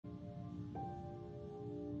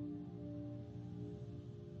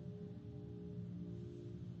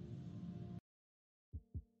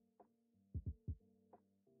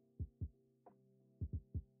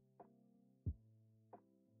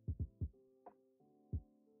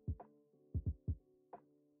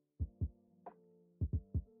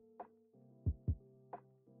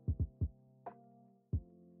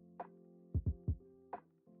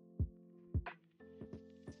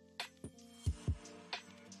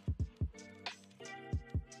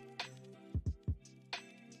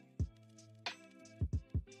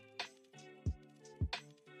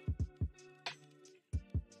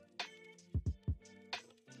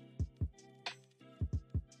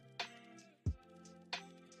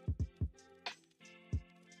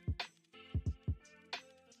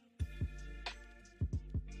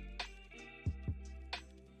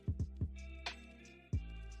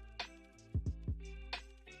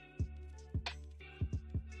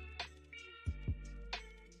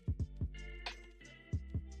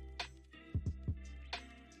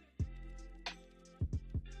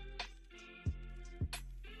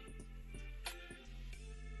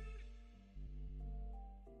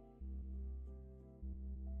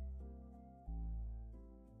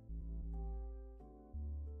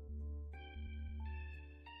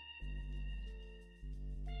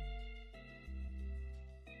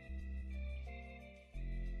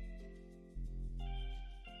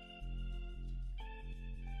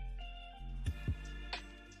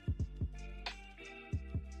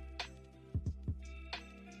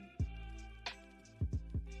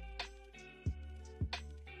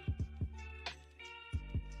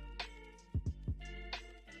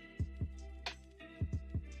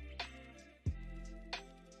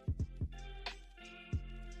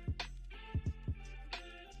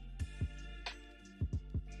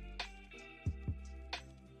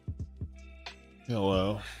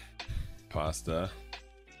Hello. Pasta.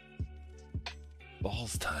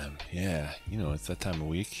 Balls time. Yeah, you know, it's that time of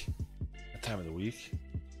week. That time of the week.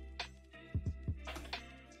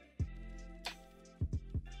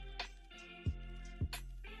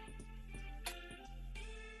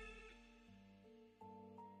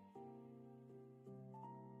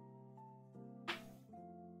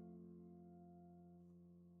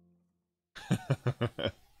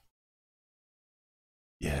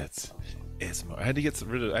 Yeah, it's I had to get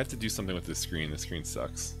rid of. I have to do something with this screen. This screen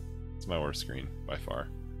sucks. It's my worst screen by far.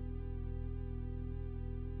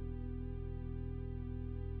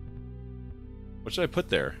 What should I put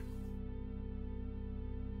there?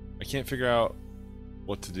 I can't figure out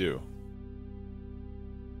what to do.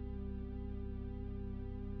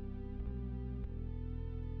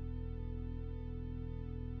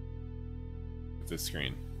 With this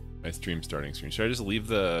screen. My stream starting screen. Should I just leave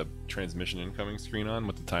the transmission incoming screen on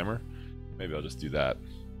with the timer? Maybe I'll just do that.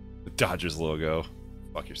 The Dodgers logo.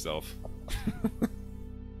 Fuck yourself.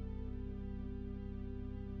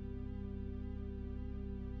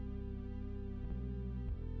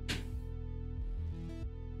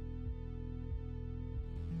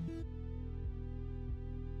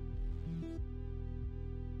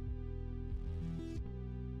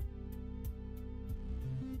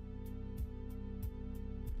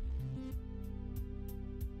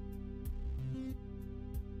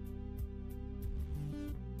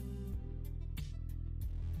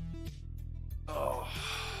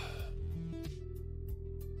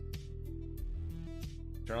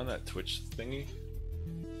 Turn on that Twitch thingy.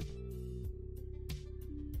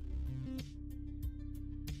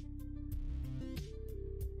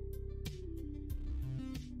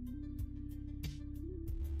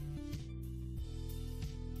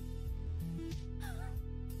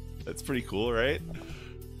 That's pretty cool, right?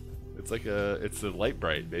 It's like it's the light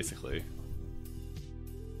bright, basically.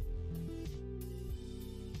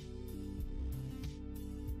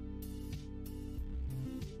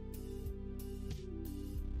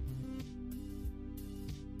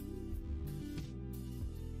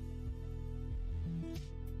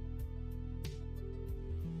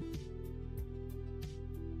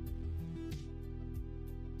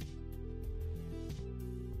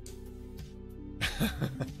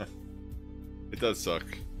 It does suck.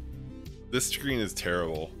 This screen is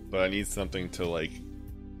terrible, but I need something to like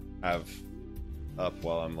have up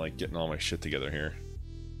while I'm like getting all my shit together here.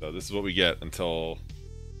 So this is what we get until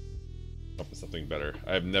I come up with something better.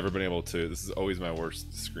 I've never been able to. This is always my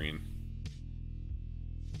worst screen.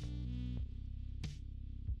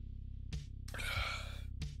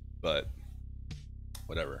 But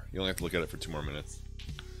whatever. You only have to look at it for 2 more minutes.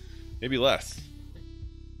 Maybe less.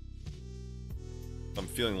 I'm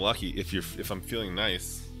feeling lucky if I'm feeling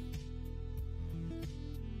nice.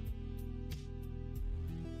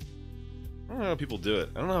 I don't know how people do it.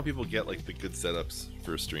 I don't know how people get like the good setups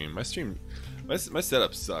for a stream. My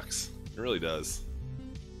setup sucks. It really does.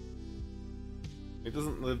 It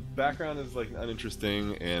doesn't. The background is like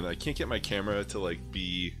uninteresting, and I can't get my camera to like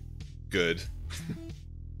be good. I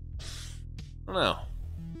don't know.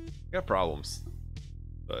 I got problems,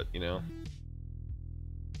 but you know.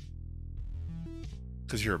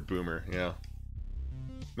 Because you're a boomer, yeah.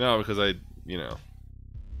 No, because you know,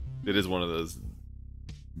 it is one of those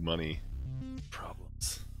money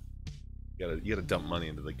problems. You gotta dump money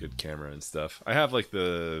into the good camera and stuff. I have like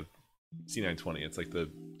the C920. It's like the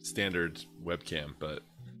standard webcam, but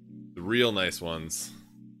the real nice ones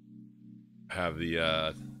have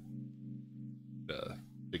the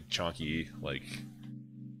big chunky like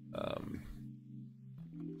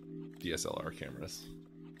DSLR cameras.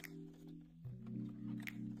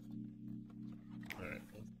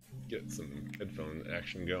 Get some headphone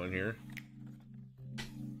action going here.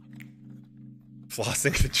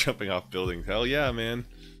 Flossing and jumping off buildings. Hell yeah, man.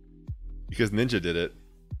 Because Ninja did it.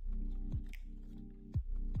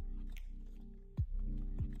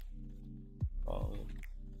 Oh.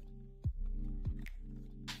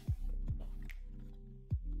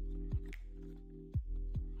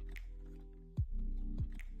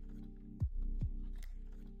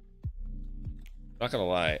 Not gonna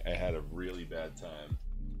lie, I had a really bad time.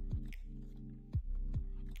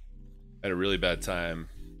 I had a really bad time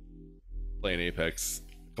playing Apex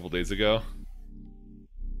a couple days ago.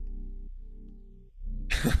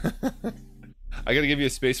 I gotta give you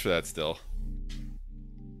a space for that still.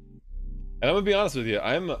 And I'm gonna be honest with you,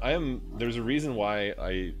 there's a reason why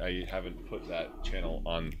I haven't put that channel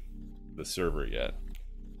on the server yet.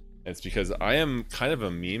 And it's because I am kind of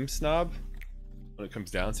a meme snob when it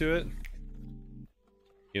comes down to it.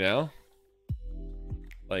 You know?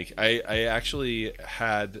 Like I actually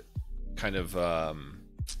had kind of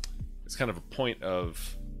it's kind of a point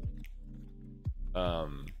of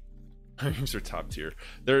memes are top tier.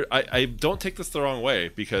 I don't take this the wrong way,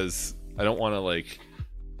 because I don't want to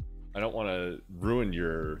ruin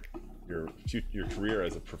your career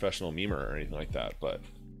as a professional memer or anything like that, but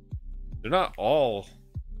they're not all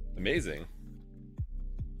amazing,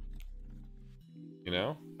 you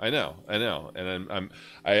know. I know, and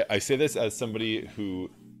I say this as somebody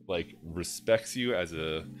who like respects you as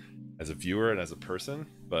a viewer and as a person,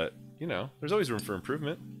 but you know, there's always room for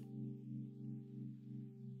improvement.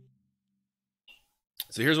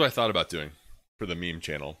 So here's what I thought about doing for the meme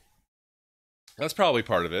channel. That's probably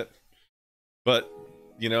part of it, but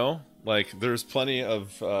you know, like there's plenty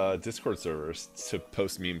of Discord servers to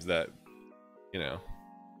post memes that, you know,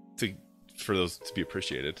 for those to be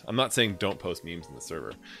appreciated. I'm not saying don't post memes in the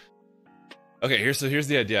server. Okay, here's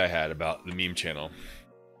the idea I had about the meme channel.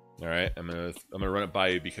 All right, I'm gonna run it by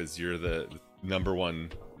you because you're the number one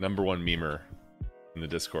memer in the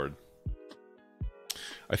Discord.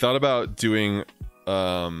 I thought about doing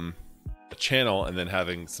a channel and then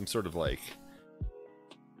having some sort of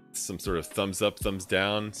thumbs up, thumbs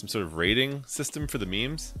down, some sort of rating system for the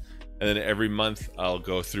memes, and then every month I'll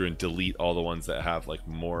go through and delete all the ones that have like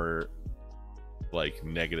more like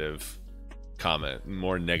negative comment,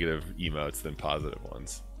 more negative emotes than positive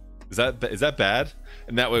ones. Is that bad?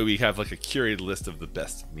 And that way we have like a curated list of the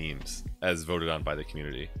best memes as voted on by the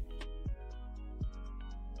community.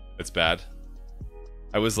 It's bad.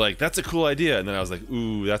 I was like, that's a cool idea, and then I was like,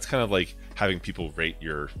 ooh, that's kind of like having people rate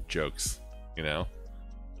your jokes, you know?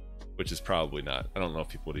 Which is probably not. I don't know if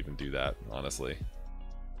people would even do that, honestly.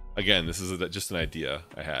 Again, this is just an idea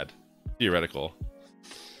I had. Theoretical.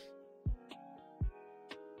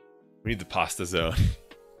 We need the pasta zone.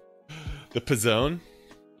 The Pizzone?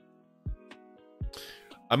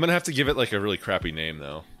 I'm gonna have to give it like a really crappy name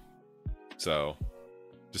though. So,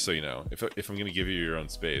 just so you know, if I'm gonna give you your own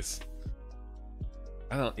space.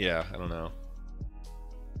 I don't know. I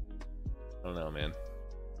don't know, man.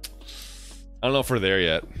 I don't know if we're there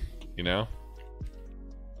yet, you know?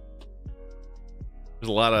 There's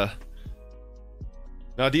a lot of...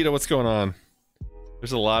 Nadita, what's going on?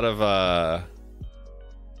 There's a lot of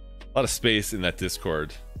space in that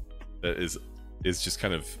Discord that is just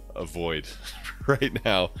kind of a void right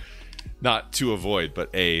now. Not to avoid, but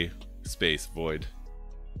a space void,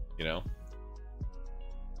 you know?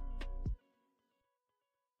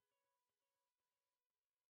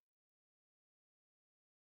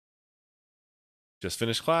 Just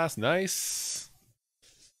finished class. Nice.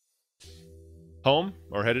 Home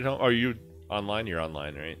or headed home? Are you online? You're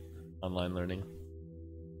online, right? Online learning.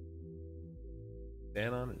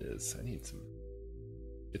 Stand on it is. I need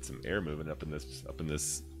get some air moving up in this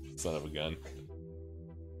son of a gun.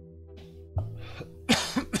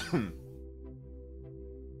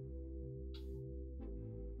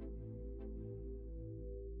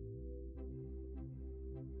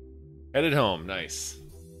 Headed home. Nice.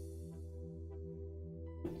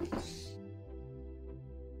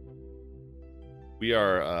 We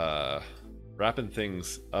are wrapping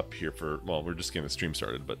things up here for, well, we're just getting the stream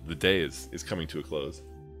started, but the day is coming to a close.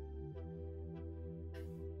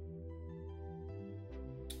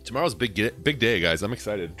 Tomorrow's big day, guys. I'm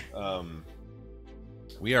excited.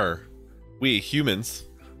 We humans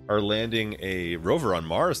are landing a rover on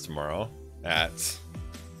Mars tomorrow at,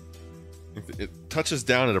 it touches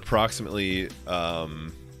down at approximately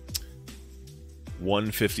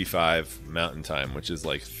 1:55 Mountain Time, which is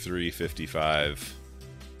like 3:55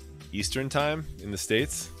 Eastern Time in the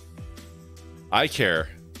States. I care.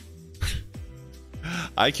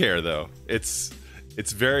 I care though. It's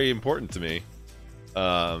very important to me,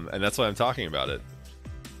 and that's why I'm talking about it.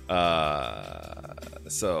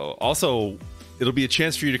 So also, it'll be a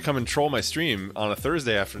chance for you to come and troll my stream on a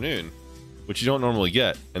Thursday afternoon, which you don't normally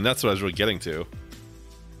get, and that's what I was really getting to.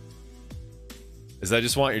 Is I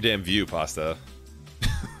just want your damn view, Pasta.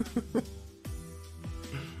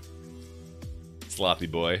 Sloppy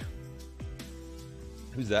boy.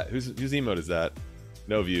 Who's that? Whose emote is that?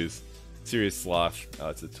 No views. Serious sloth. Oh,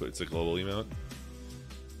 it's a global emote.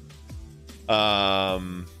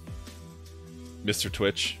 Mr.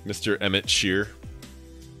 Twitch, Mr. Emmett Shear.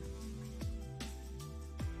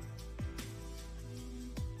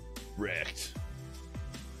 Wrecked.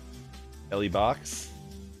 Ellie Box.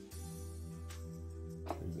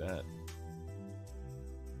 Who's that?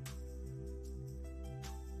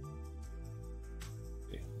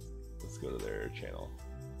 Okay, let's go to their channel.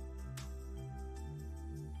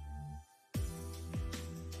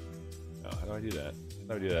 Oh, how do I do that?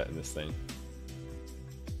 How do I do that in this thing?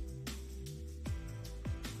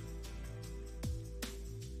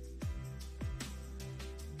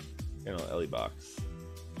 Channel Ellie box.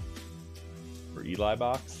 Or Eli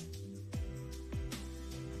box?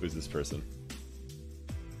 Who's this person?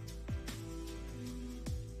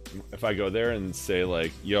 If I go there and say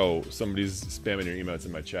like, yo, somebody's spamming your emotes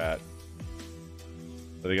in my chat,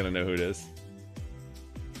 are they gonna know who it is?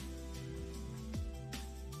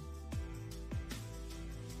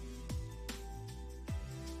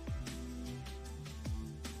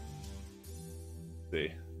 Let's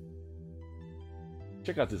see.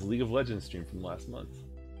 Check out this League of Legends stream from last month.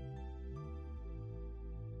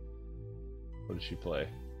 What did she play?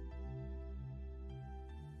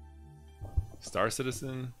 Star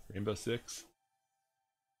Citizen, Rainbow Six.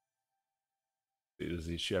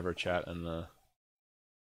 Does she have her chat on the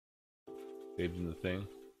saved in the thing?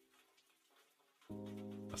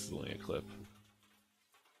 This is only a clip.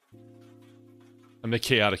 I'm the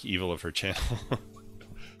chaotic evil of her channel.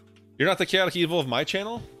 You're not the chaotic evil of my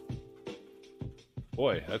channel?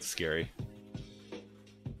 Boy, that's scary.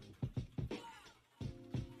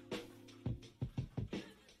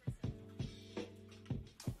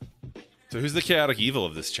 So who's the chaotic evil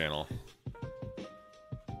of this channel?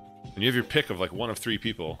 And you have your pick of like one of 3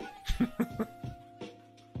 people.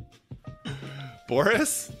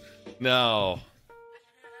 Boris? No.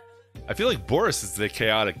 I feel like Boris is the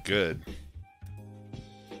chaotic good.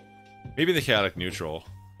 Maybe the chaotic neutral.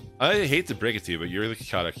 I hate to break it to you, but you're the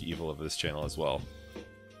chaotic evil of this channel as well.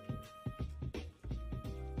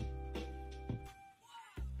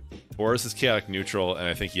 Boris is chaotic neutral, and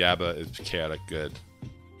I think Yaba is chaotic good.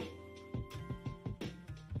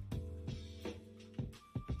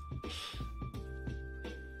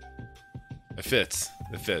 It fits.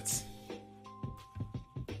 It fits.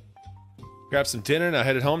 Grab some dinner and I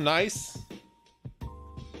headed home. Nice.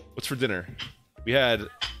 What's for dinner? We had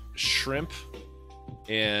shrimp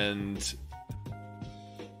and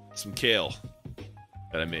some kale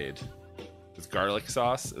that I made with garlic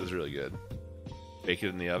sauce. It was really good. Bake it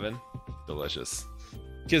in the oven. Delicious.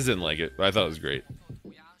 Kids didn't like it, but I thought it was great.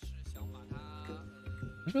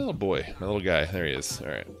 Where's my little boy? My little guy. There he is.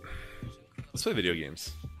 Alright. Let's play video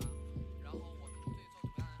games.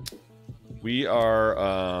 We are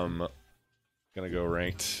gonna go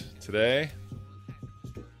ranked today.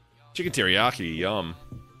 Chicken teriyaki, yum.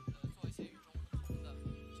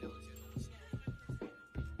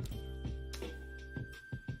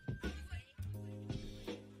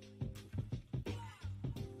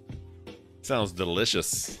 Sounds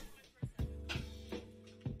delicious.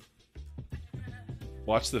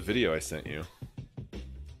 Watch the video I sent you.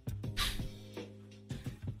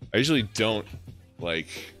 I usually don't like.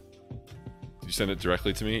 Did you send it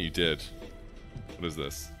directly to me? You did. What is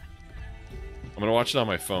this? I'm gonna watch it on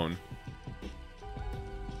my phone.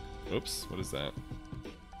 Oops, what is that?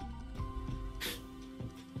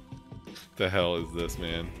 What the hell is this,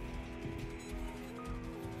 man?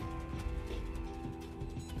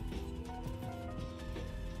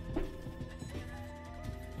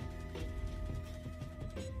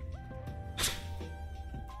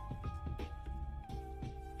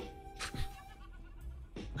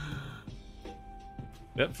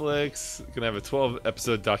 Netflix gonna have a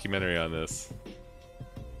 12-episode documentary on this.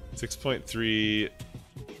 6.3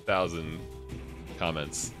 thousand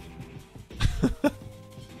comments.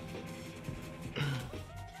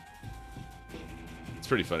 It's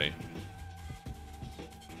pretty funny.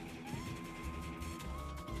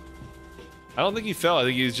 I don't think he fell. I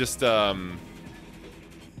think he's just I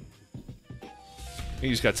think he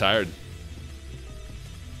just got tired.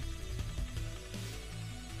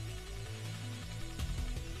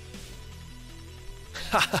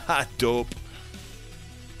 Dope.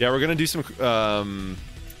 Yeah, we're gonna do some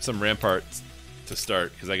rampart to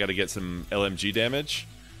start because I got to get some LMG damage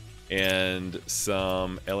and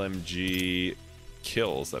some LMG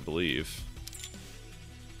kills, I believe.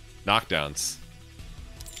 Knockdowns.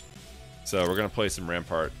 So we're gonna play some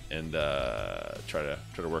rampart and try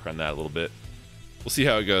to work on that a little bit. We'll see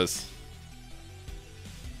how it goes.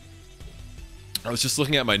 I was just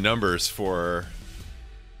looking at my numbers for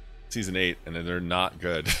Season 8, and they're not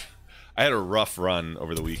good. I had a rough run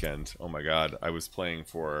over the weekend. Oh my god. I was playing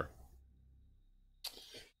for...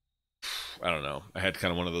 I don't know. I had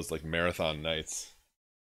kind of one of those like marathon nights.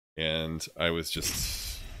 And I was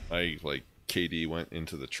just... like, KD went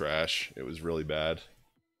into the trash. It was really bad.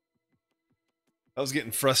 I was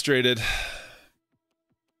getting frustrated.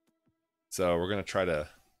 So we're going to try to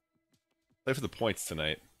play for the points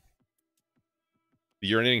tonight.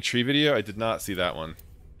 The urinating tree video? I did not see that one.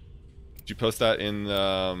 Did you post that in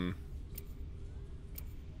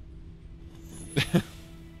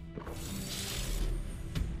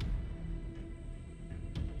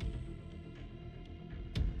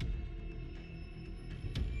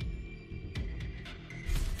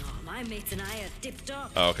My mates and I are tipped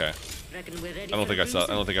off. Oh, okay. Reckon we're ready I don't for think I a saw. I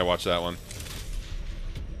cruise? don't think I watched that one.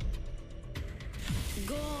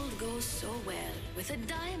 Gold goes so well with a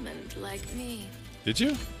diamond like me. Did you?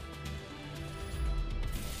 I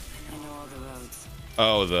know all the roads.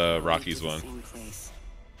 Oh, the Rockies one. Same place.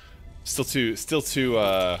 Still too.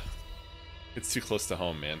 It's too close to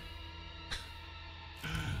home, man.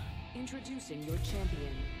 Introducing your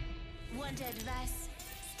champion. Want advice?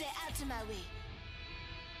 Stay out of my way.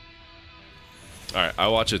 All right,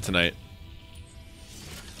 I'll watch it tonight.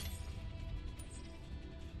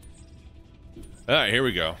 All right, here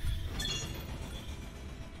we go.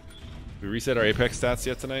 We reset our Apex stats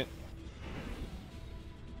yet tonight?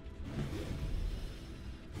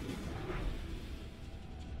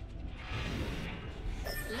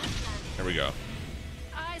 Here we go.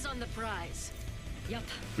 Eyes on the prize. Yup.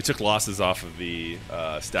 We took losses off of the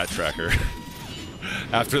stat tracker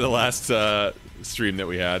after the last stream that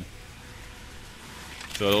we had.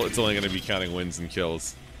 So it's only going to be counting wins and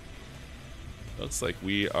kills. Looks like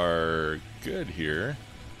we are good here.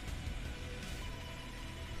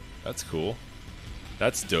 That's cool.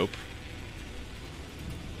 That's dope.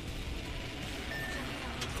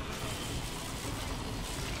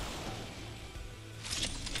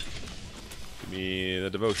 Give me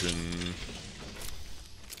the devotion.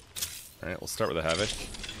 Alright, we'll start with the Havoc.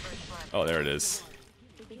 Oh, there it is.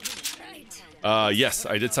 Yes,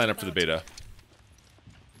 I did sign up for the beta.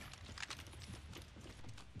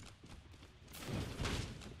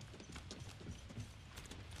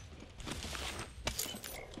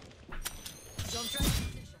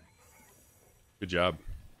 Good job.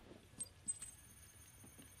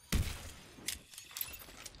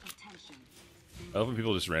 I love when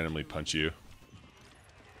people just randomly punch you.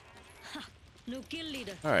 No kill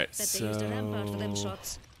leader. All right, Bet they used a rampart for them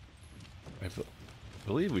shots. I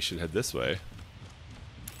believe we should head this way.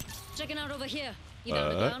 Checking out over here. You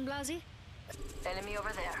down the ground, Blasey? Enemy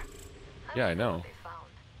over there. Yeah, I know.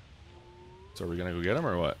 So are we gonna go get him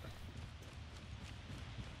or what?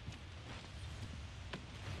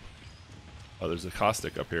 Oh, there's a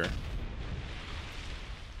caustic up here.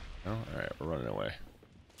 Oh, alright, we're running away.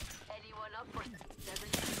 Anyone up for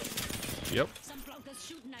Yep. Some flonkers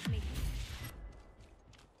shooting at me.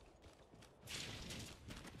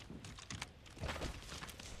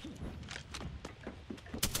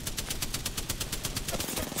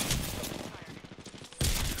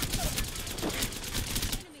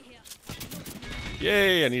 Enemy here.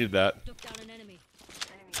 Yay, I needed that. Took down an enemy.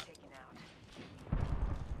 enemy taken out?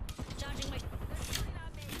 Charging my.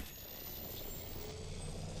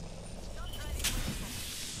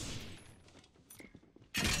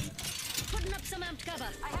 Putting up some amped cover.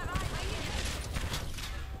 I have eyes. I need help.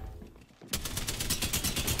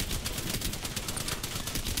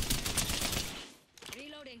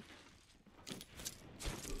 Reloading.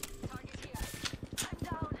 Target here. I'm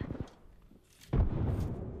down.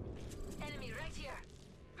 Enemy right here.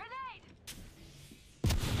 Grenade! I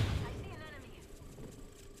see an enemy.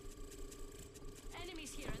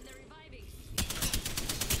 Enemies here and they're reviving.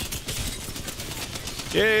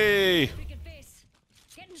 Yay! Wicked face.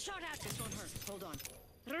 Getting shot at. This won't hurt. Hold on.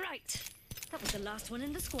 Right. That was the last one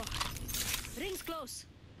in the squad. Ring's close.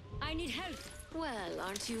 I need help. Well,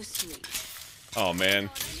 aren't you sweet? Oh man, I need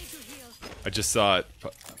to heal. I just saw it.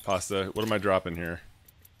 Pasta, what am I dropping here?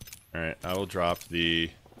 Alright, I will drop the...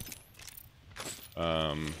 Healing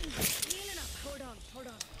up. Hold on. Hold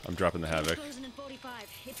on. I'm dropping the Havoc. Closing in 45.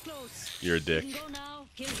 It's close. You're a dick. You can go now.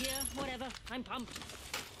 Kill here. Whatever. I'm pumped.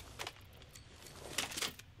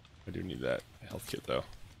 I do need that health kit though.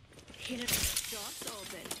 Healing. Shots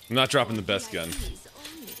open. I'm not dropping the best gun. Please,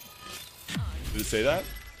 only. Did it say that?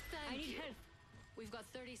 I need help. We've got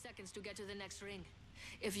 30 seconds to get to the next ring.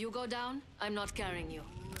 If you go down, I'm not carrying you.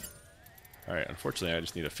 Alright, unfortunately I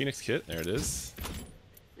just need a Phoenix kit. There it is.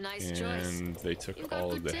 Nice choice. And they You took got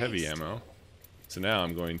all of good the heavy taste. ammo. So now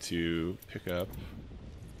I'm going to pick up...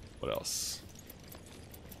 What else?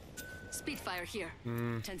 Spitfire here.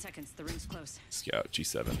 10 seconds. The ring's close. Scout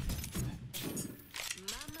G7. Mama's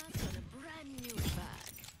got a brand new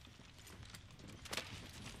bag.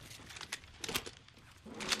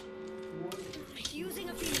 Using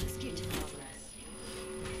a Phoenix kit.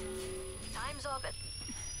 Time's up.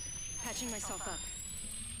 Patching myself up.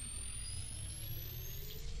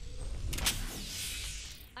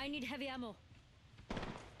 I need heavy ammo.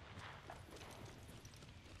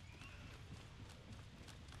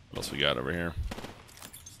 What else we got over here?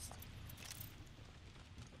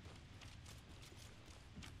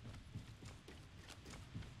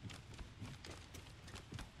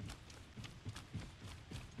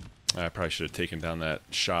 I probably should have taken down that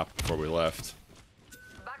shop before we left.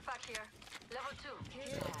 Backpack here.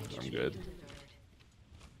 good.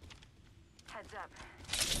 Heads up.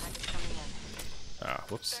 Package coming in. Ah,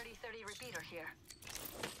 whoops. 30-30 repeater here.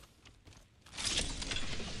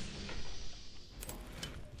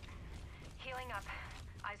 Healing up.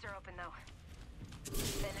 Eyes are open though.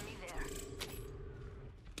 Enemy there.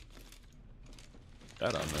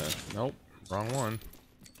 That on there. Nope. Wrong one.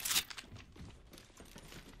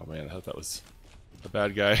 Oh man, I thought that was a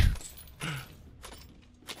bad guy.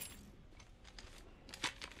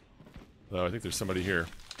 Oh, I think there's somebody here.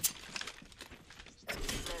 There's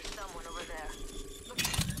someone over there.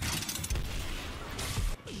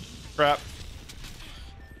 Crap.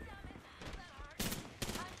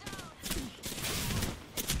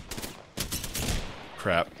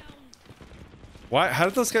 Crap. Why? How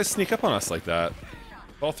did those guys sneak up on us like that?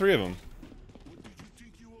 All three of them. What did you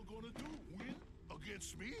think you were gonna do? Win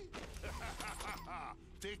against me?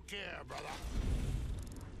 Take care, brother.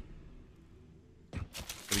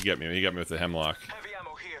 What did you get me? You got me with the hemlock. Heavy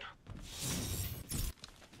ammo here.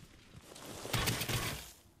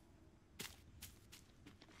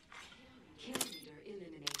 Kill leader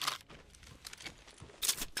eliminated.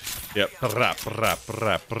 Yep. Rap.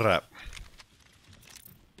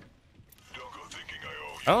 Don't go thinking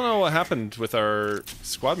I owe I don't know what happened with our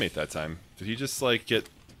squad mate that time. Did he just like get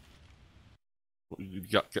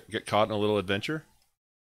caught in a little adventure?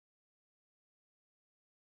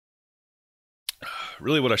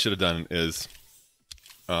 Really, what I should have done is,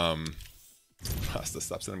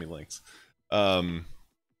 stop sending me links. Gotten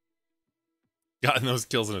those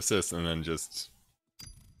kills and assists, and then just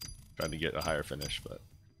trying to get a higher finish, but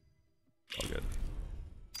all good.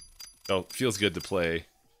 So it feels good to play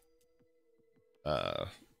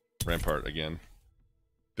Rampart again.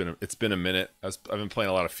 It's been a minute. I've been playing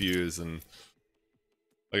a lot of Fuse, and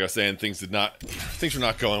like I was saying, things were not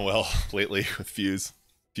going well lately with Fusey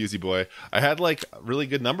boy. I had like really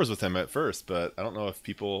good numbers with him at first, but I don't know if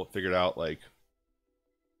people figured out like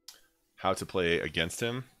how to play against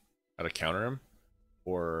him, how to counter him,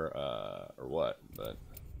 or what. But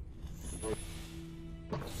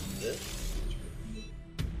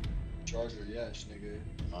Charger, yes, nigga.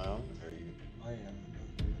 I am. I am.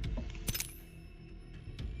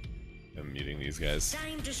 I'm muting these guys.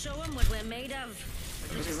 Time to show them what we're made of.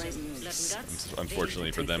 Rising Blood and guts.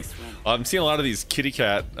 Unfortunately for them. I'm seeing a lot of these kitty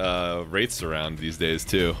cat wraiths around these days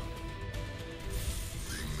too.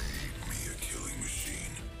 They made me a killing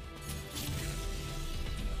machine.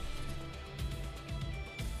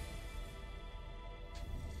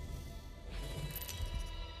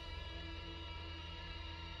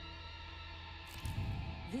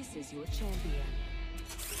 This is your champion.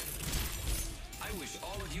 I wish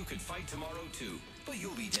all of you could fight tomorrow too, but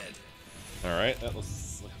you'll be dead. Alright, that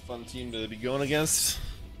was like a fun team to be going against.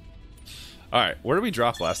 Alright, where did we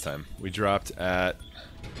drop last time? We dropped at...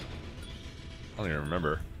 I don't even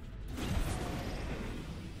remember.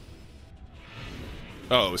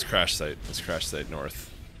 Oh, it was Crash Site. It was Crash Site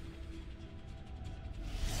North.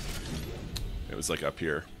 It was like up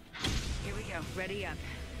here. Here we go. Ready up.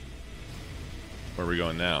 Where are we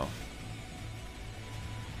going now?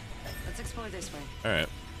 Let's explore this way. Alright.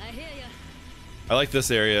 I hear ya. I like this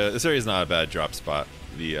area. This area is not a bad drop spot.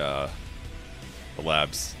 The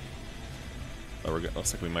labs. Oh,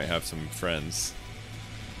 looks like we might have some friends.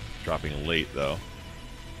 Dropping late though.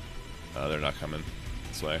 They're not coming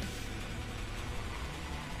this way.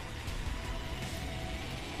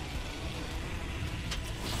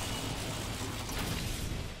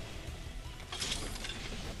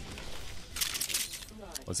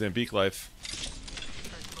 Mozambique life.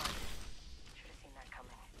 First blood. Should have seen that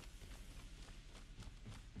coming.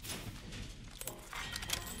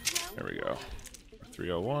 There we go.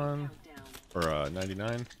 301 or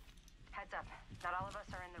 99. Heads up. Not all of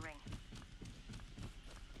us are in the ring.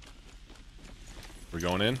 We're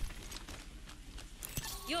going in.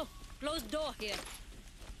 Yo, closed door here.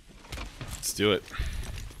 Let's do it.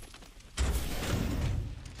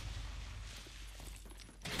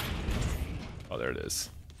 Oh, there it is.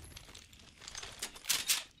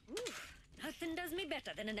 Nothing does me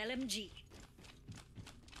better than an LMG.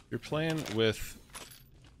 You're playing with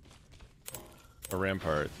a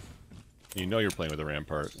Rampart. You know you're playing with a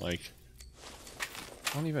Rampart. Like,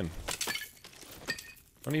 don't even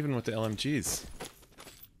with the LMGs.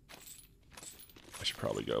 I should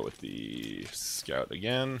probably go with the Scout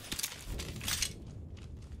again.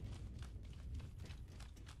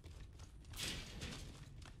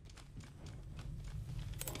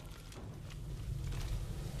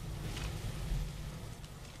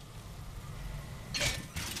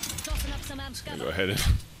 Tossing up some I'll amscala. go ahead and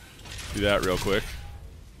do that real quick.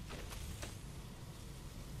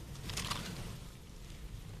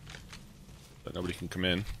 Nobody can come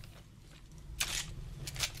in.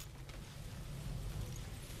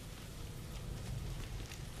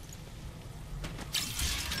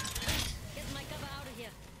 Get my cover out of here.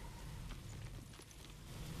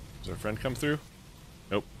 Does our friend come through?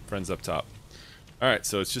 Nope, friend's up top. Alright,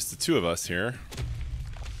 so it's just the two of us here.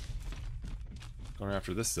 Going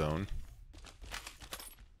after this zone.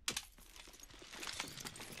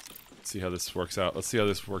 Let's see how this works out. Let's see how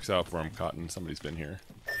this works out for him, Cotton. Somebody's been here.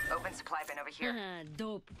 Open supply bin over here.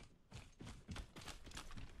 Dope.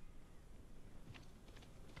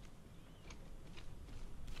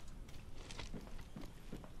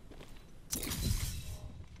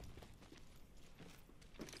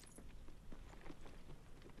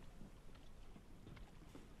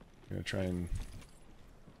 I'm gonna try and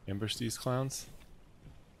ambush these clowns.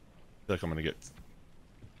 I feel like I'm gonna get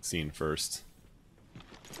seen first.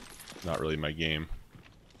 Not really my game.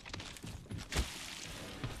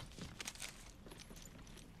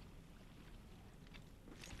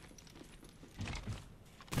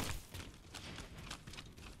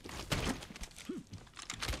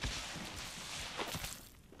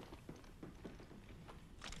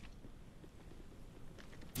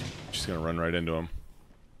 Just gonna run right into him.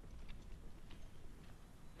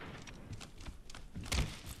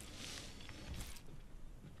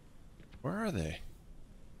 Where are they?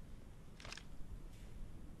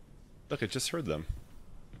 Look, I just heard them.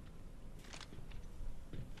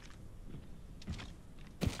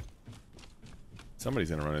 Somebody's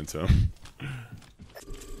gonna run into him.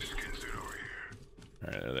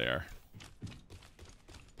 Alright, there they are.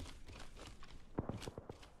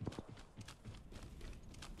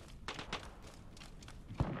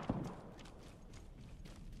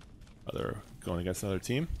 Oh, they're going against another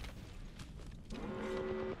team?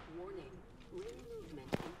 Warning. Ring movement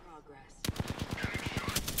in progress.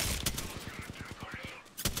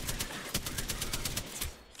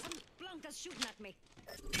 Some blunker's shooting at me.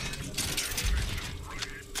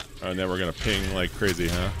 Oh, and then we're gonna ping like crazy,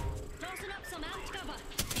 huh? Closing up some amped cover.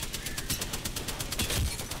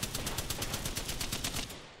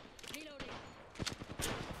 Reloading.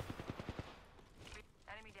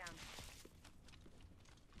 Enemy down.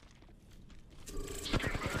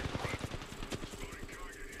 Reloading.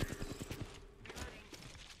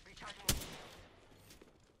 Recharging.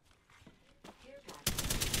 Care package.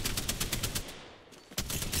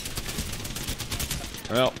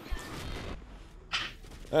 Well,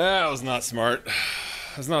 that was not smart.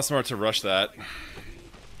 It was not smart to rush that.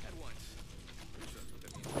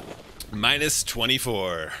 Minus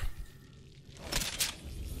 24.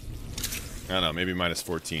 I don't know, maybe minus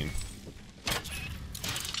 14.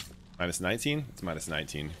 Minus 19? It's minus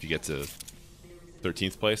 19 if you get to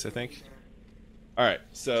 13th place, I think. Alright,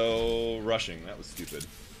 so rushing. That was stupid.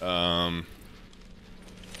 Also,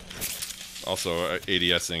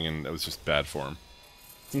 ADSing, and that was just bad form.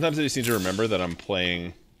 Sometimes I just need to remember that I'm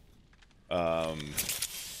playing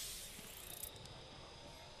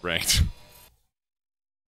ranked.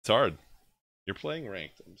 It's hard. You're playing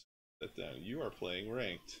ranked. I'm just put that down. You are playing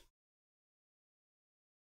ranked.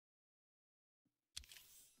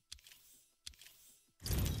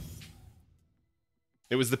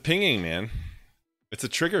 It was the pinging, man. It's a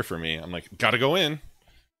trigger for me. I'm like, gotta go in.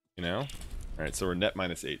 You know? Alright, so we're net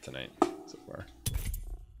minus 8 tonight so far.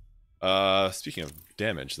 Speaking of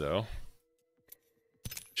damage, though.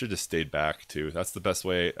 Should have stayed back, too. That's the best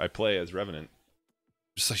way I play as Revenant.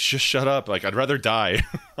 Just like, just shut up. Like, I'd rather die,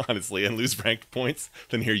 honestly, and lose ranked points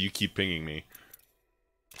than hear you keep pinging me.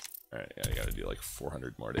 Alright, yeah, I gotta do like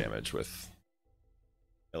 400 more damage with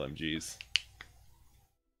LMGs.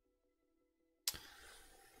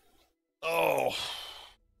 Oh!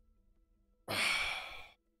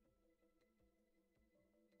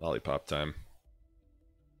 Lollipop time.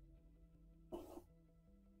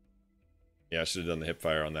 Yeah, I should have done the hip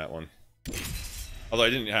fire on that one. Although I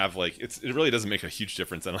didn't have, like, it really doesn't make a huge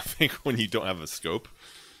difference, I don't think, when you don't have a scope.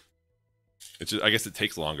 It's just, I guess it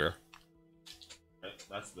takes longer.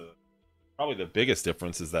 That's probably the biggest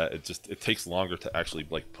difference, is that it takes longer to actually,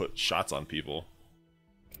 like, put shots on people.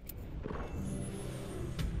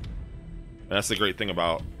 And that's the great thing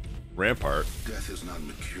about Rampart. Death is not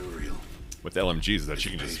mercurial. With LMGs, is that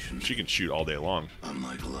she can shoot all day long.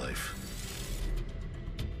 Unlike life.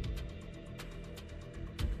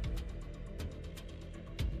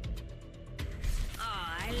 Oh,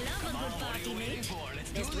 I love a good party, mate.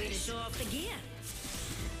 Best way to show off the gear.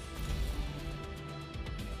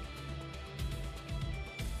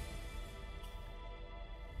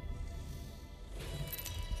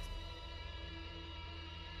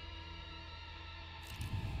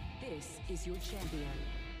 This is your champion.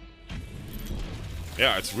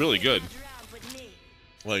 Yeah, it's really good. Round with me.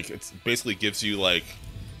 Like, it's basically gives you like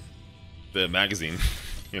the magazine,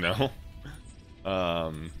 you know,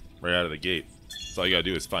 right out of the gate. So all you gotta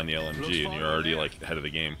do is find the LMG, and you're already like ahead of the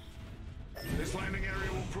game. This landing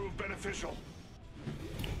area will prove beneficial.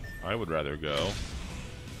 I would rather go.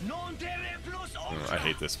 I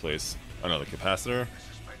hate this place. Oh no, the capacitor. I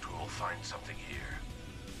suspect we'll find something here.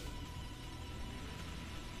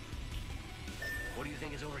 What do you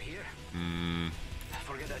think is over here?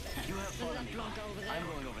 Forget that. You have fun. Look at that Blanca over there. I'm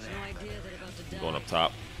going over there. No idea they're about to die. Going up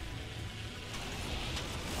top.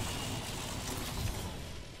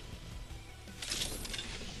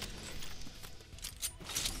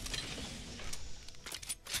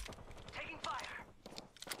 Taking fire.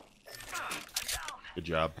 I'm down. Good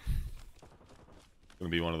job. Gonna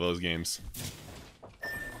be one of those games.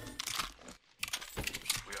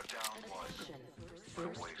 We are down one. Some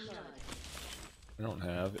waste. I don't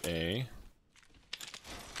have a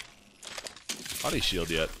body shield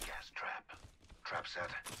yet. Gas trap. Trap set.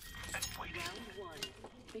 And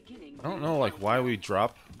waiting. I don't know, like, why we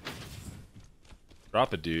drop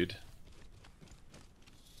a dude.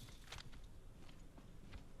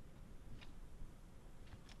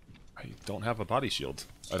 I don't have a body shield.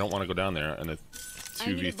 I don't want to go down there, and it's I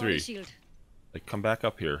need a body 2v3. shield. Like, come back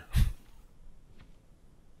up here.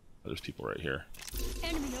 There's people right here.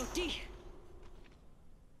 Enemy OT.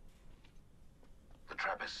 The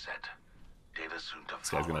trap is set. Data soon to This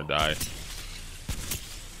guy's follow. gonna die.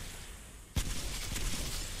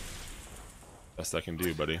 Best I can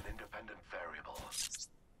do, buddy. An independent variable.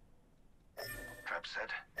 Trap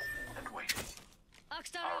set and waiting.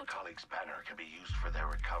 Oxstar Our out. colleague's banner can be used for their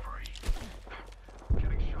recovery.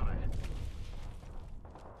 Getting shot at.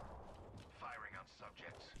 Firing on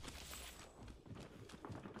subjects.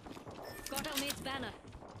 Got our mate's banner.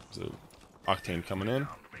 So, Octane coming in.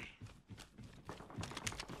 Found me.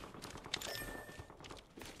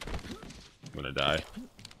 I'm gonna die.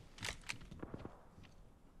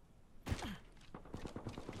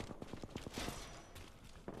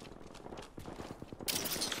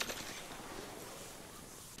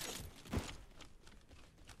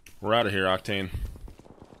 We're out of here, Octane.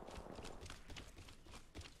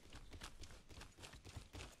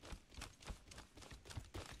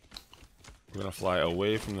 We're gonna fly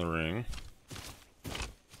away from the ring.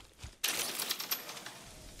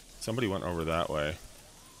 Somebody went over that way.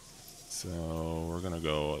 So we're gonna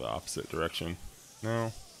go the opposite direction.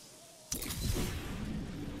 No. I'm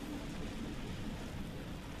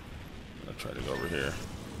gonna try to go over here.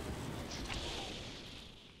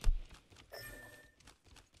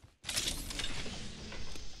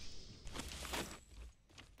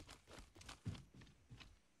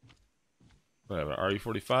 I have an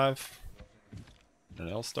RE45, an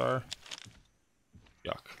L-Star.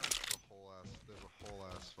 Yuck. There's a whole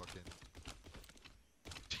ass fucking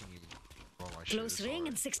team on my shit. Close It's ring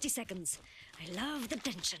in alright. 60 seconds. I love the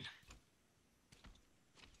tension.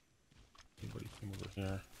 Anybody come over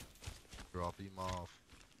here? Drop him off.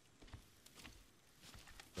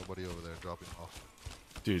 Nobody over there. Drop him off.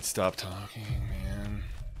 Dude, stop talking, man.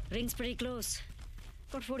 Ring's pretty close.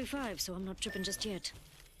 Got 45, so I'm not tripping just yet.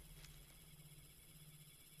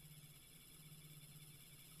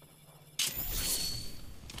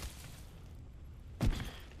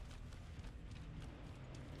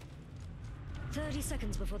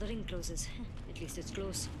 Seconds before the ring closes. At least it's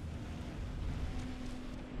close.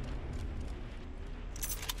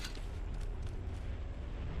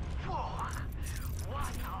 Whoa!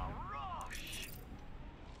 What a rush!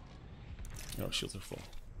 No, shields are full.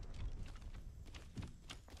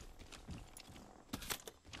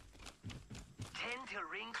 Till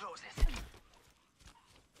ring closes.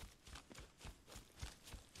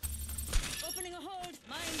 Opening a hold.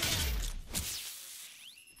 Mind the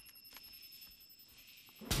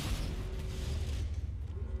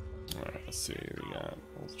Alright, let's see. We got.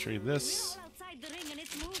 We'll trade this. We're outside the ring and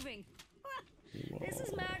it's moving. This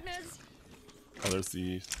is madness. Oh, there's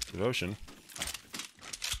the devotion.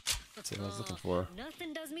 That's what I was looking for.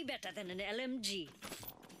 Nothing does me better than an LMG.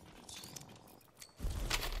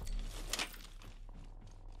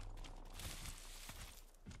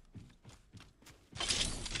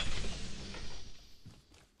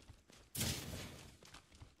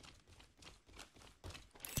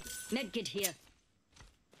 Medkit here.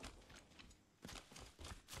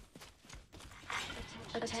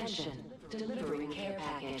 Attention, delivering care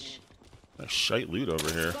package. A shite loot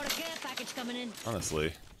over here. Got a care package coming in.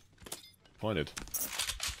 Honestly. Pointed.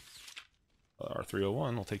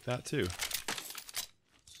 R301, we'll take that too.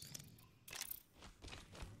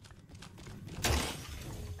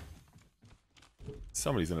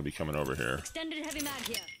 Somebody's gonna be coming over here. Extended heavy mag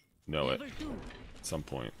here. Know it. Level 2. some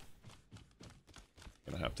point.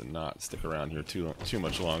 Gonna have to not stick around here too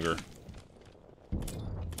much longer.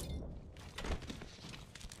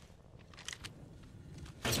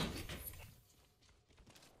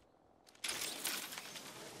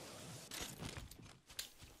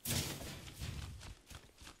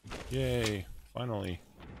 Yay, finally.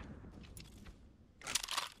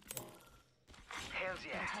 Hells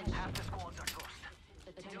yeah. Half the squads are toast.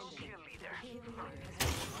 Don't kill leader. On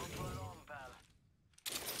for a long, pal.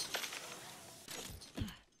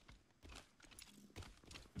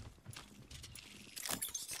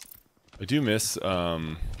 I do miss,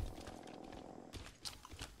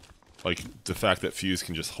 like, the fact that Fuse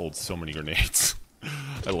can just hold so many grenades.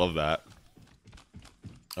 I love that.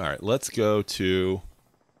 Alright, let's go to...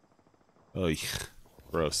 Ugh,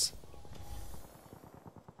 gross.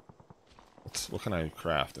 What can I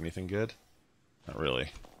craft? Anything good? Not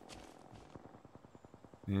really.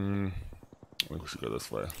 I think we should go this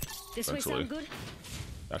way. This way sound good?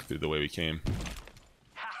 Back through the way we came.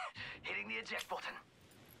 Ha! Hitting the eject button.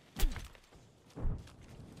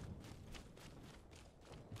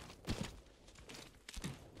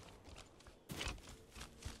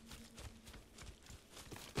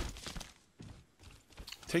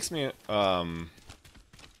 Takes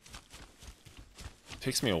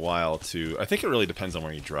me a while to... I think it really depends on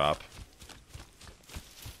where you drop.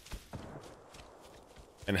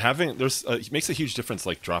 And having... it makes a huge difference,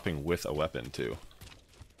 like, dropping with a weapon, too.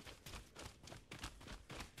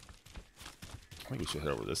 I think we should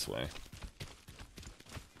head over this way.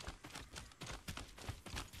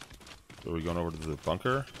 Are we going over to the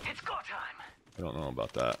bunker? It's go time. I don't know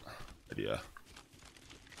about that idea.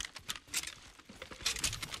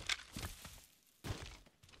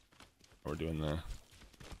 We're doing the...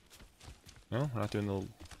 No, we're not doing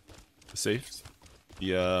the safes.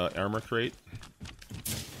 The armor crate.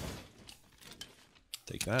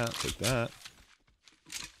 Take that, take that.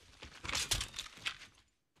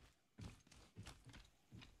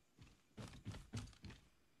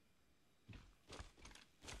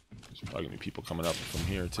 There's probably gonna be people coming up from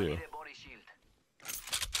here too. Need a body shield.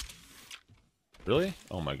 Really?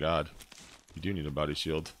 Oh my god. You do need a body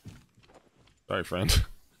shield. Sorry, friend.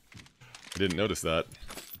 I didn't notice that.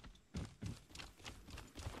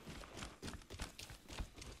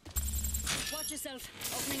 Watch yourself.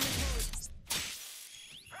 Opening the doors.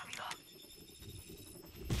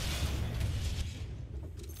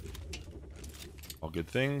 All good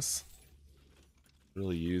things.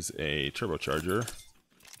 Really use a turbocharger.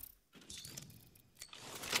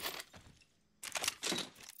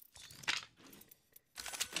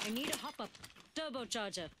 I need a hop-up.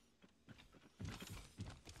 Turbocharger.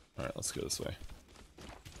 Alright, let's go this way.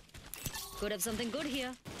 Could have something good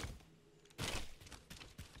here.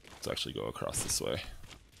 Let's actually go across this way.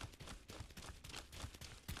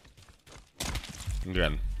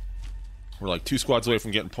 Again, we're like 2 squads away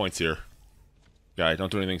from getting points here. Guy,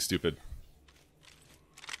 don't do anything stupid.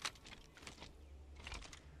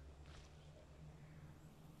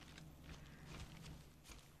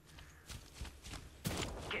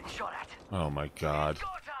 Getting shot at. Oh my god. Go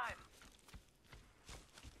time.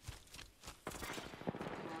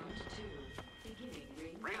 Round 2. Beginning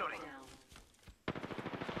ring Reloading. countdown.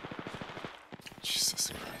 Jesus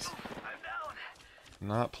Christ. I'm down. I'm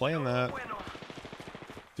not playing that, Bueno.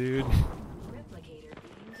 dude. Replicator being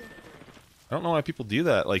delivered. I don't know why people do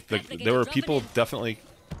that. Like, there were people definitely...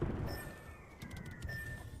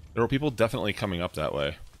 There were people definitely coming up that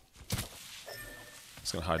way.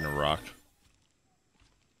 Just gonna hide in a rock.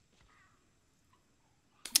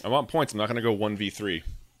 I want points. I'm not gonna go 1v3.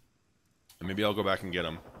 And maybe I'll go back and get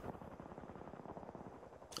them.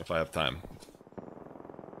 If I have time.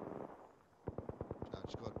 Nah,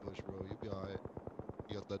 just go ahead and push, bro. You'll be alright.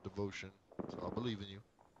 You got that devotion. So I believe in you.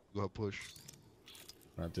 Go ahead, push.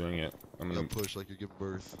 Not doing it. I'm You gonna gotta push like you're giving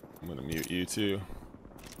birth. mute you too.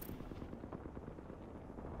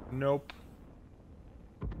 Nope.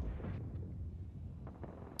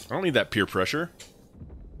 I don't need that peer pressure.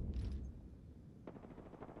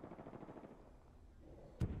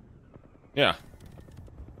 Yeah.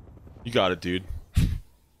 You got it, dude.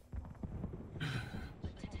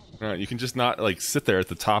 Alright, you can just not, like, sit there at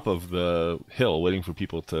the top of the hill waiting for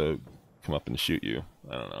people to come up and shoot you.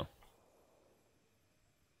 I don't know.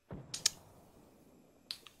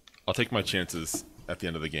 I'll take my chances at the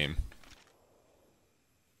end of the game.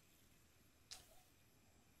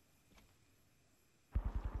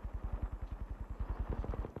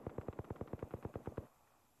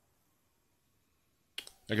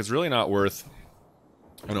 Like, it's really not worth,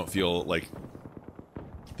 I don't feel like,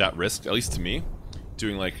 that risk, at least to me,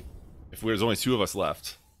 doing, like, if there's only 2 of us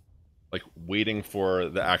left, like waiting for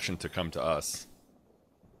the action to come to us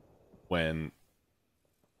when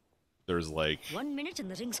there's like 1 minute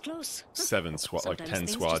and the ring's close. 7 squad, like Sometimes 10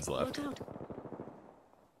 things squads just work left. out.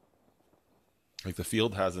 Like the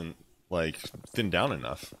field hasn't like thinned down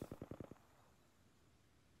enough.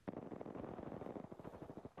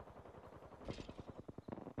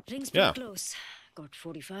 Ring's pretty Yeah. close. Got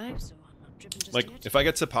 45, so I'm not tripping just Like yet. if I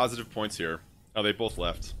get to positive points here, oh, they both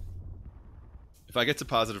left. If I get to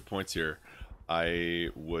positive points here, I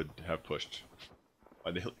would have pushed.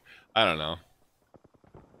 I don't know.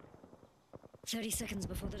 30 seconds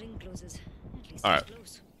before the ring closes. At least All it's right.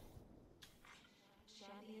 close.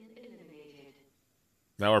 Champion eliminated.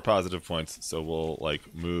 Now we're positive points, so we'll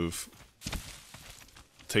like move,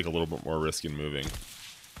 take a little bit more risk in moving.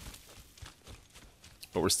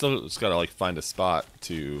 But we're still just gotta like find a spot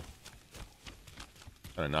to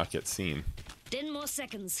kind of not get seen. 10 more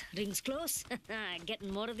seconds. Ring's close.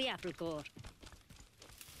 Getting more of the apple core.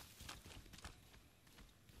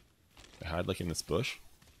 I hide like in this bush.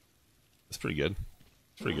 That's pretty good.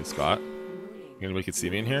 It's a pretty good spot. Anybody could see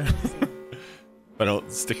me in here? If I don't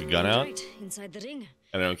stick a gun out Right, inside the ring.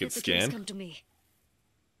 and I don't get Let the kills scanned. come to me.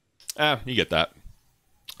 You get that.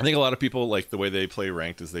 I think a lot of people like the way they play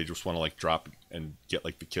ranked is they just want to like drop and get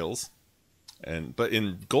like the kills. But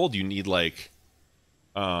in gold you need like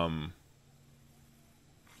Care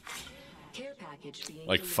package being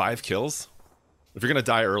like delivered. 5 kills. If you're gonna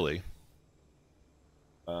die early,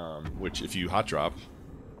 which if you hot drop,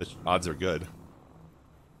 the odds are good.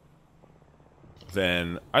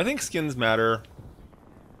 Then I think skins matter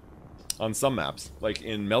on some maps. Like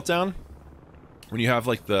in Meltdown, when you have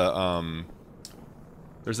like the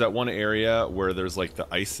there's that one area where there's like the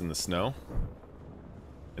ice and the snow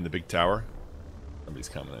in the big tower. Somebody's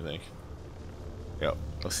coming, I think. Yep,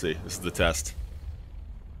 let's see. This is the test.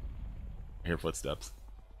 I hear footsteps.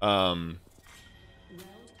 Round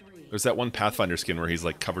 3. There's that one Pathfinder skin where he's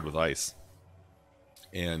like covered with ice.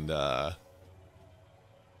 And I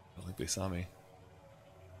don't think they saw me.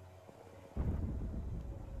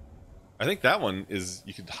 I think that one is,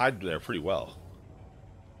 you could hide there pretty well.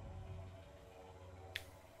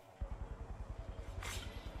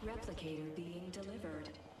 Replicator being delivered.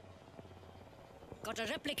 Got a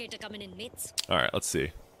replicator coming in, mates. Alright, let's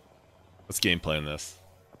see. Let's gameplay in this.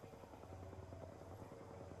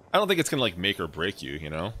 I don't think it's gonna like make or break you, you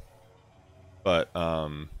know? But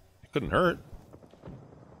it couldn't hurt.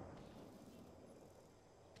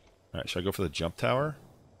 Alright, should I go for the jump tower?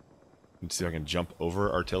 And see if I can jump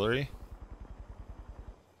over artillery?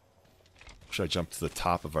 Or should I jump to the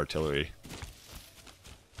top of artillery?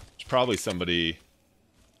 There's probably somebody.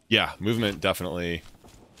 Yeah, movement definitely.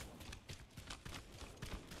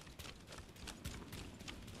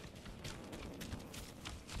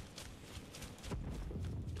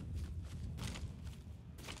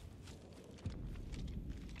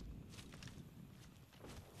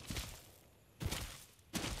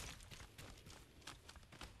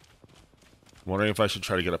 I'm wondering if I should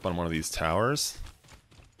try to get up on one of these towers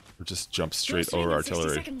or just jump straight Close ring over in 60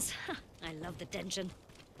 artillery. seconds. I love the tension.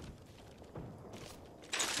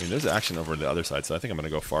 I mean, there's action over the other side, so I think I'm going to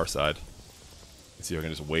go far side. Let's see if I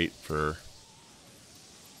can just wait for...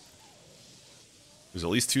 There's at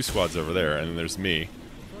least 2 squads over there, and then there's me.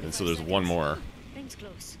 And so there's 45 one seconds. more. Ring's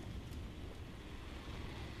close.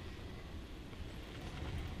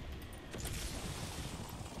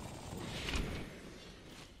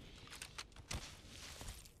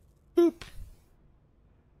 Boop.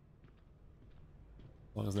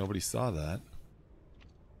 As long as nobody saw that.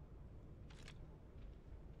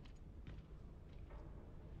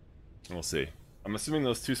 We'll see. I'm assuming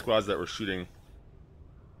those 2 squads that were shooting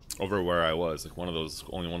over where I was, like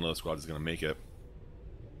only one of those squads is going to make it.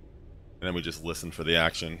 And then we just listen for the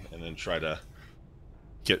action and then try to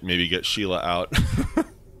maybe get Sheila out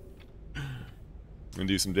and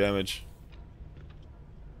do some damage.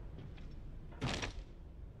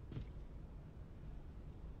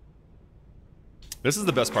 This is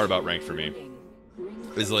the best part about ranked for me.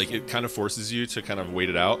 Is like it kind of forces you to kind of wait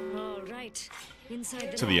it out. All right.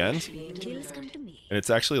 Inside To the end? The kills come to me. And it's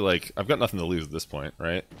actually like, I've got nothing to lose at this point,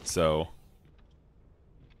 right? So,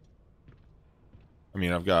 I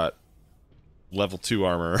mean, I've got level 2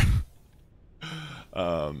 armor.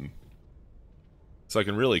 So I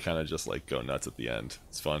can really kind of just like go nuts at the end.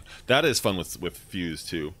 It's fun. That is fun with Fuse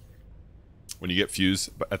too. When you get Fuse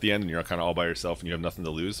at the end and you're kind of all by yourself and you have nothing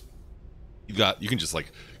to lose, you can just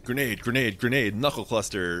like grenade, grenade, grenade, knuckle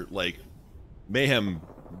cluster, like mayhem,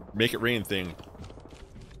 make it rain thing.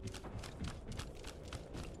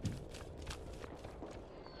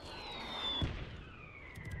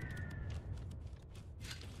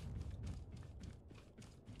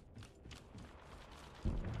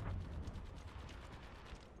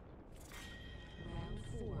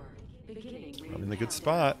 I'm in the good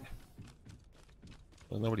spot.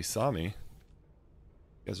 Well, nobody saw me. You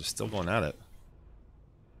guys are still going at it.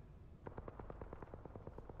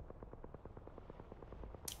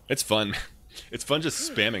 It's fun. It's fun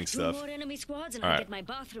just spamming Two stuff. more enemy squads and All I'll right. get my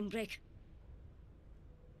bathroom break.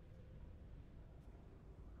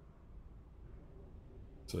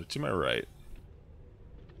 So to my right.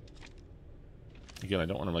 Again, I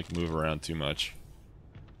don't want to like move around too much.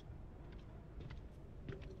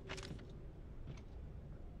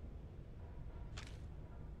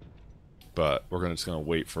 But we're just gonna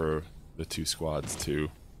wait for the two squads to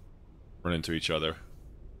run into each other.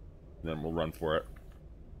 And then we'll run for it.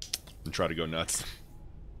 And try to go nuts.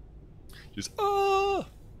 Just ah!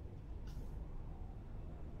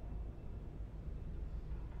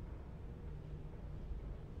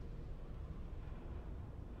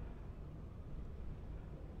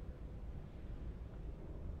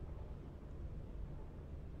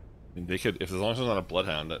 I mean, they could, if as long as there's not a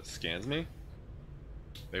bloodhound that scans me,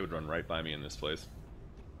 they would run right by me in this place.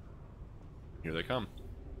 Here they come.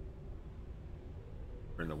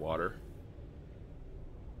 We're in the water.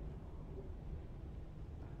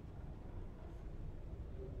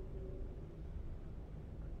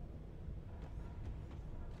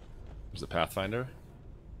 There's a Pathfinder.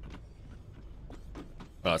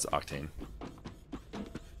 Oh, it's Octane.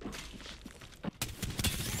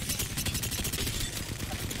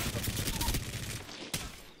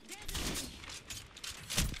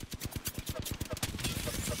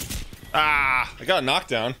 Ah! I got a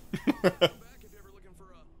knockdown.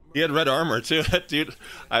 He had red armor too. That dude,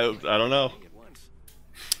 I don't know.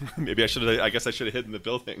 Maybe I should have. I guess I should have hidden in the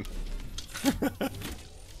building.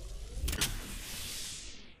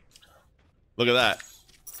 Look at that.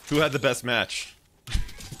 Who had the best match?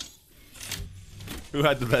 Who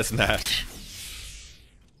had the best match?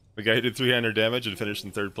 The guy who did 300 damage and finished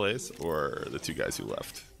in 3rd place, or the two guys who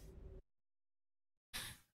left?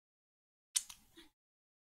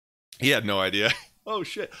 He had no idea. Oh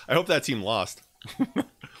shit. I hope that team lost.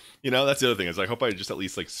 You know, that's the other thing, is I hope I just at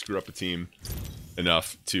least like screw up a team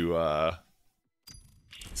enough to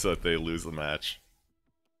so that they lose the match.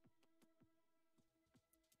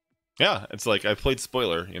 Yeah, it's like I played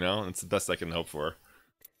spoiler, you know, it's the best I can hope for.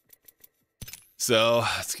 So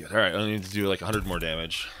that's good. Alright, I need to do like 100 more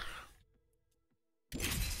damage.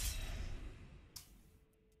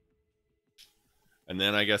 And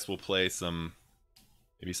then I guess we'll play some,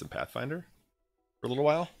 maybe some Pathfinder for a little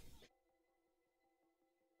while.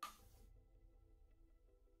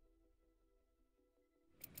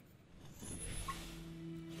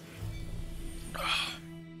 Oh,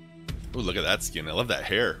 look at that skin. I love that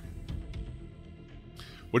hair.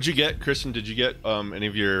 What'd you get, Christian? Did you get any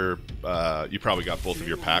of your, you probably got both of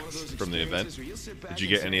your packs from the event. Did you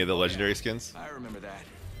get any of the legendary skins? I remember that.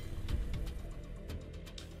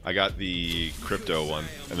 I got the crypto one,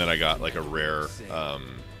 and then I got like a rare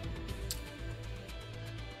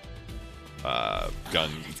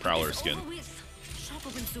gun prowler skin. Over with. Shop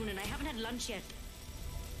open soon and I haven't had lunch yet.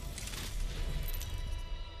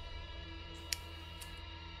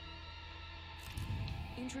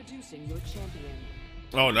 Introducing your champion.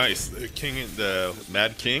 Oh, nice. The king, the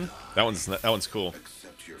Mad King. That one's cool.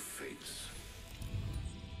 Accept your fates.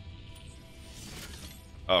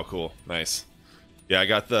 Oh, cool. Nice. Yeah, I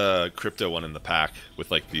got the crypto one in the pack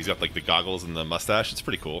with like he's got like the goggles and the mustache. It's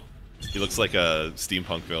pretty cool. He looks like a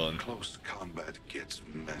steampunk villain. Close combat gets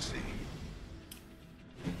messy.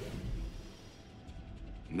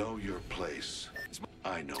 Know your place.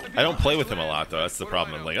 I know. I don't play with him a lot though. That's the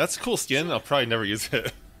problem. I'm like, that's a cool skin. I'll probably never use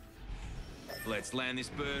it. Let's land this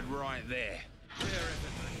bird right there.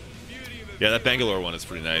 Yeah, that Bangalore one is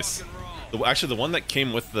pretty nice. Actually, the one that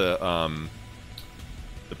came with the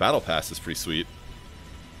battle pass is pretty sweet.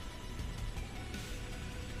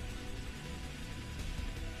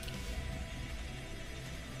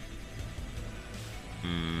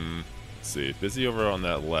 Let's see. Busy over on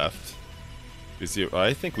that left. Busy.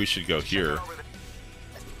 I think we should go here.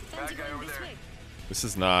 Fancy going this way? This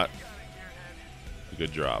is not a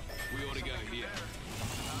good drop. We ought to go here.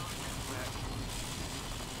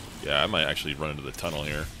 Yeah, I might actually run into the tunnel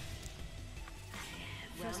here.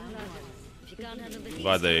 First blood. If you can't handle the heat,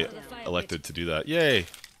 Glad they go to the fire elected to do that. Yay!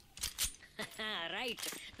 pit. Right.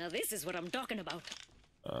 Now this is what I'm talking about.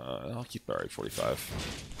 I'll keep RA-45.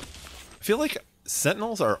 I feel like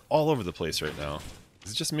Sentinels are all over the place right now.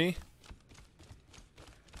 Is it just me?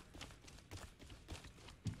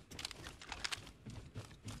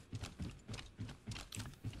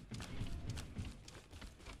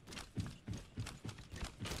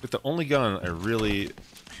 But the only gun I really,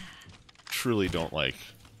 truly don't like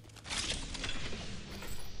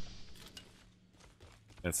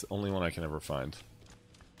It's the only one I can ever find.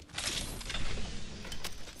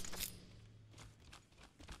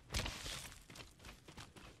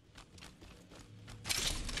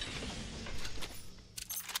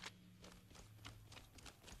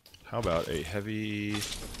 How about a heavy...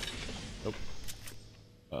 Nope.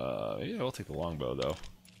 Yeah, we'll take the longbow, though.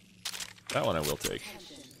 That one I will take.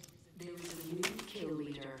 There is a new kill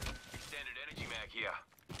leader. Extended energy mag here.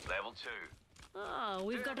 Level 2. Oh,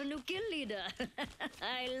 we've got a new kill leader.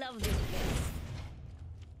 I love this place.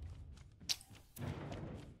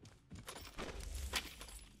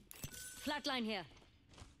 Flatline here.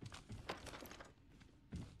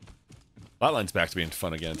 Flatline's back to being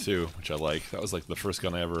fun again, too, which I like. That was like the first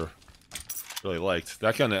gun I ever really liked.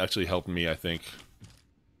 That gun actually helped me, I think,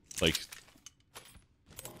 like,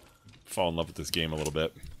 fall in love with this game a little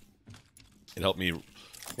bit. It helped me,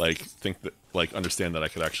 like, think that, like, understand that I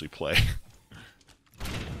could actually play.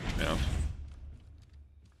 You know?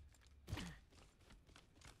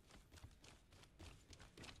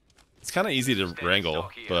 It's kind of easy to wrangle,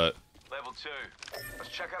 but Level 2. Let's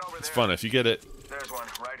check out over it's there. fun if you get it. There's one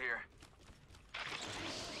right here.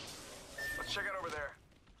 Let's check out over there.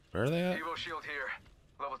 Where are they at? Evo shield here.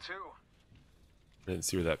 Level 2. I didn't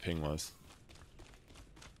see where that ping was.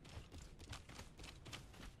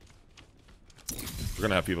 We're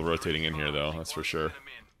gonna have people rotating in here, though. That's for sure.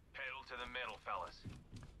 Pedal to the metal, fellas.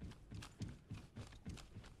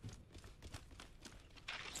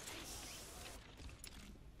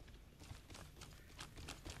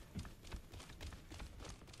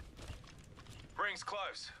 Rings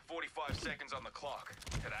close. 45 seconds on the clock.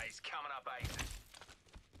 Today's coming up easy.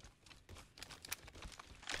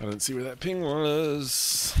 I didn't see where that ping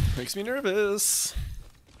was. Makes me nervous.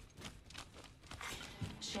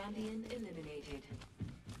 Champion eliminated.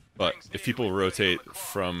 But if people rotate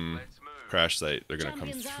from crash site, they're gonna come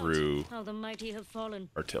Champions out. through How the mighty have fallen.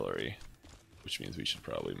 artillery, which means we should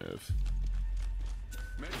probably move.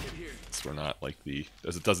 Medkit here. So we're not like the,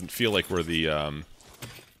 as it doesn't feel like we're the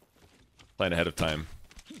plan ahead of time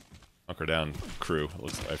hunker down crew. It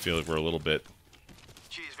looks, I feel like we're a little bit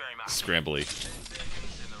Cheers very much. scrambly. 10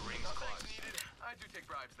 seconds and the ring's close. I do take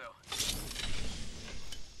bribes though.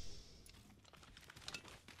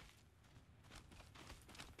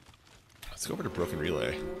 Let's go over to Broken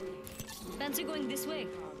Relay. Fancy going this way.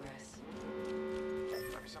 Progress.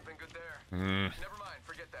 Might be something good there. Mm. Never mind,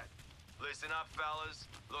 forget that. Listen up, fellas.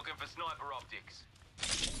 Looking for sniper optics.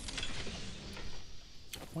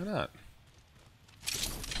 Why not?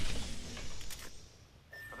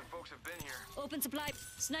 Other folks have been here. Open supply.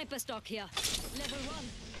 Sniper stock here. Level 1.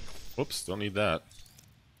 Whoops, don't need that.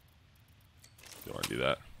 Don't want to do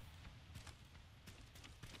that.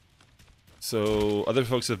 So, other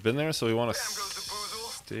folks have been there, so we want to Bam goes the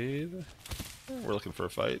boozle. stay there. We're looking for a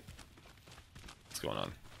fight. What's going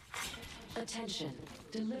on? Attention.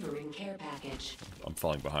 Delivering care package. I'm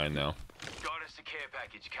falling behind now. Got us a care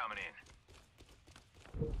package coming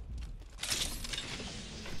in.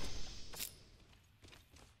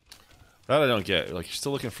 That I don't get. Like, you're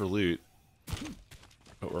still looking for loot,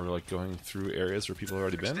 but we're like going through areas where people have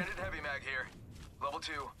already been. Extended heavy mag here. Level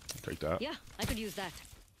 2. Take that. Yeah, I could use that.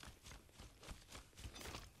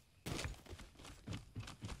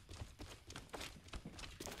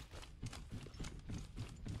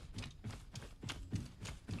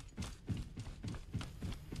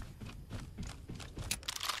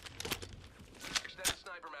 Extended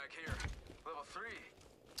sniper mag here. Level 3.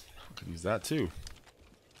 Could use that too.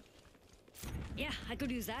 Yeah, I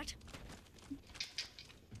could use that.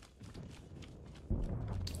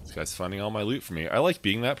 This guy's finding all my loot for me. I like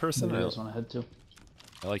being that person. Where do you guys want to head to?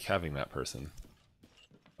 I like having that person.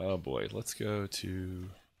 Oh boy, let's go to...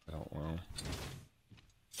 I don't know.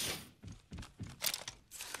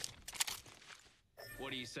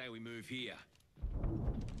 What do you say we move here?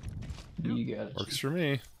 You got it. Works for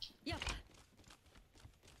me. Yep.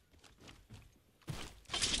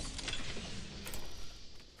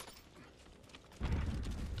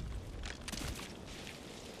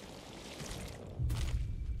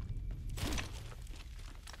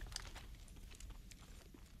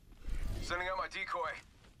 Sending out my decoy.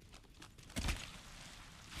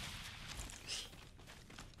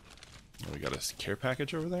 Oh, we got a care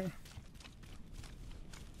package over there?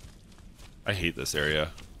 I hate this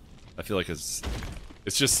area. I feel like it's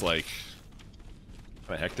just like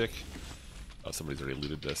kind of hectic. Oh, somebody's already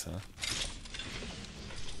looted this, huh?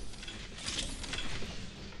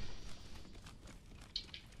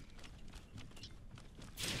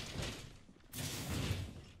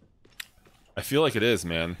 I feel like it is,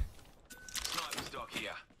 man. Sniper stock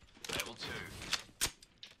here. Level 2.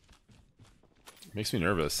 Makes me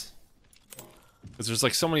nervous. Because there's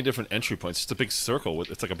like so many different entry points. Just a big circle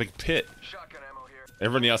with it's like a big pit. Shotgun ammo here.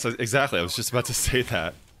 Everybody else has, exactly. I was just about to say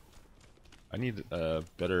that. I need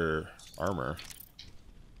better armor.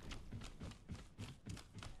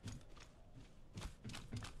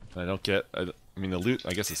 I don't get. I mean, the loot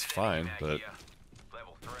I guess is fine, but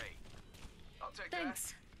Level 3. I'll take Thanks.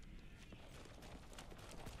 that.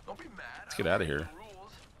 Don't be mad. let's get out of here.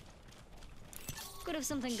 Rules. Could have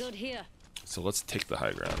something good here. So let's take the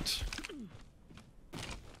high ground.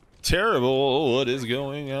 Terrible. What is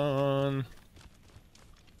going on? Are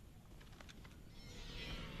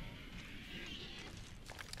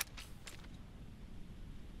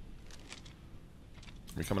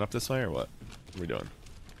we coming up this way or what? What are we doing?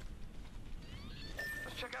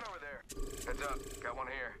 Let's check out over there. Heads up. Got one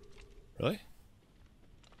here. Really?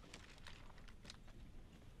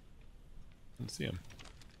 Let's see him.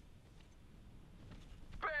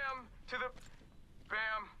 Bam! To the...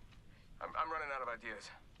 Bam! I'm running out of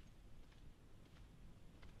ideas.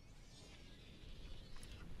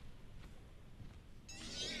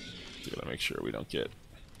 We gotta make sure we don't get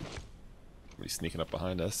somebody sneaking up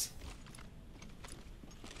behind us.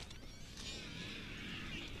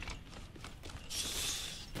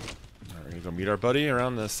 Alright, we're gonna go meet our buddy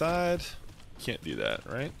around the side. Can't do that,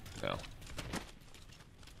 right? No.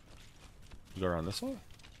 Go around this way?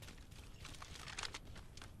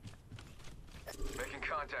 Making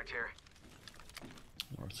contact here.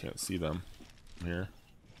 Oh, I can't see them from here.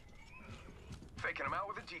 Faking them out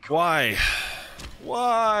with a decoy. Why?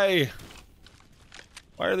 Why?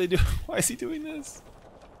 Why are they doing? Why is he doing this?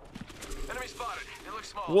 Enemy spotted. It looks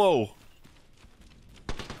small. Whoa!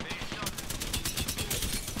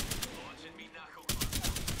 Launching me knuckle.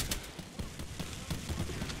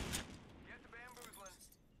 Get the bamboozling.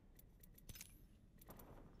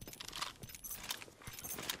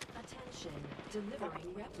 Attention,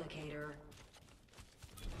 delivering replicator.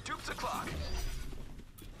 Dupes o'clock.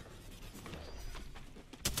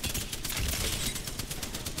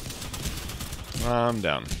 I'm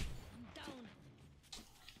down. Down.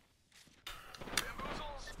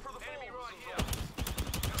 Bamboozles for the enemy right here.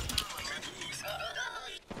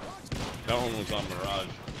 That one was on Mirage.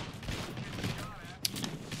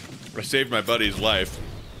 I saved my buddy's life.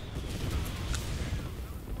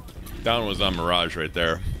 That one was on Mirage right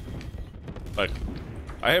there. Like,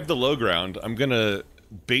 I have the low ground. I'm gonna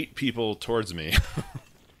bait people towards me.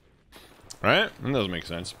 Right? That doesn't make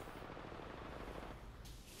sense.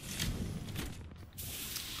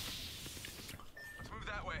 Let's move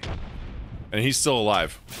that way. And he's still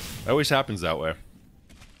alive. It always happens that way.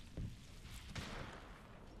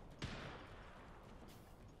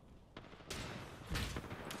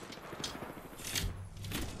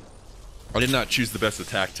 I did not choose the best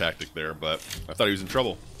attack tactic there, but I thought he was in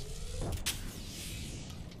trouble.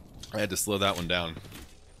 I had to slow that one down.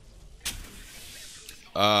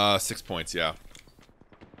 6 points, yeah.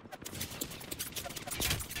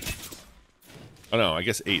 Oh no, I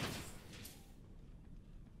guess 8.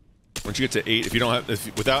 Once you get to 8, if you don't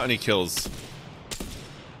have, without any kills,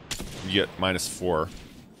 you get -4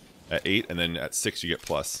 at 8, and then at 6 you get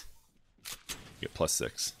plus. You get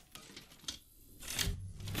 +6.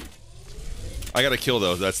 I got a kill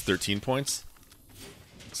though. That's 13 points,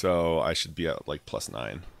 so I should be at like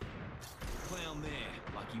 +9. Clown there,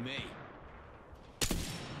 lucky me.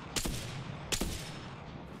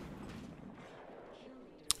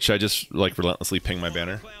 Should I just like relentlessly ping my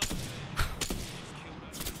banner? Clown.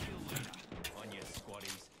 On your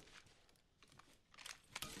squaddies.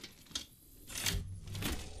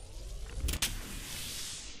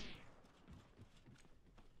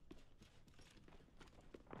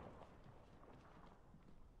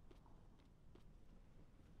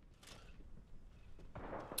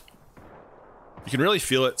 You can really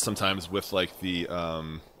feel it sometimes with like the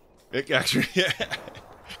it actually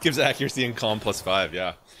gives accuracy in calm +5,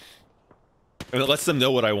 yeah. And it lets them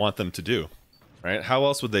know what I want them to do, right? How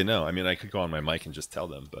else would they know? I mean, I could go on my mic and just tell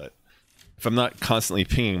them, but if I'm not constantly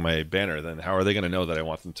pinging my banner, then how are they going to know that I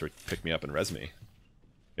want them to pick me up and res me?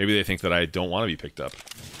 Maybe they think that I don't want to be picked up.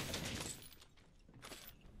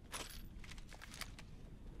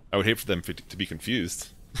 I would hate for them to be confused.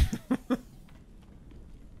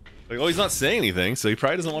 Like, oh, he's not saying anything, so he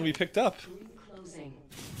probably doesn't want to be picked up. Closing.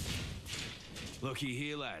 Looky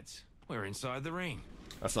here, lads. We're inside the ring.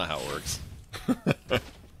 That's not how it works.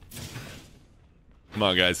 Come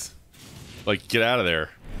on, guys. Like, get out of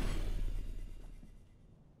there.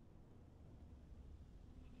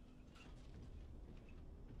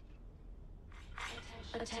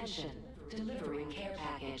 Attention, delivering care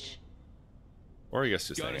package. Or I guess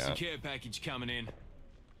just Got hang us a out. care package coming in.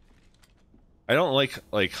 I don't like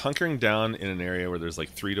hunkering down in an area where there's like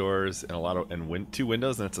 3 doors and a lot of 2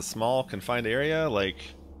 windows and it's a small confined area. Like,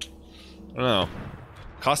 I don't know.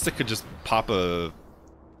 Caustic could just pop a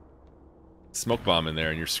smoke bomb in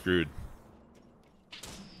there and you're screwed.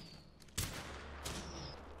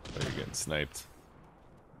 Oh, you're getting sniped.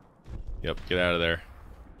 Yep, get out of there.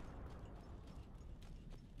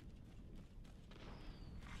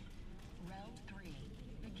 Round 3.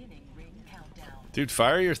 Beginning ring countdown. Dude,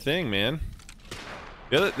 fire your thing, man.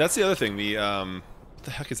 That's the other thing. The what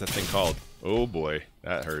the heck is that thing called? Oh boy,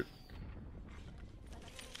 that hurt.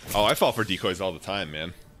 Oh, I fall for decoys all the time,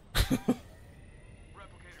 man.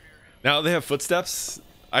 Now they have footsteps.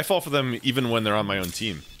 I fall for them even when they're on my own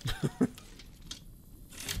team.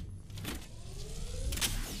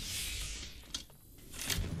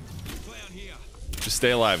 Just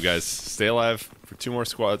stay alive, guys. Stay alive for 2 more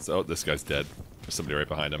squads. Oh, this guy's dead. There's somebody right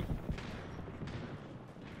behind him.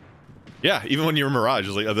 Yeah, even when you were Mirage, it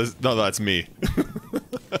was like, oh, no, that's me.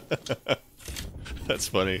 That's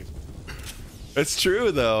funny. It's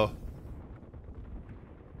true, though.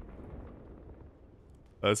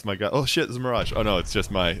 That's my guy. Oh shit, this is Mirage. Oh no, it's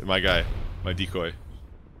just my guy, my decoy.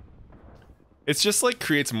 It's just like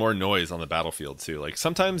creates more noise on the battlefield too. Like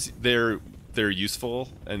sometimes they're useful,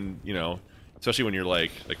 and you know, especially when you're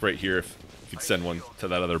like right here, if you could send one to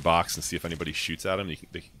that other box and see if anybody shoots at them, they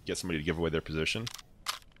can get somebody to give away their position.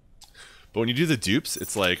 But when you do the dupes,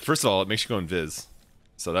 it's like, first of all, it makes you go invis,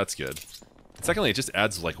 so that's good. Secondly, it just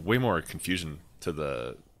adds like way more confusion to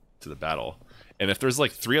the battle. And if there's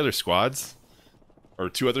like 3 other squads, or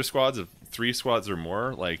 2 other squads, of 3 squads or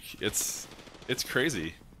more, like it's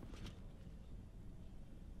crazy.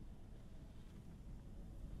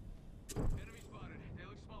 Enemy spotted. They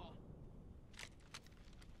look small.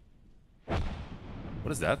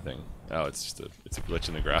 What is that thing? Oh, it's just it's a glitch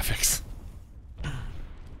in the graphics.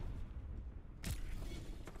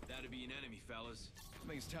 That'd be an enemy, fellas. I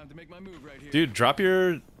think it's time to make my move right here. Dude, drop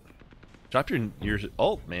your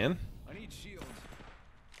ult, man. I need shields.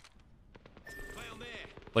 Found there.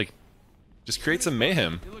 Like, just create some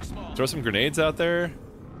mayhem. Throw some grenades out there.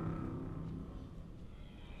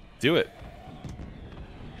 Do it.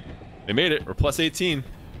 They made it. We're plus 18.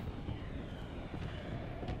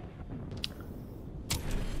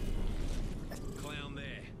 Clown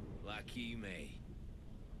there. Lucky me.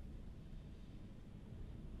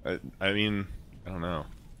 I mean, I don't know.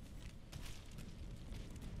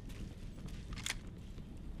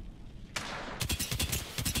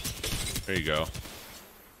 There you go.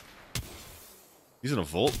 Using a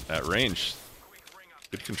Volt at range.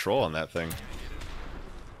 Good control on that thing.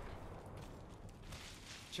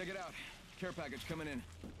 Check it out. Care package coming in.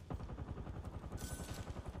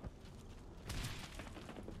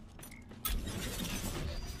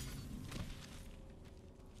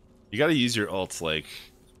 You gotta use your ults like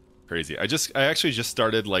crazy. I actually just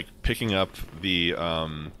started like picking up the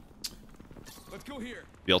Let's go here.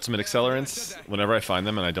 ultimate accelerants whenever I find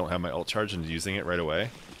them and I don't have my ult charge, and using it right away.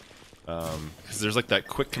 Because there's like that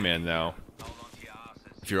quick command now.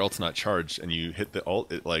 If your ult's not charged and you hit the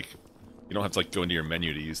ult, it like you don't have to like go into your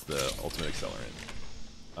menu to use the ultimate accelerant.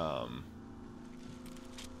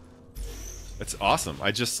 It's awesome.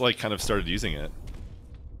 I just like kind of started using it.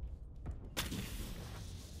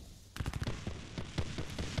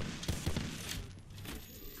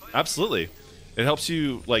 Absolutely. It helps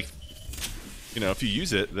you, like, you know, if you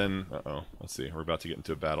use it, then... Uh-oh. Let's see. We're about to get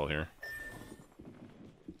into a battle here.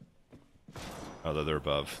 Oh, they're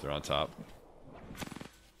above. They're on top.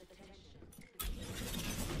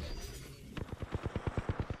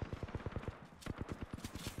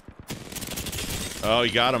 Oh,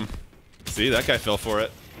 you got him. See, that guy fell for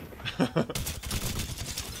it.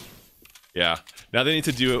 Yeah. Now they need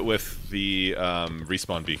to do it with the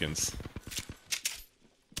respawn beacons.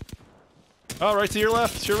 Oh, right to your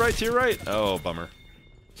left. To your right, to your right. Oh, bummer.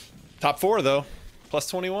 Top 4, though. Plus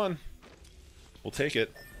 21. We'll take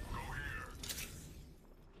it.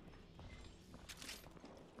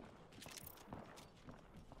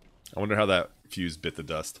 I wonder how that fuse bit the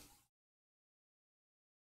dust.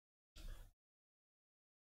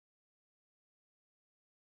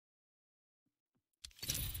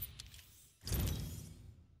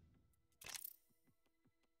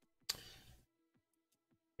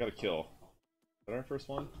 Got a kill. Is that our first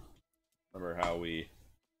one? Remember how we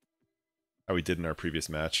did in our previous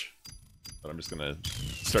match. But I'm just gonna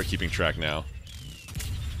start keeping track now.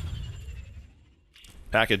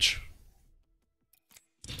 Package.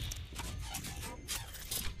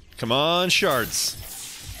 Come on, shards.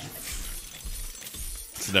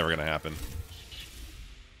 This is never gonna happen.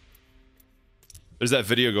 There's that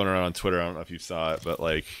video going around on Twitter. I don't know if you saw it, but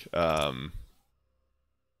like,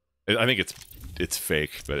 I think it's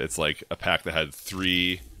fake, but it's like a pack that had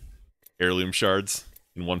 3 heirloom shards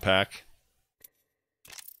in one pack.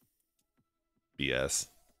 BS.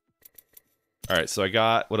 All right, so I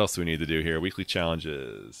got, what else do we need to do here? Weekly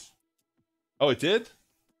challenges. Oh, it did?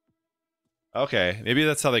 Okay, maybe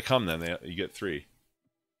that's how they come then. You get 3.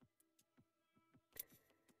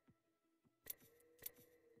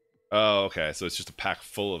 Oh, okay. So it's just a pack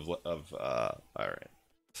full of all right.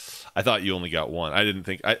 I thought you only got 1. I didn't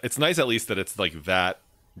think. It's nice at least that it's like that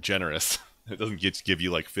generous. It doesn't give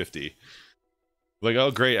you like 50. Like,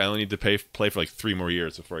 oh great, I only need to play for like 3 more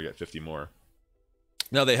years before I get 50 more.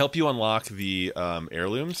 Now they help you unlock the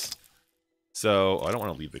heirlooms. So I don't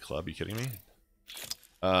want to leave the club. Are you kidding me?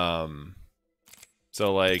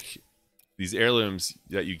 So like these heirlooms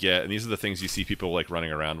that you get, and these are the things you see people like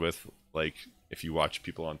running around with, like if you watch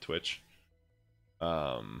people on Twitch.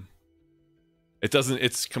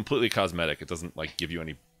 It's completely cosmetic. It doesn't like give you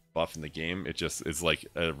any buff in the game. It just is like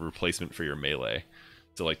a replacement for your melee.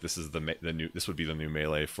 So like this is this would be the new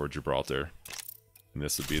melee for Gibraltar, and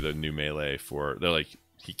this would be the new melee for, they're like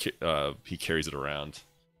he carries it around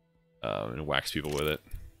and whacks people with it.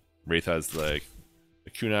 Wraith has like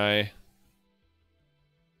the kunai.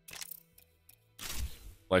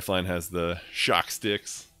 Lifeline has the shock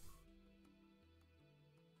sticks.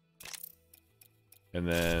 And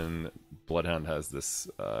then Bloodhound has this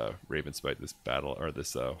Raven Spite, this battle, or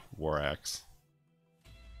this war axe.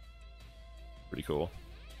 Pretty cool.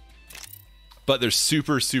 But they're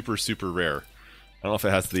super, super, super rare. I don't know if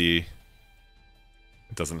it has the...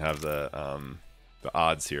 It doesn't have the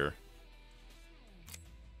odds here.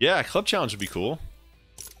 Yeah, Club Challenge would be cool.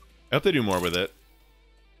 I hope they do more with it.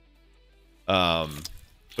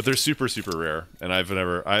 But they're super, super rare. And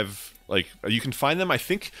I've like, you can find them, I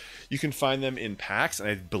think you can find them in packs, and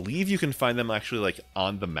I believe you can find them actually like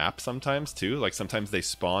on the map sometimes too. Like sometimes they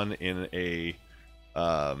spawn in a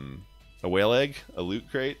whale egg, a loot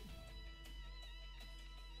crate.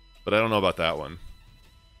 But I don't know about that one.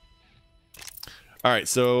 All right,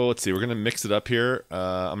 so let's see. We're gonna mix it up here.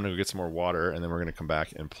 I'm gonna go get some more water, and then we're gonna come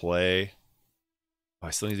back and play. Oh, I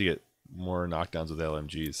still need to get more knockdowns with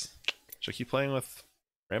LMGs. Should I keep playing with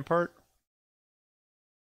Rampart?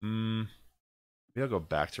 Maybe I'll go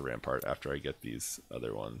back to Rampart after I get these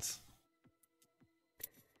other ones.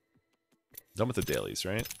 Done with the dailies,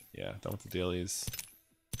 right? Yeah, done with the dailies.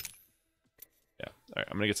 Yeah. All right,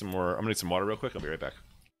 I'm gonna get some more. I'm gonna get some water real quick. I'll be right back.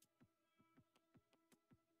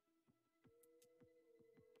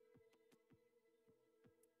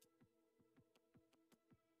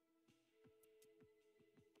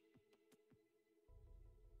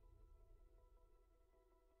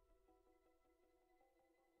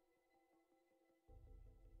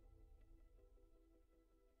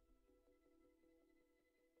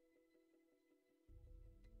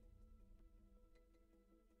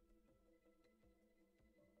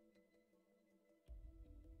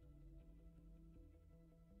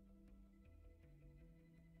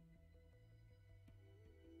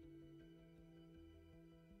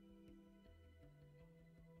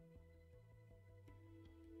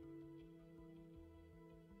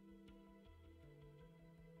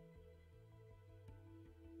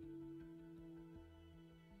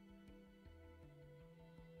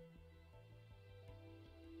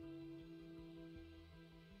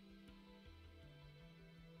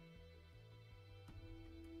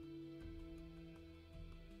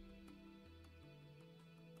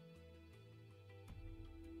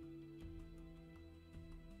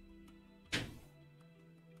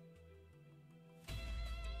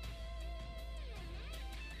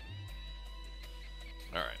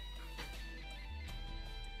 All right.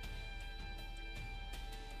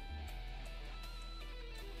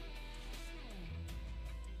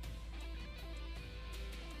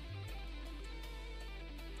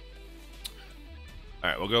 All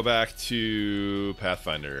right, we'll go back to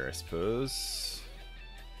Pathfinder, I suppose.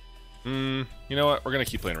 You know what? We're gonna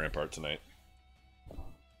keep playing Rampart tonight.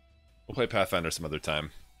 We'll play Pathfinder some other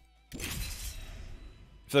time. I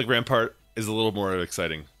feel like Rampart is a little more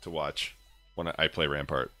exciting to watch when I play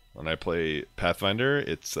Rampart. When I play Pathfinder,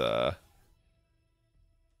 it's kind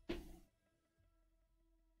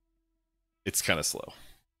of slow.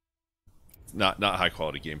 It's not high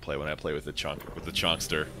quality gameplay when I play with the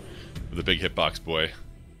Chonkster, with the big hitbox boy.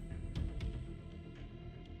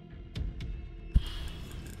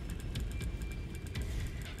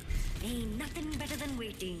 Ain't nothing better than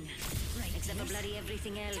waiting. Right, except for bloody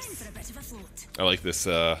everything else. Time for a bit of a float. I like this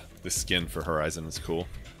this skin for Horizon. It's cool.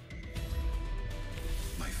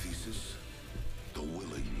 My thesis: the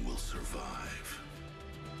willing will survive.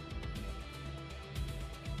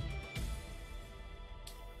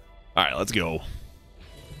 All right, let's go.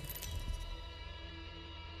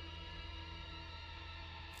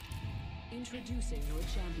 Introducing your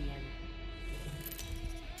champion.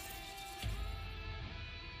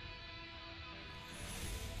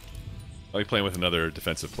 I like playing with another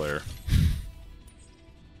defensive player.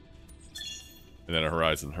 And then a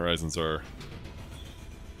Horizon. Horizons are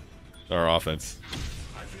our offense.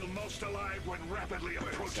 I feel most alive when rapidly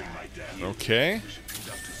approaching my death. Okay. We should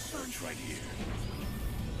conduct a search right here.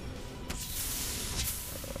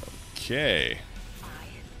 Okay.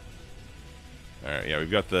 Alright, yeah,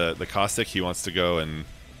 we've got the caustic. He wants to go and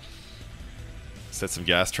set some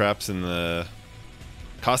gas traps in the...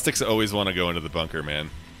 Caustics always want to go into the bunker, man.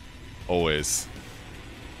 Always.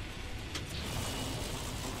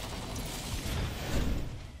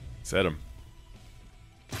 Set him.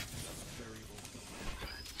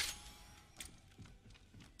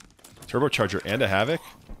 Turbocharger and a Havoc?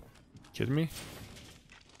 Kidding me?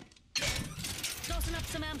 Tossing up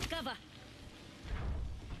some amp cover.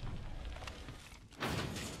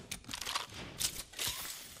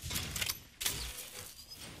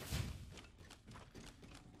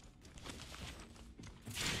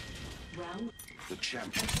 Round The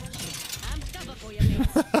champion. Amp cover for you,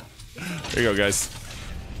 mates. There you go, guys.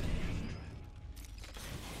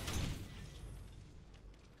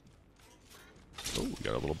 Oh, we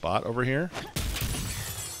got a little bot over here.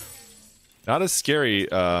 Not as scary,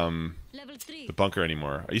 Level 3. the bunker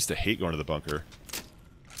anymore. I used to hate going to the bunker.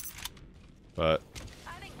 But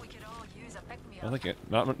I think we could all use a pick-me-up. I don't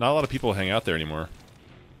think not a lot of people hang out there anymore.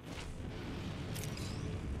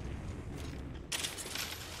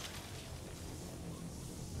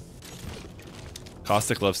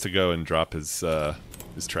 Caustic loves to go and drop his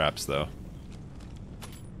traps though.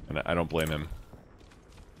 And I don't blame him.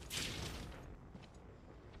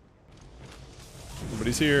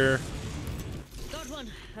 Nobody's here. Got one.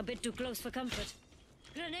 A bit too close for comfort.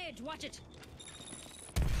 Grenade, watch it.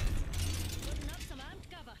 Putting up some amp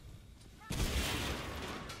cover.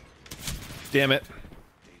 Damn it.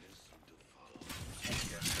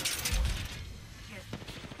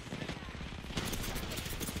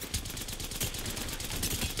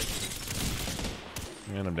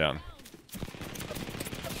 And I'm down.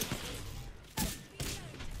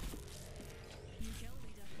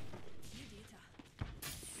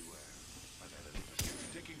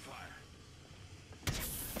 Taking fire.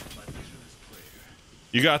 My vision is clear.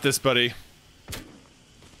 You got this, buddy.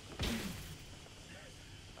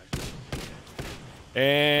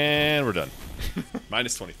 And we're done.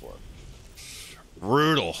 Minus 24.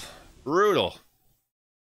 Brutal. Brutal.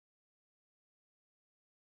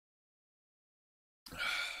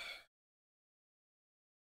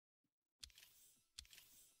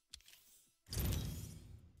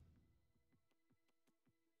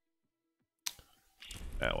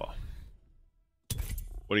 Yeah, well.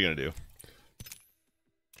 What are you gonna do?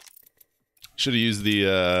 Should have used the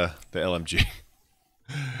LMG.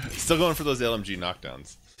 Still going for those LMG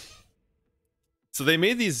knockdowns. So they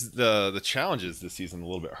made the challenges this season a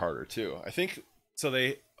little bit harder too. I think so.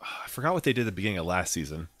 I forgot what they did at the beginning of last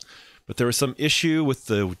season, but there was some issue with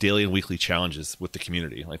the daily and weekly challenges with the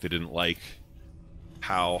community. Like they didn't like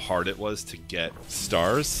how hard it was to get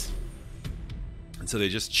stars, and so they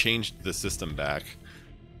just changed the system back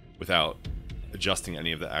without adjusting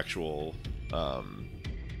any of the actual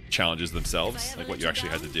challenges themselves, like what you actually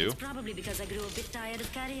had to do. It's probably because I grew a bit tired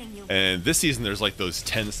of carrying you. And this season, there's like those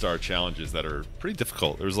 10-star challenges that are pretty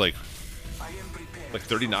difficult. There's like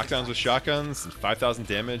 30 knockdowns with shotguns and 5,000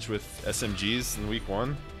 damage with SMGs in week 1.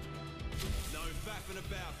 No faffing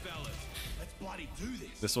about, fellas. Let's bloody do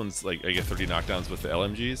this. This one's like I get 30 knockdowns with the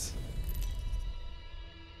LMGs.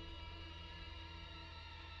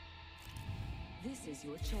 This is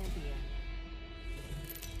your champion.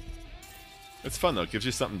 It's fun though. It gives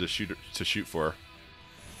you something to shoot for.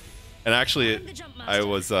 And actually, I'm the jump I master.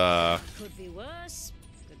 was Could be worse.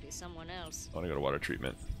 Could be someone else. I want to go to water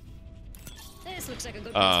treatment. This looks like a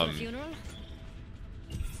good place for a funeral.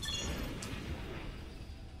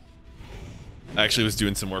 I actually was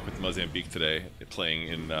doing some work with Mozambique today, playing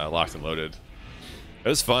in Locked and Loaded. It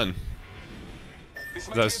was fun. 'Cause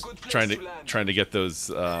I was trying to get those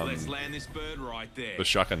Let's land this bird right there. those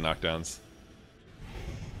shotgun knockdowns.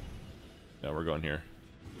 Yeah, we're going here.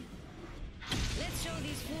 Let's show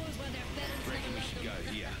these fools where their parents Reckon never we loved should them.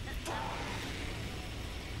 go here.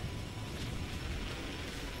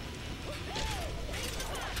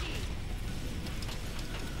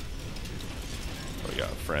 We got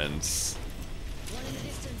friends. One in the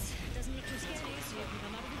distance. Doesn't look too scary, so you can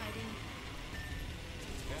come out of hiding.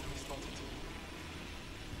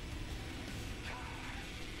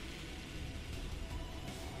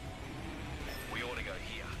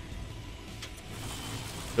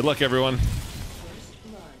 Good luck, everyone.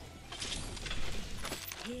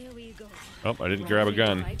 Here we go. Oh, I didn't grab a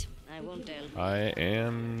gun. Right, I won't tell. I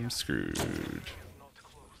am screwed.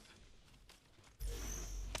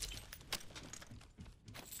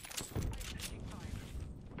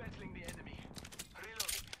 Battling the enemy.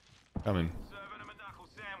 Reloading. Coming. Serving him a knuckle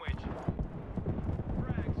sandwich.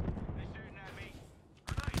 Frags. They're shooting at me.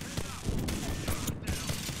 Grenade, heads up. Shot down.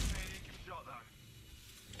 Medic shot though.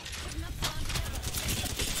 Putting up on cover.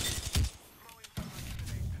 Throwing for my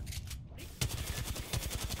grenade.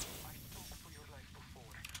 I fought for your life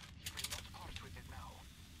before. You will not part with it now.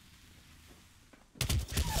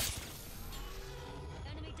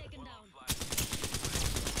 Enemy taken down. Fired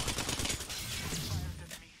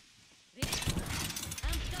enemy.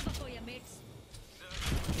 I'm cover for you, mates. They're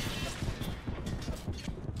shooting at me.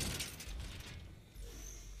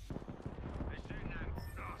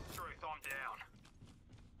 Oh, truth, I'm down.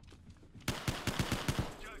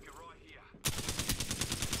 Joker right here.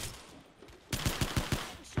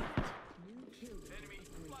 Enemy.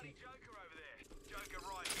 Bloody Joker over there. Joker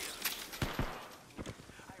right here.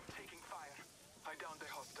 I am taking fire. I downed a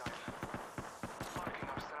hostile. Marking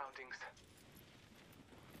our surroundings.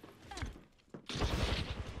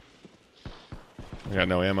 I got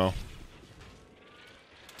no ammo.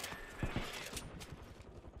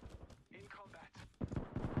 In combat.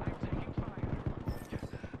 I'm taking fire.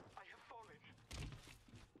 I have fallen.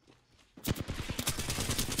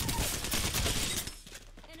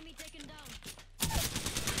 Enemy taken down.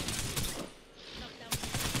 Knocked down.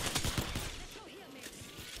 Let's go here, mates.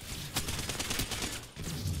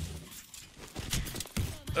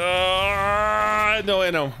 No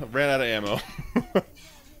ammo. Ran out of ammo.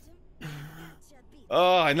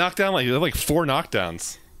 Oh, I knocked down like 4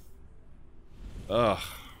 knockdowns. Ugh.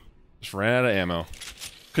 Just ran out of ammo.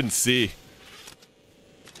 Couldn't see.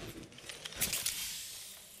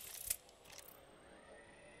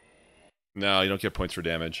 No, you don't get points for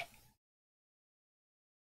damage.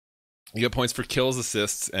 You get points for kills,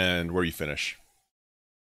 assists, and where you finish.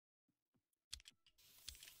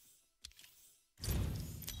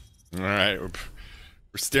 All right,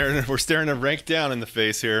 we're staring a rank down in the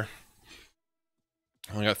face here.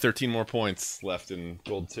 Only got 13 more points left in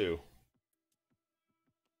Gold 2.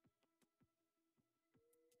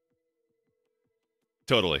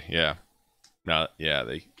 Totally, yeah. No, yeah,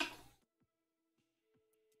 they...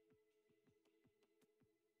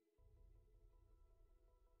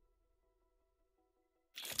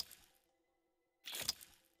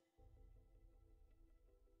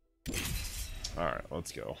 Alright,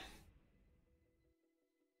 let's go.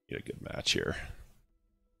 Get a good match here.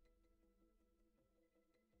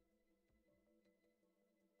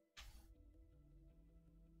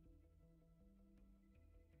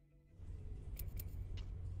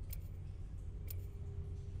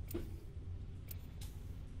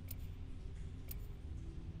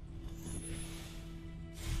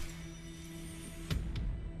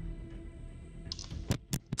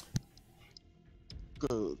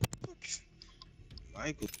 Good.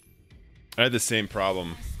 Michael. I had the same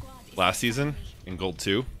problem last season in Gold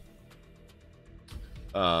 2.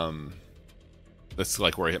 That's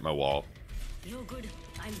like where I hit my wall. You're good.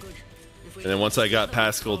 I'm good. And then once I got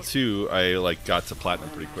past Gold 2, I like got to Platinum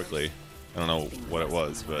pretty quickly. I don't know what it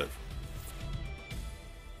was, but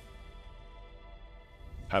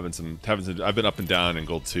having some I've been up and down in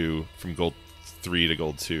Gold 2 from Gold 3 to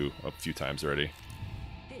Gold 2 a few times already.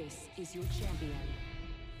 This is your champion.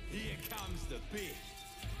 Here comes the beast.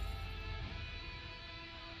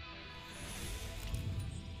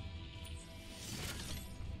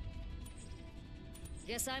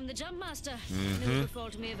 Guess I'm the jump master. Knew it would fall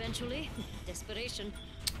to me eventually. Desperation.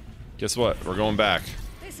 Guess what? We're going back.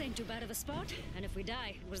 This ain't too bad of a spot, and if we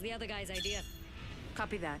die, it was the other guy's idea.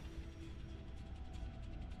 Copy that.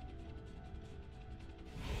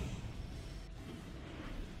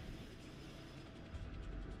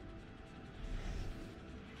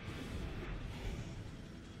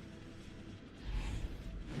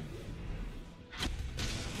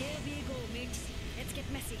 Here we go, mates. Let's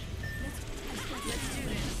get messy. Let's do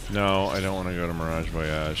this. No, I don't want to go to Mirage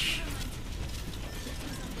Voyage.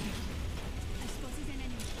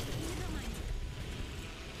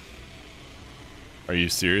 Are you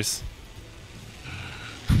serious?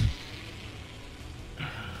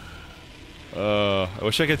 I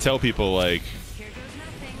wish I could tell people like,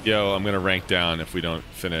 yo, I'm gonna rank down if we don't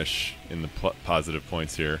finish in the positive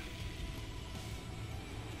points here.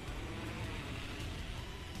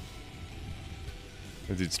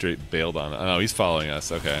 The dude straight bailed on it. Oh, he's following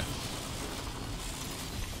us. Okay.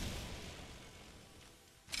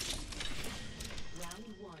 Round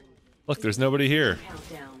one. Look, there's nobody here.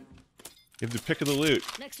 Countdown. You have the pick of the loot.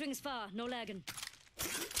 Next ring's far, no lagging.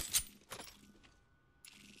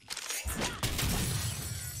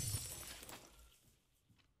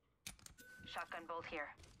 Shotgun bolt here.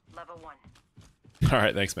 Level 1. All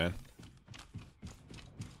right, thanks, man.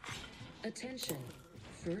 Attention.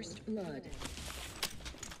 First blood.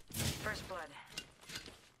 First blood.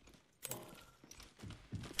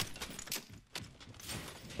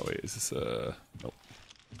 Oh wait, is this nope.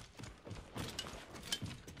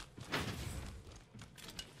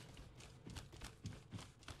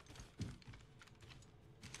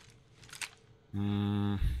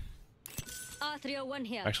 R301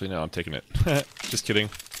 here. Actually, no, I'm taking it. Just kidding.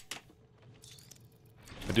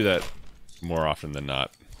 I do that more often than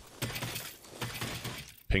not.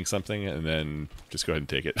 Ping something and then just go ahead and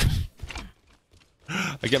take it.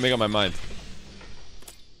 I can't make up my mind.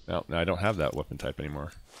 No, I don't have that weapon type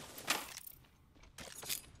anymore.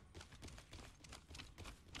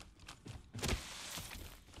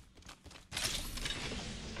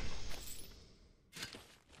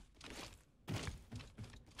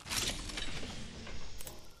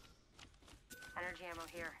 Energy ammo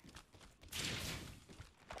here.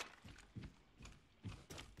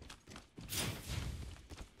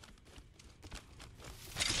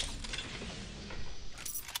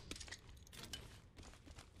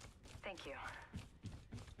 Thank you.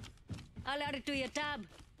 I'll add it to your tab.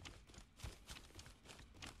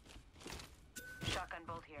 Shotgun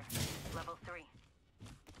bolt here. Level 3.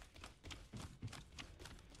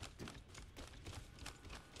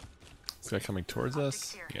 This guy coming towards us?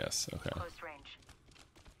 Optics here. Yes, okay. Close range.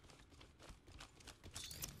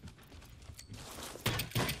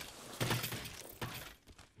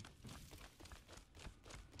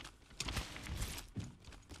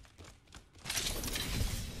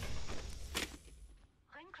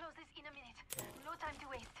 Ring closes in a minute. No time to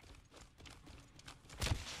waste.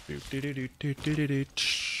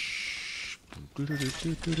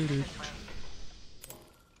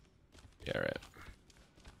 Yeah, right.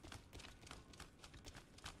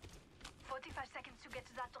 45 seconds to get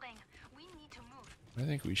to that ring. We need to move. I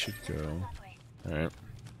think we should go. That way. Alright.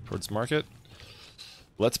 Towards market.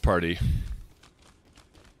 Let's party.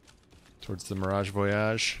 Towards the Mirage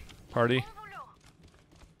Voyage party. Bon boulot.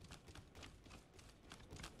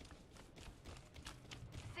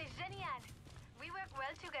 C'est génial. We work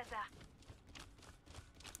well together.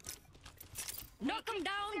 Knock him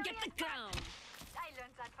down, get the crown. I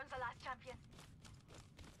learned that from the last champion.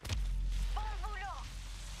 Bon boulot.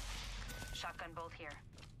 Shotgun bolt here.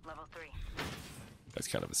 Level 3. That's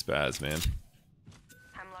kind of a spaz, man.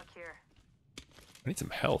 Hemlock here. I need some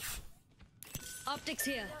health. Optics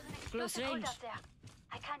here. Close range. Out there.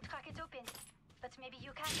 I can't crack it open, but maybe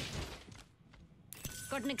you can.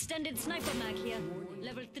 Got an extended sniper mag here.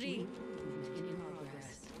 Level 3. In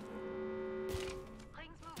progress.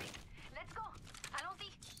 Rings moving. Let's go. Allons-y.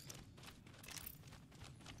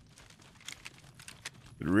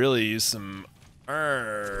 Could really use some.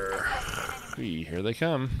 Here they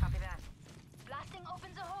come. Copy that. Blasting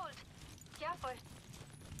opens a hold. Careful.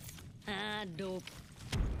 Ah, dope.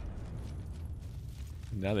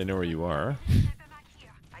 Now they know where you are. Sniper mag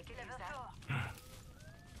here. I can use that.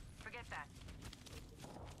 Forget that.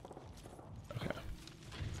 Okay.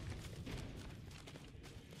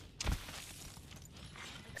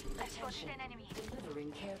 I spotted an enemy.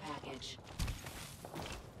 Delivering care package.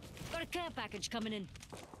 Got a care package coming in.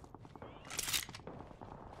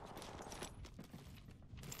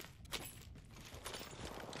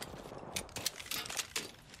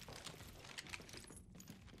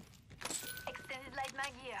 Extended light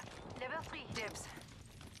mag here. Level 3. Dibs.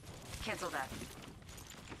 Cancel that.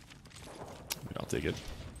 I'll take it.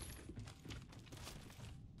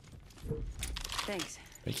 Thanks.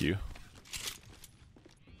 Thank you.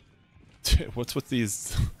 What's with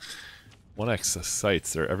these 1x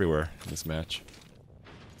sites? They're everywhere in this match.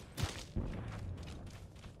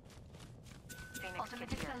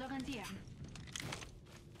 Automatic Stellar here.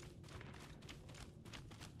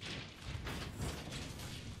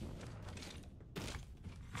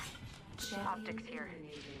 Optics here.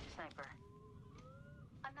 Sniper.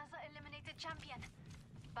 Another eliminated champion.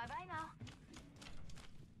 Bye bye now.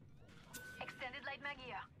 Extended light mag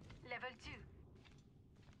here. Level 2.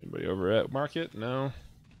 Anybody over at market? No.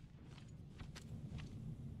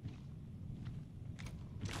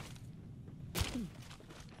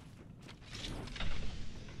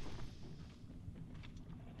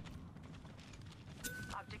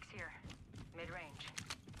 Optics here. Mid-range.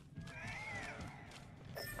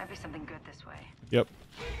 Might be something good this way. Yep.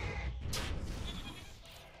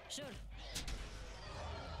 Sure.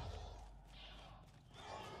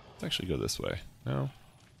 Let's actually go this way. No?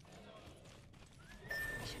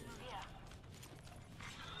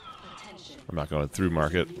 I'm not going through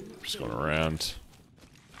market. I'm just going around.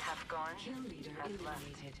 Have gone. Kill leader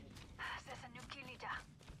eliminated. There's a new kill leader.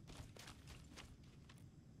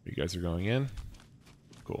 You guys are going in?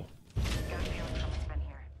 Cool. Got a feeling someone's been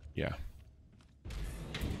here. Yeah.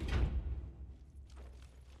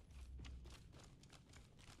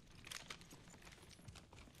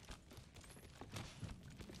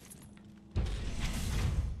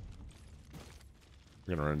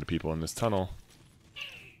 We're gonna run into people in this tunnel.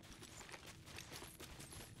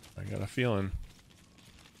 I got a feeling.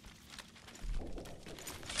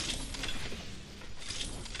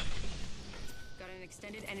 Got an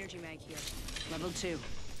extended energy mag here. Level 2.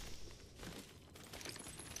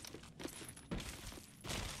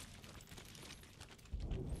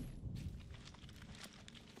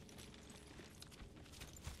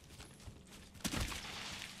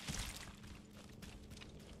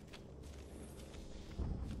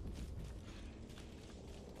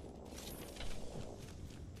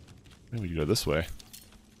 Maybe we can go this way.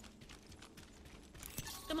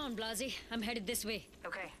 Come on, Blasey. I'm headed this way.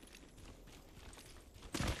 Okay.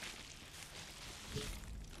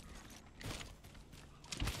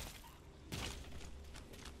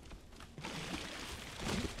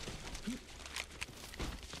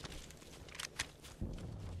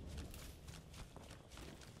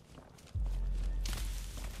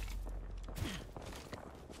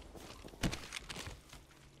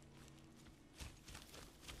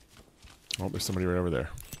 Oh, there's somebody right over there.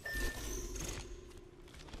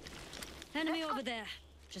 Enemy over there.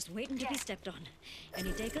 Just waiting to be stepped on.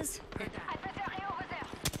 Any takers? Adversary over there.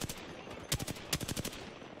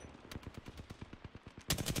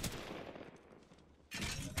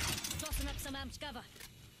 Tossing up some amped cover.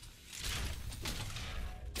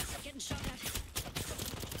 Getting shot at.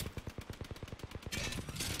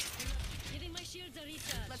 Giving my shields a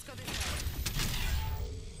recharge. Let's go this way.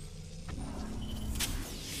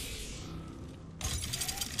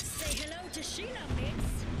 Say hello to Sheila,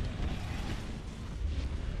 mates.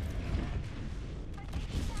 Crack 'em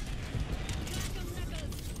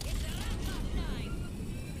knuckles. It's around half time.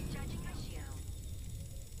 Recharging my shield.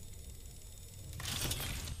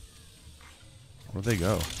 Where'd they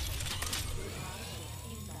go?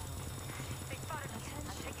 They spotted me.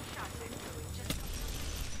 I'm taking shots. Just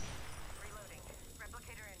reloading.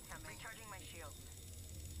 Replicator incoming. Recharging my shield.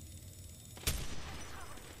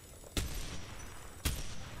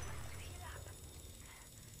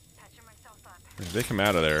 Patching myself up. If they come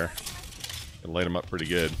out of there, and light them up pretty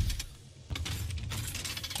good.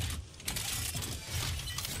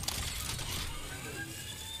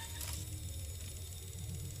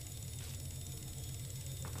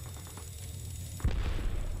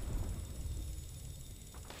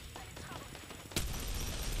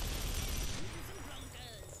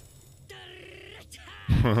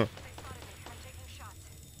 They spotted me. I'm taking shots.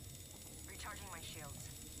 Recharging my shields.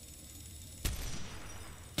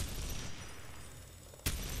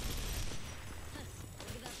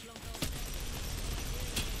 Look at that flunk over there.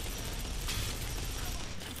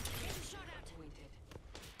 Getting shot at. Pointed.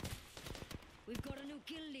 We've got a new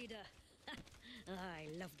kill leader. I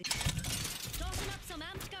love this. Tossing up some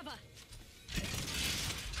amped cover.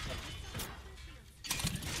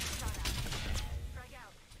 Shot out. Frag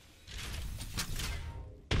out.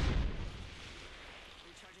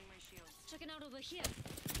 Recharging my shields. Checking out over here.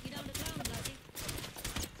 Get down to town, Blasey.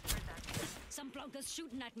 Where's that? Some plunkers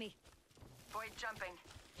shooting at me. Void jumping.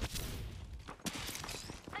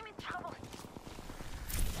 I'm in trouble.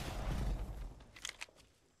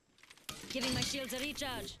 Giving my shields a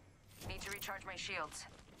recharge. Need to recharge my shields.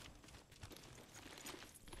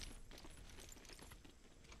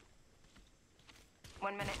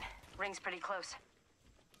 One minute. Ring's pretty close.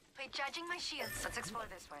 Recharging my shields. Let's explore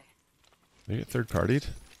this way. They get third partied?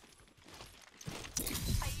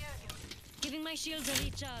 I hear you. Giving my shields a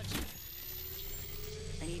recharge.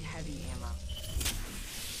 I need heavy ammo.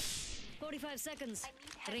 45 seconds. I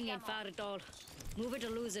need heavy Ring ain't ammo. far at all. Move it or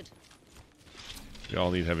lose it. We all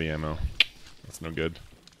need heavy ammo. That's no good.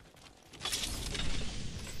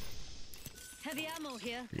 Heavy ammo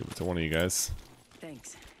here. Give it to one of you guys.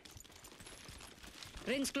 Thanks.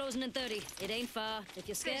 Ring's closing in 30. It ain't far. If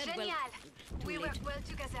you're scared, well, too We late. work well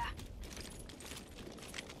together.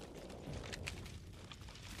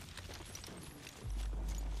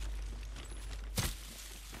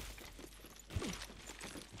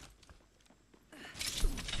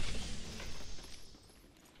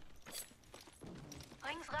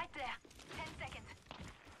 Ring's right there. 10 seconds.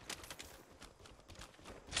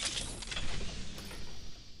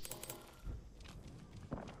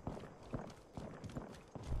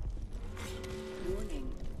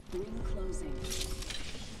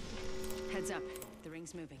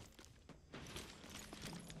 Rings moving.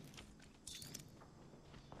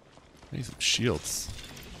 I need some shields.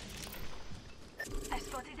 I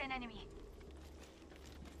spotted an enemy.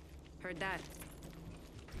 Heard that.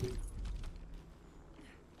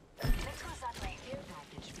 Let's go that way. Care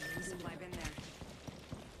package being Supply bin there.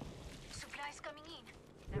 Supplies coming in.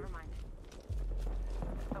 Never mind.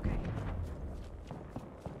 Okay.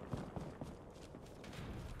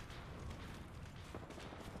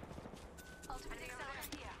 Ultimate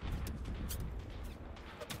accelerator here.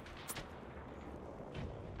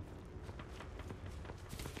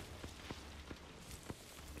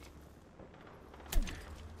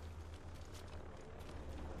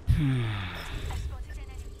 I spotted an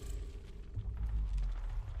enemy.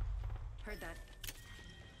 Heard that.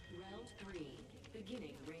 Round 3.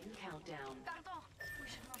 Beginning ring countdown. Pardon. We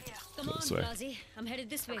should move here. Come on, This way. Blasi. I'm headed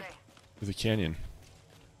this way. Okay. There's a canyon.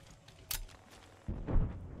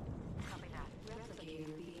 Copy that. Replicator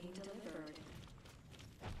being delivered.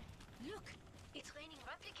 Look, it's raining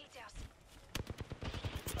replicators.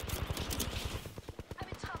 I'm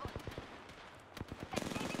in trouble.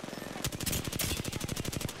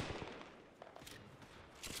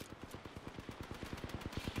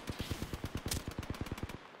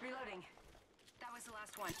 Reloading. That was the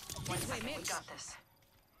last one. One This way, second, we Mix. got this.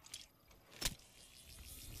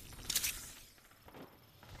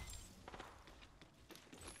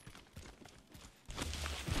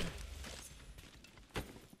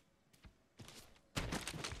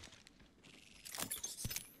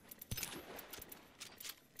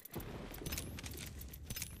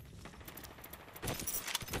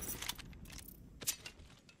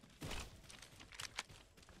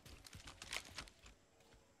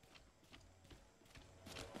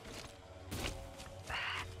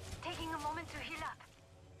 Taking a moment to heal up.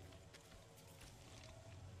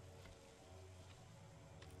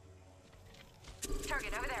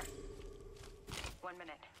 Target over there. 1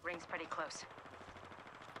 minute. Ring's pretty close.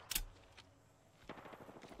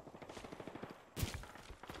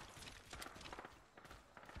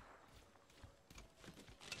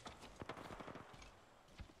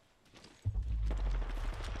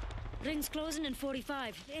 Ring's closing in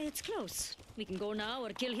 45. It's close. We can go now or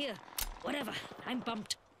kill here. Whatever. I'm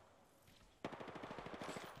pumped.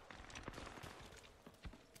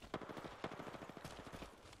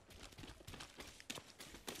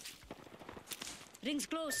 Ring's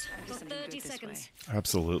close for 30 seconds.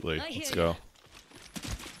 Absolutely. I hear Let's ya. go.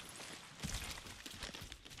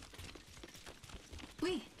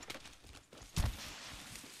 Oui.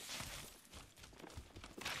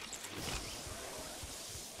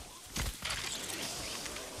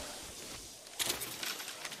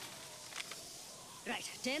 Right,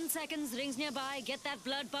 10 seconds, rings nearby, get that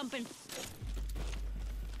blood pumping.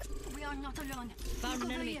 We are not alone. Found Look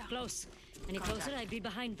an over enemy, here. close. Any closer, I'd be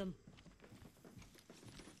behind them.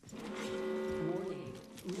 Warning.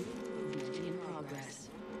 Movement in progress.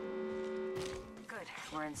 Good,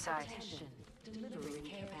 we're inside. Attention. Delivering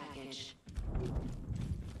care package.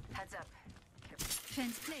 Heads up.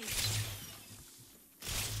 Fence placed.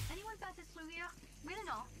 Anyone passes through here? We'll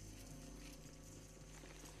know.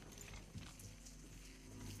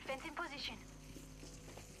 Fence in position.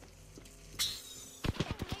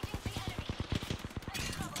 Engaging the enemy. I'm in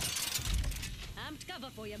trouble. Amped cover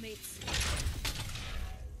for you, mates.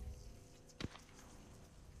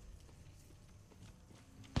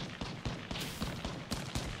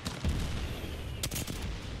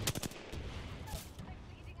 I'm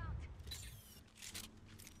bleeding out.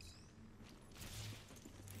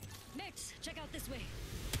 Mates, check out this way.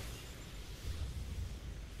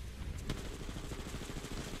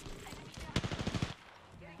 Enemy down.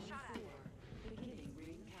 Getting shot at. Beginning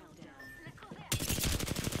ring countdown. Let's go there.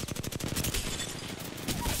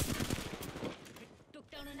 Took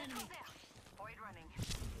down an Let's enemy. go there. Void running.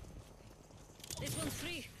 This one's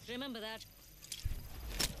free. Remember that.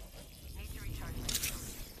 Need to recharge my shield.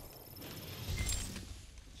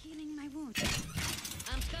 Healing my wound.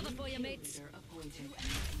 Amped cover for you, mates. Leader appointed.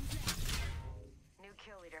 New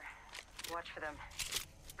kill leader. Watch for them.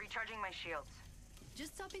 Recharging my shields.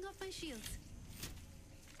 Just topping off my shields.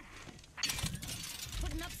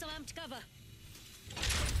 Putting up some amped cover.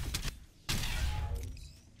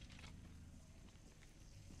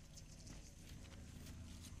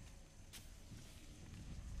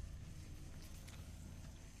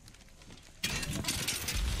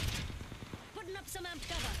 Putting up some amped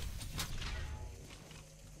cover.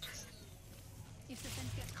 If the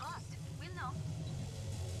fence gets crossed, we'll know.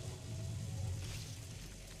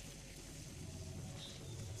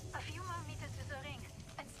 A few more meters to the ring,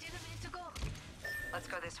 and still a minute to go. Let's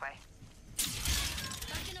go this way.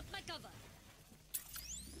 Backing up my cover.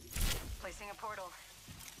 portal.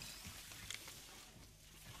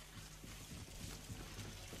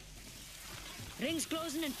 Ring's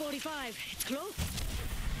closing in 45. It's close.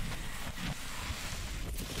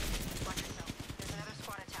 Watch yourself. There's another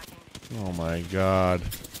squad attacking. Oh my god.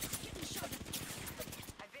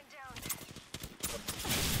 I've been down. 30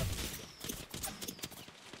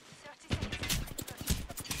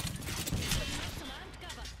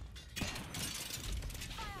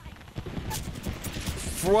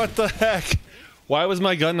 seconds. What the heck? Why was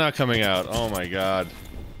my gun not coming out? Oh my god.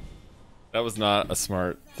 That was not a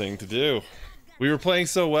smart thing to do. We were playing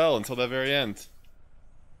so well until that very end.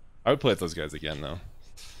 I would play with those guys again though.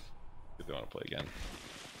 If they want to play again.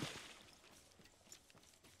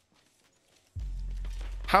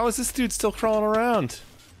 How is this dude still crawling around?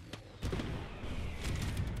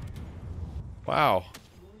 Wow.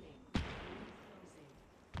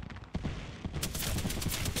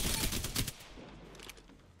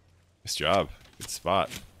 Nice job. Good spot.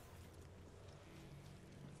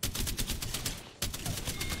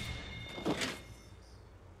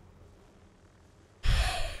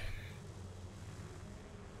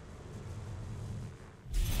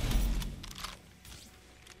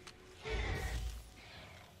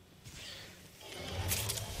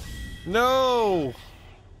 No!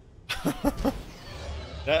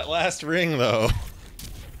 That last ring, though.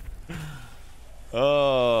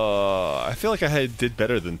 Oh, I feel like I did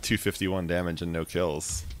better than 251 damage and no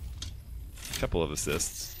kills. A couple of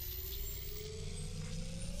assists.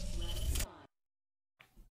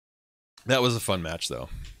 That was a fun match, though.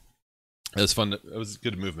 It was fun. It was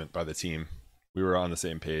good movement by the team. We were on the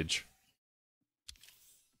same page.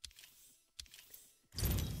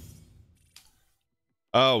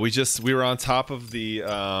 Oh, we were on top of the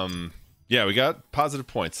yeah, we got positive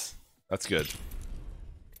points. That's good.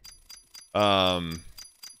 And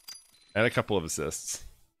a couple of assists.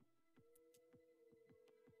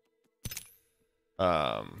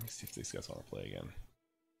 Let's see if these guys want to play again.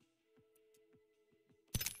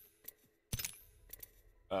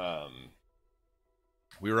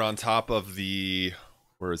 We were on top of the,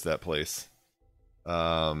 where is that place?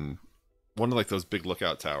 One of like those big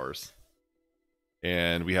lookout towers.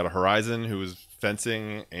 And we had a Horizon who was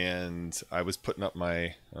fencing, and I was putting up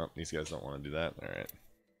my... Oh, these guys don't want to do that. Alright.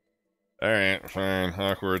 Alright, fine.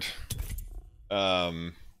 Awkward. We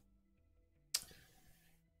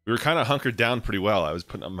were kind of hunkered down pretty well. I was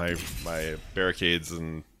putting up my barricades,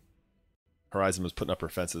 and Horizon was putting up her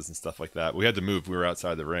fences and stuff like that. We had to move. We were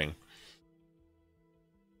outside the ring.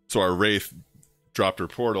 So our Wraith dropped her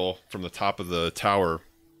portal from the top of the tower,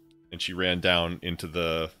 and she ran down into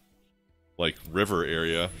the... like river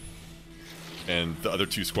area, and the other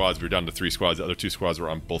two squads, we were down to 3 squads, the other 2 squads were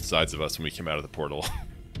on both sides of us when we came out of the portal.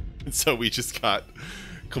 And so we just got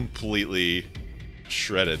completely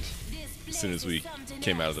shredded as soon as we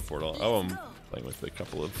came out of the portal. Oh, I'm playing with a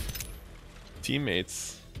couple of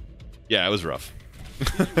teammates. Yeah, it was rough.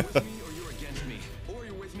 You're with me or you're against me, or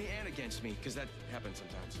you're with me and against me, because that happens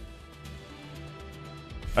sometimes.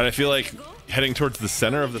 And I feel like heading towards the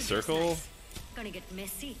center of the circle, Gonna get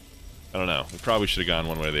messy. I don't know. We probably should have gone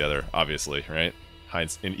one way or the other, obviously, right?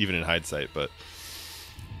 Even in hindsight, but...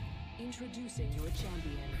 Introducing your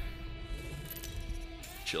champion.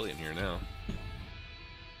 Chilly in here now.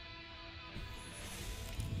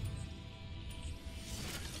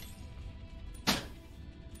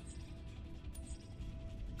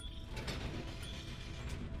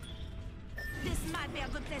 This might be a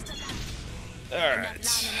good place to land.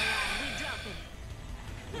 Alright. We drop it.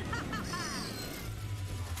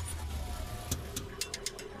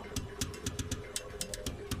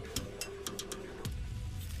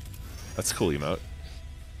 That's a cool emote.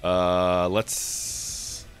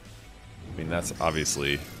 Let's... I mean, that's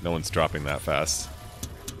obviously... No one's dropping that fast.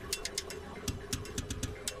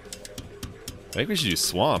 I think we should use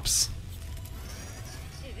swamps.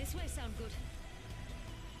 Hey, this way sound good.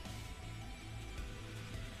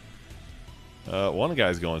 One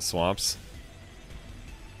guy's going swamps.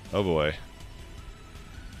 Oh boy.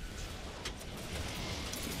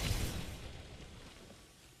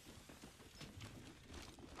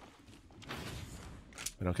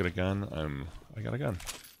 I don't get a gun. I got a gun.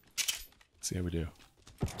 Let's see how we do.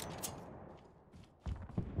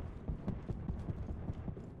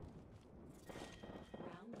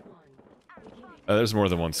 There's more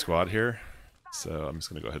than one squad here, so I'm just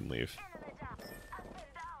gonna go ahead and leave.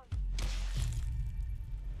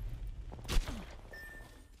 I'm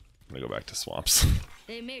gonna go back to swamps.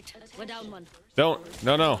 Hey mate, we're down one. Don't,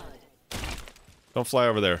 no. Don't fly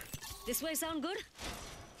over there. This way sound good?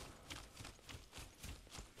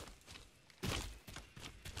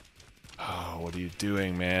 Oh, what are you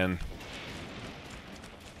doing, man?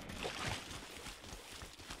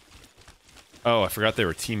 Oh, I forgot they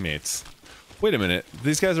were teammates. Wait a minute.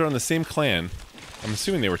 These guys are on the same clan. I'm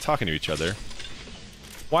assuming they were talking to each other.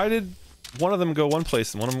 Why did one of them go one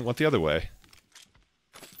place and one of them went the other way?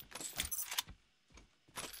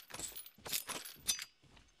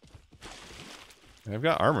 I've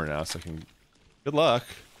got armor now, so I can... Good luck.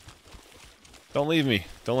 Don't leave me.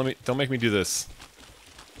 Don't make me do this.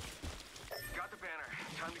 Got the banner.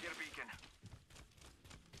 Time to get a beacon.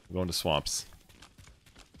 I'm going to swamps.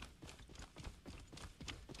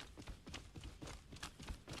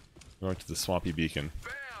 Going to the swampy beacon.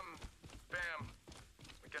 Bam! Bam!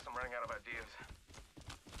 I guess I'm running out of ideas.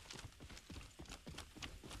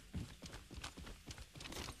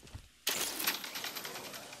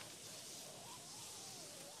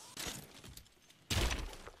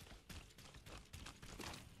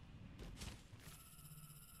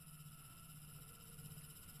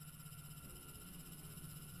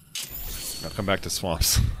 I'll come back to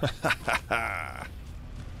swamps.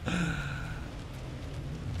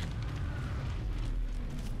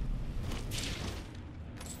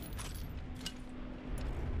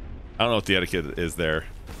 I don't know what the etiquette is there.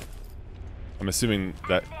 I'm assuming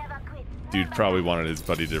that dude probably wanted his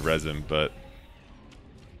buddy to res him, but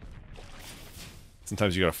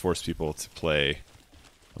sometimes you gotta force people to play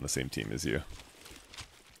on the same team as you.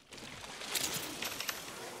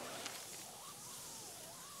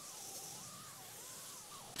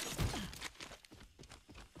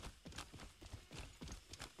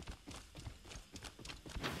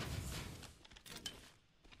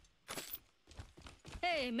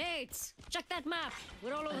 Hey, mates! Check that map.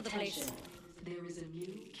 We're all over the place. Attention. There is a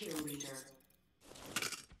new kill leader.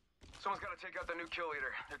 Someone's got to take out the new kill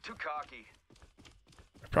leader. They're too cocky.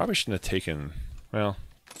 I probably shouldn't have taken... Well,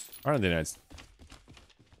 Iron Knight's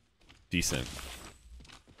decent.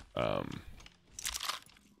 I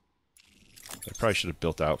probably should have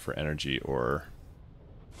built out for energy or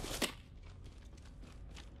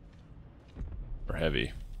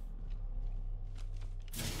heavy.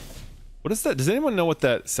 What is that? Does anyone know what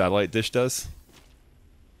that satellite dish does?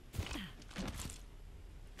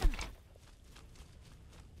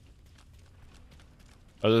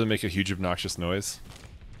 Other than make a huge obnoxious noise?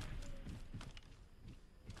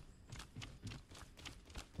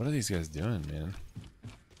 What are these guys doing, man?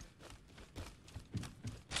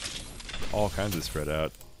 All kinds of spread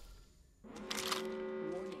out.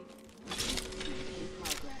 Warning. In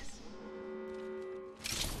progress.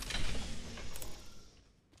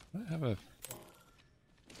 I have a...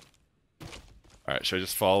 Alright, should I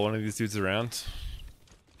just follow one of these dudes around?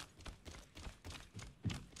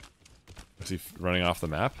 Is he running off the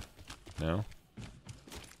map? No?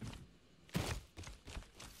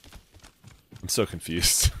 I'm so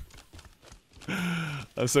confused.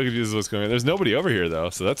 I'm so confused with what's going on. There's nobody over here though,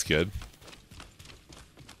 so that's good.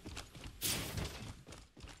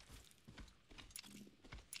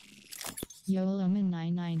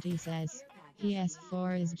 YOLOMAN990 says,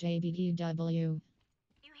 PS4 is JBEW. You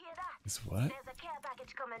hear that? Is what? There's a care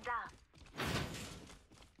package coming down.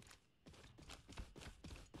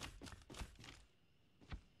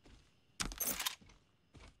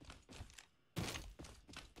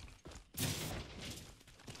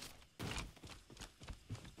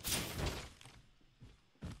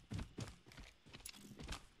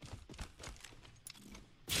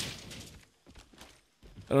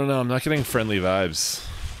 I don't know, I'm not getting friendly vibes.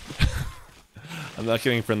 I'm not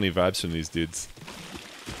getting friendly vibes from these dudes.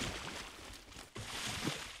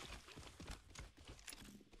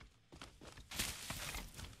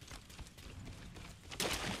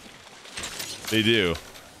 They do.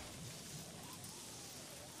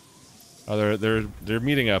 Oh, they're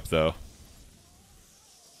meeting up though.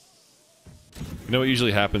 You know what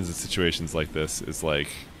usually happens in situations like this is like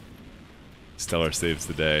Stellar saves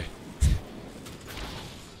the day.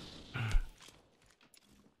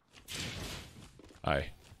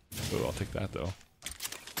 Hi. Oh, I'll take that though.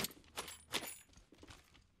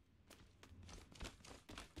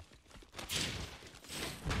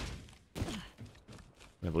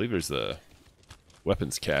 I believe there's a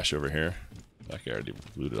weapons cache over here. That guy already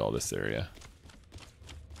looted all this area.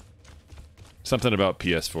 Something about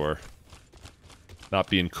PS4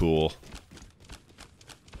 not being cool.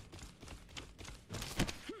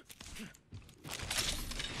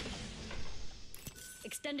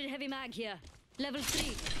 Extended heavy mag here. Level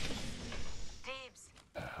 3. Deebs.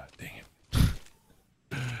 Dang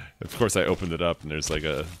it. Of course I opened it up and there's like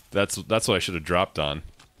a... That's what I should have dropped on.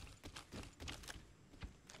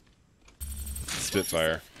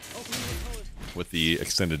 Spitfire. With the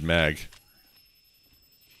extended mag.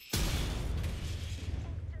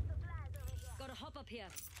 Gotta hop up here.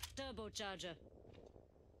 Turbocharger.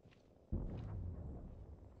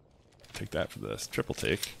 take that for this triple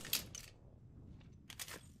take.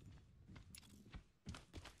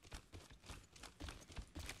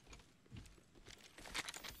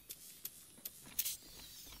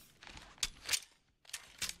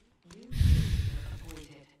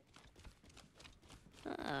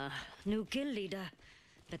 New kill leader.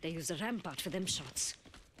 Bet they use a rampart for them shots.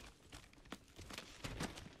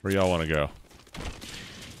 Where y'all want to go?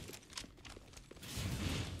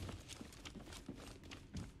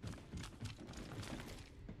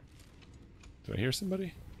 Do I hear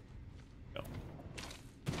somebody? No.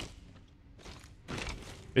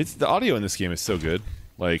 It's the audio in this game is so good.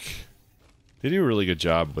 Like, they do a really good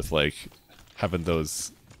job with like having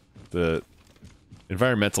those the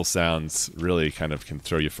environmental sounds really kind of can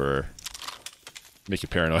throw you for make you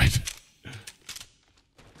paranoid.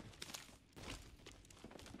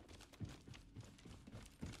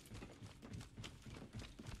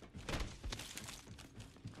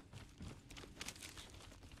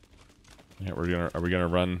 Yeah, are we gonna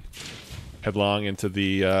run headlong into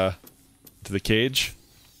the to the cage?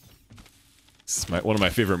 This is one of my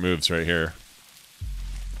favorite moves right here.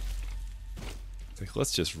 It's like,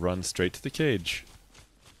 let's just run straight to the cage.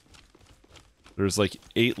 There's like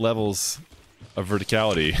 8 levels of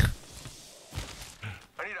verticality.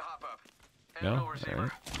 I need to hop up. No? Anvil receiver.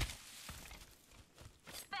 Alright.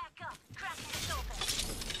 Back up. Cracking this open.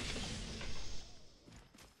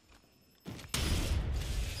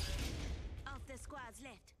 Of the squads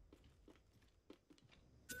left.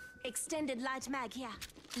 Extended light mag here.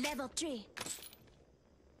 Level 3.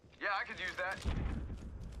 Yeah, I could use that.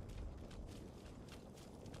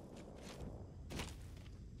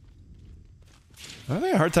 I'm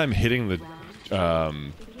having a hard time hitting the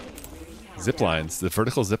zip lines, the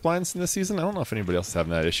vertical zip lines in this season. I don't know if anybody else is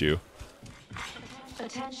having that issue.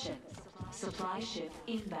 Attention. Supply ship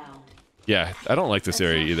inbound. Yeah, I don't like this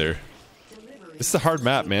area either. This is a hard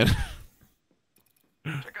map, man. Check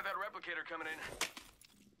out that replicator coming in.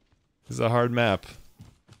 This is a hard map.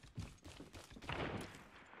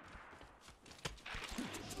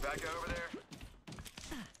 Back over there.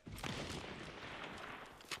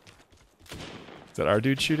 Is that our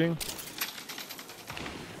dude shooting?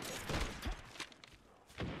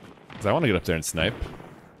 'Cause I want to get up there and snipe.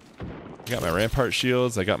 I got my rampart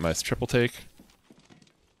shields. I got my triple take.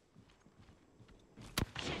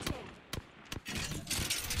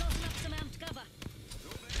 Tossing up some amped cover.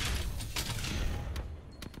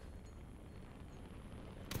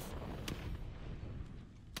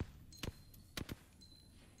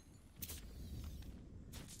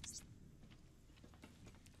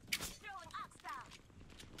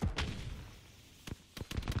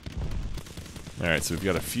 Alright, so we've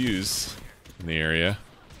got a fuse in the area.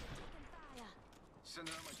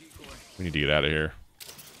 We need to get out of here.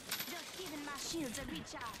 Just giving my shields a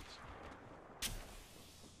recharge.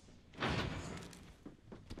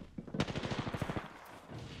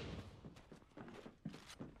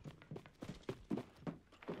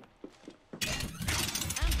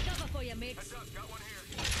 Amped cover for you, mates. Got one here.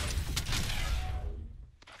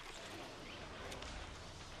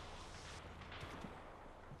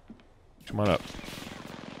 Come on up.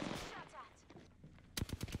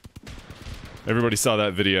 Everybody saw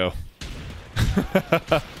that video.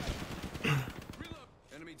 Reload.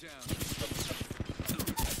 Enemy down.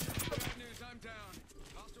 Bad news, I'm down.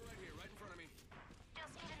 Hostile right here, right in front of me.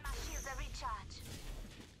 Just giving my shields a recharge.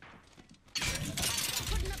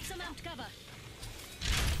 Putting up some amped cover.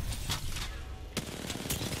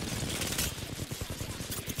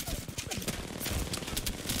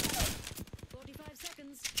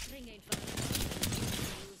 Ring ain't fun.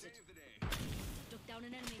 Lose it. Took down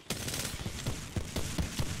an enemy.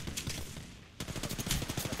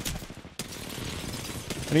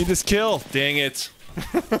 I need this kill. Dang it.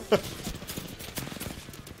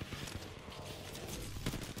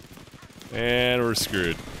 And we're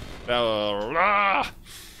screwed. Oh,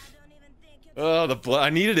 the blood. I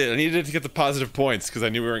needed it. I needed it to get the positive points because I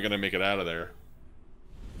knew we weren't going to make it out of there.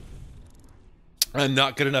 I'm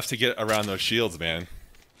not good enough to get around those shields, man.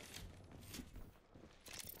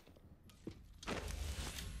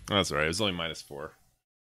 That's alright. It was only -4.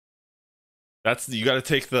 That's, you got to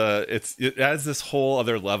take the. It adds this whole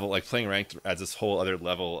other level. Like playing ranked adds this whole other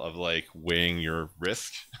level of like weighing your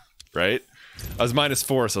risk, right? I was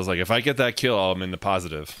 -4, so I was like, if I get that kill, I'm in the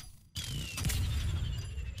positive.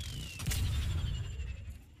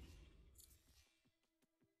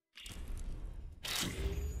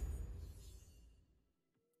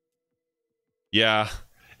 Yeah,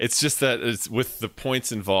 it's just that it's with the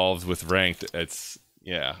points involved with ranked. It's,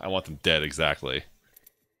 yeah, I want them dead exactly.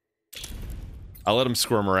 I'll let them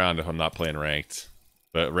squirm around if I'm not playing ranked.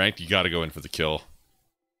 But ranked, you got to go in for the kill.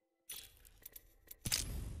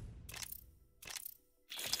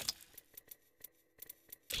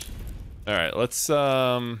 All right, let's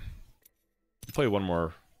play one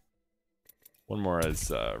more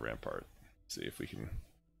as Rampart. See if we can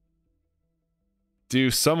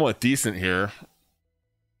do somewhat decent here.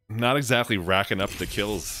 Not exactly racking up the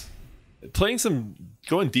kills.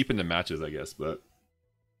 Going deep into matches, I guess, but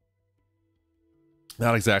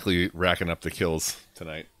not exactly racking up the kills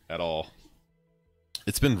tonight at all.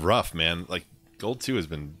 It's been rough, man. Like, Gold 2 has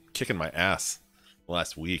been kicking my ass the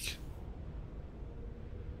last week.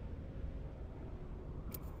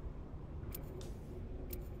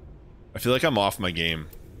 I feel like I'm off my game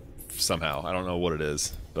somehow. I don't know what it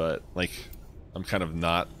is, but like I'm kind of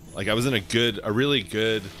not like I was in a really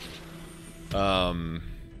good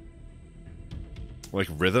like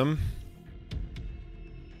rhythm.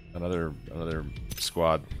 Another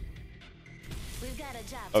squad.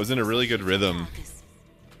 I was in a really good rhythm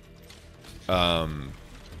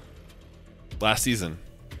last season,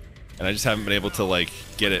 and I just haven't been able to like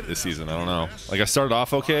get it this season. I don't know. Like I started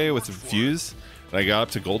off okay with the fuse. And I got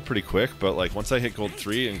up to gold pretty quick, but like once I hit gold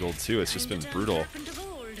 3 and gold 2, it's just been brutal. I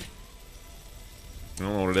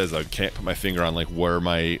don't know what it is. I can't put my finger on like where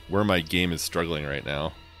my game is struggling right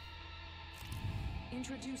now.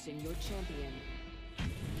 Introducing your champion.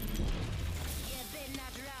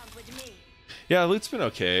 Yeah, loot's been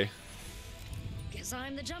okay. Guess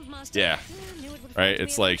I'm the jump master. Yeah. Right,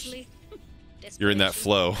 it's like you're in that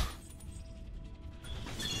flow.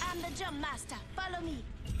 I'm the jump master. Follow me.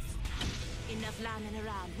 Enough lying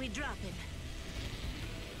around. We drop him.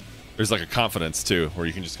 There's like a confidence too, where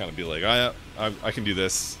you can just kind of be like, I can do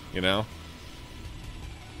this, you know.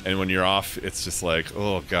 And when you're off, it's just like,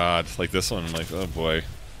 oh god, like this one, I'm like, oh boy,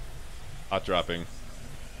 hot dropping.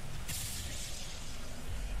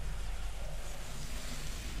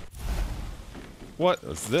 What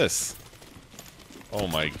is this? Oh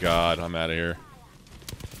my god, I'm out of here.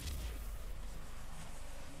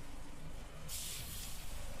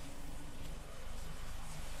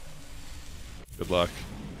 Good luck.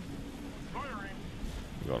 I'm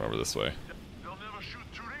going over this way. They'll never shoot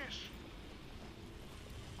through this.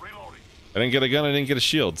 Reloading. I didn't get a gun, I didn't get a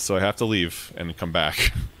shield, so I have to leave and come back.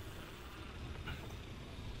 Taking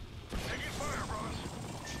fire, brothers.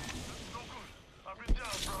 This is no good. I've been down,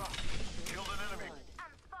 brother. Killed an enemy.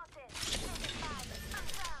 I'm spotted. I'm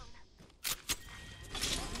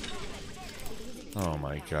found. Oh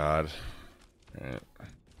my god. Alright.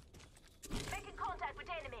 Making contact with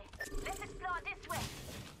enemy. Let's explore this way.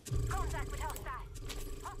 Contact with hostile.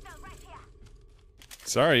 Hostile right here.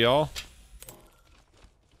 Sorry, y'all.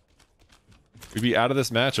 We'd be out of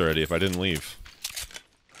this match already if I didn't leave.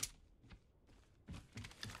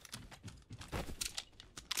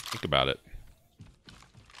 Think about it.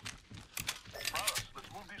 Brothers, let's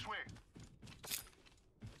move this way.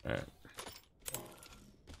 Alright.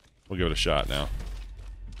 We'll give it a shot now.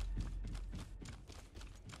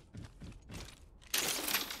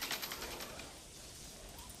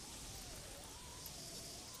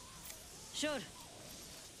 Sure.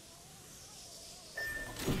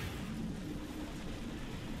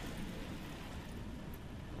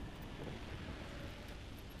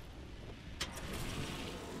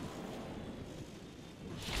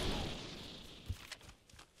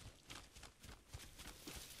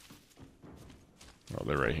 Oh,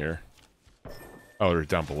 they're right here. Oh, they're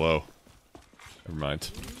down below. Never mind.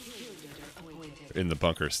 They're in the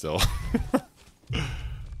bunker still. That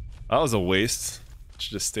was a waste.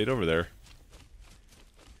 Should just stayed over there.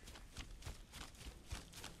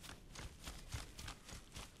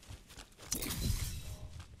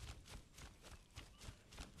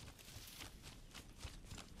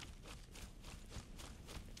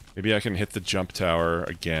 Maybe I can hit the jump tower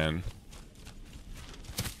again.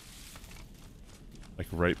 Like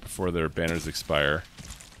right before their banners expire.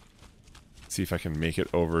 See if I can make it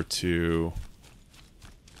over to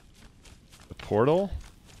the portal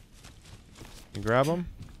and grab them.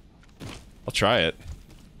 I'll try it.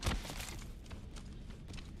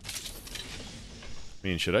 I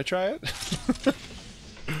mean, should I try it?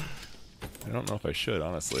 I don't know if I should,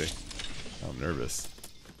 honestly. I'm nervous.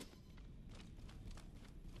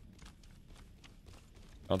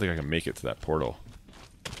 I don't think I can make it to that portal.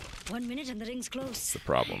 1 minute and the ring's close. That's the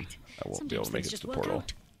problem. I won't be able to make it to the portal.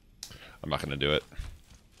 I'm not going to do it.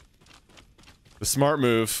 The smart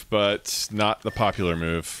move, but not the popular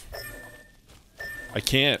move. I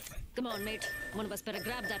can't. Come on, mate. One of us better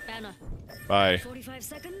grab that banner. Bye. 45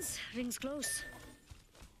 seconds. Ring's close.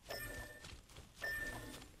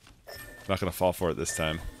 I'm not going to fall for it this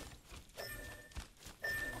time.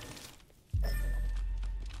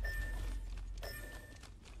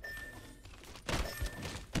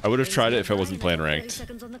 I would have Rings tried it go if I wasn't blind playing with 30 ranked.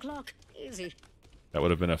 seconds on the clock. Easy. That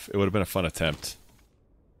would have been a fun attempt.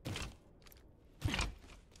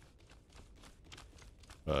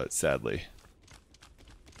 But sadly,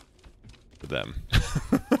 for them.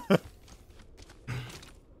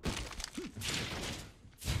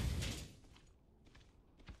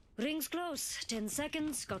 Rings close. 10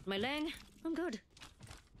 seconds. Got my lang. I'm good.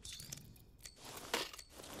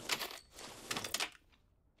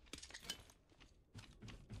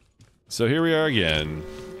 So here we are again.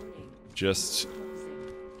 Just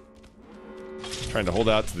trying to hold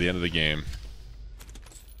out to the end of the game.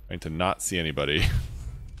 Trying to not see anybody.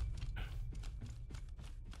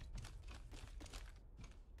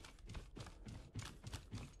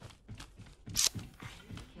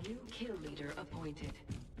 New kill leader appointed.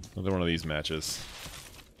 Another one of these matches.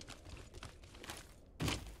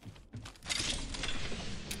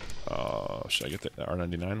 Oh, should I get the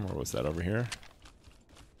R99? Where was that over here?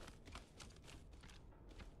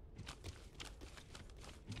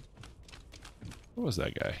 What was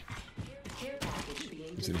that guy?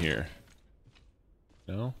 He's in here.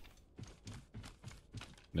 No?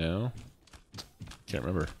 No? Can't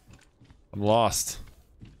remember. I'm lost.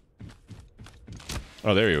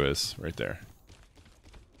 Oh, there he was. Right there.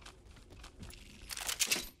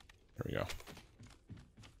 There we go.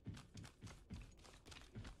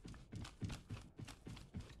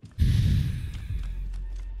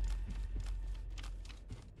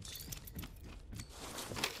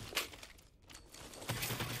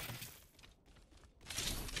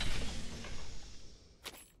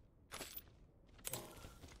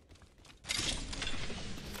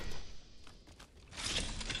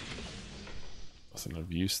 Nothing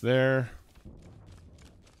of use there.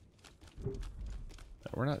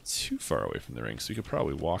 We're not too far away from the ring, so we could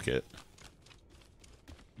probably walk it.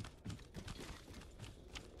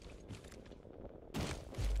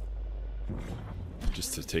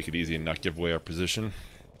 Just to take it easy and not give away our position.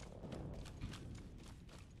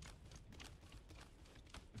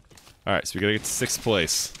 Alright, so we gotta get to 6th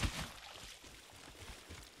place.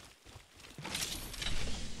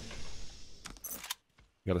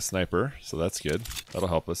 Got a sniper, so that's good. That'll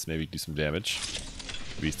help us maybe do some damage.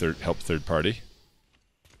 Maybe help third party.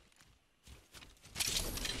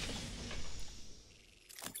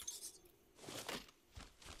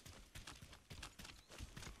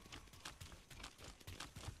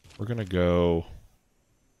 We're gonna go...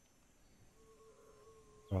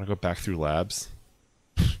 I wanna go back through labs.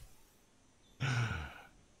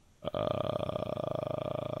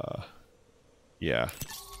 Yeah.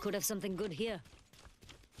 Could have something good here.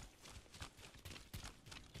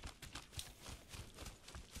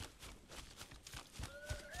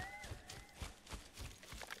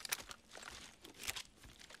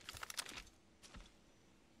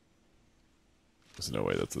 There's no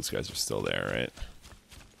way that those guys are still there, right?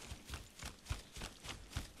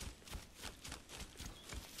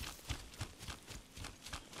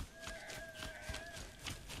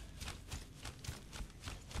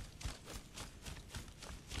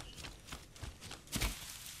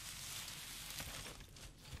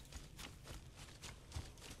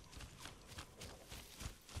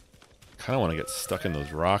 Kind of want to get stuck in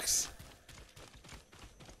those rocks.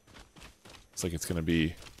 Looks like it's going to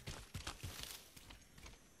be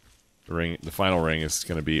the ring. The final ring is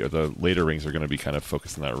going to be, or the later rings are going to be kind of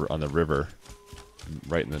focused on that, on the river,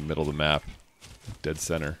 right in the middle of the map, dead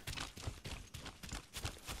center.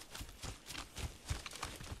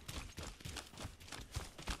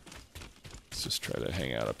 Let's just try to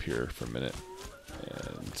hang out up here for a minute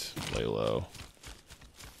and lay low.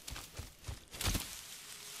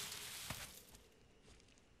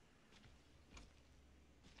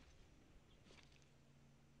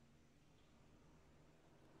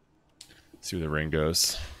 See where the ring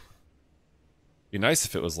goes. Be nice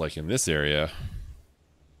if it was like in this area,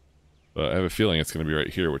 but I have a feeling it's going to be right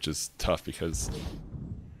here, which is tough because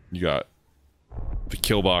you got the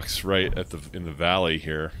kill box right at in the valley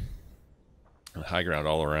here, and high ground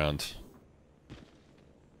all around.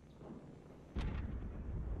 Did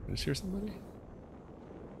I just hear somebody?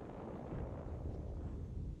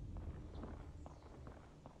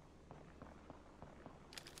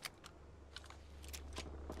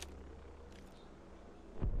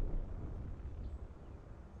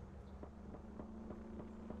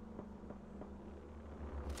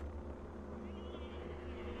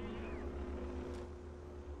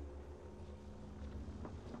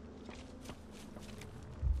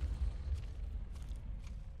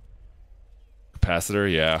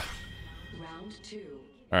 Capacitor, yeah. Round 2.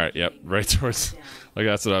 Alright, yep, right towards... Like,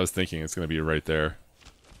 that's what I was thinking. It's going to be right there.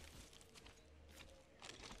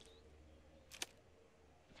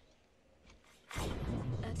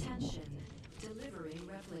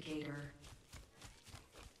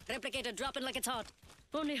 Replicator dropping like it's hot.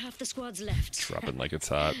 Only half the squad's left. Dropping like it's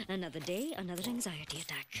hot. Another day, another anxiety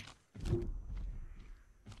attack.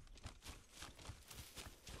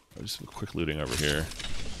 Just some quick looting over here.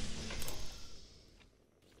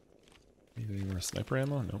 Any more sniper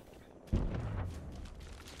ammo? Nope.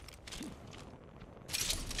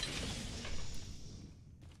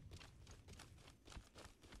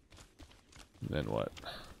 And then what?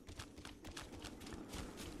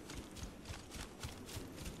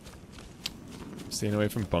 Staying away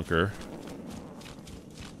from bunker.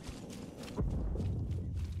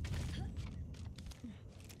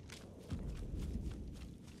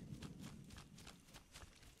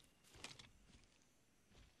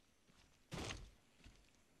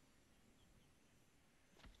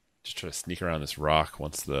 Just try to sneak around this rock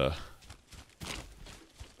once the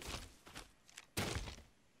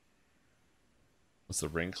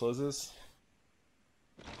ring closes.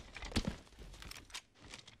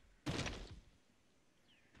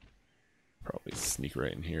 Probably sneak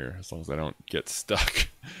right in here as long as I don't get stuck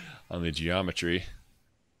on the geometry.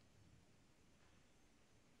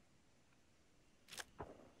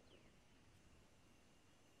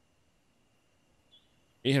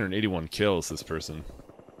 "881 kills, this person.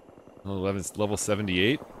 Oh, level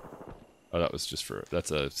 78? Oh, that was just for... That's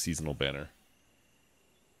a seasonal banner.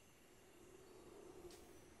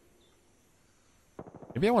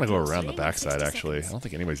 Maybe I want to go around the backside, actually. I don't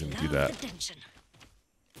think anybody's going to do that.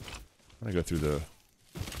 I'm going to go through the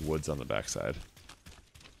woods on the backside.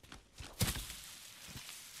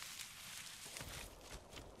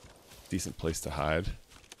 Decent place to hide.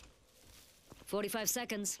 45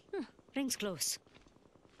 seconds. Ring's close.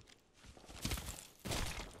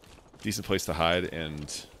 Decent place to hide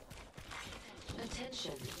and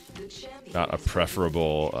Attention, the champion not a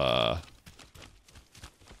preferable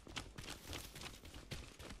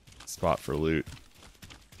spot for loot.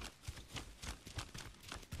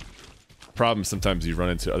 Problem, sometimes you run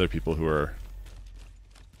into other people who are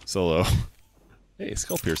solo. Hey,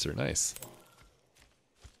 skull piercer, nice.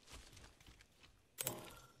 I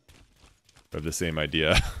have the same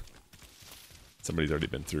idea. Somebody's already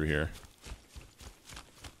been through here.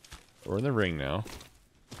 We're in the ring now.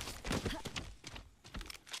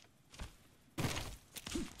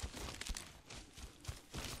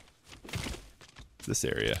 This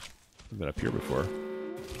area. I've been up here before.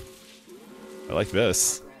 I like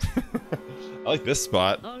this. I like this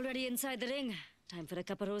spot. Already inside the ring. Time for a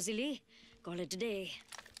cup of Rosie Lee. Call it a day.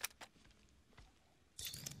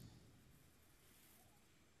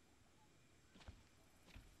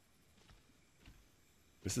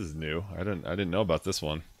 This is new. I didn't know about this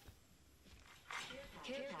one.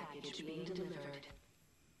 care package being delivered.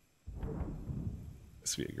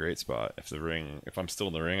 This would be a great spot. If I'm still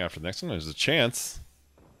in the ring after the next one, there's a chance.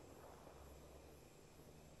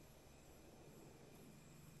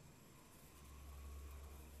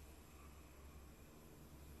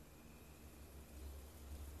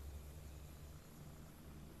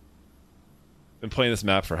 Been playing this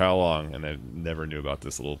map for how long, and I never knew about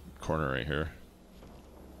this little corner right here.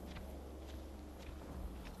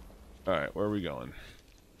 Alright, where are we going?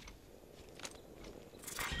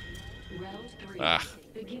 Round 3. Ah,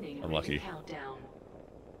 Beginning unlucky. countdown.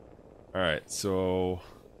 Alright, so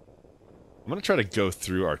I'm gonna try to go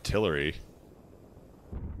through artillery.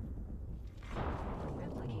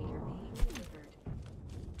 Replicator being delivered.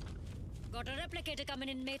 Got a replicator coming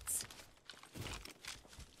in, mates.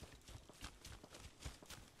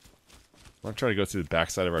 I'm gonna try to go through the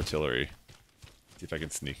backside of artillery. See if I can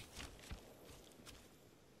sneak.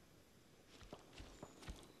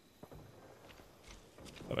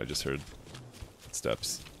 Thought I just heard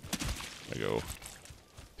steps. I go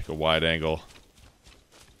take a wide angle.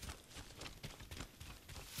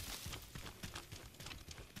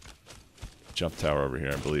 Jump tower over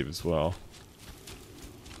here, I believe, as well.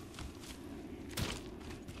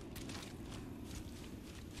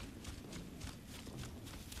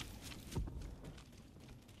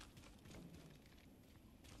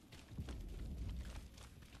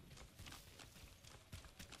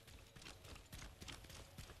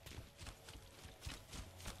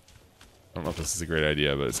 I don't know if this is a great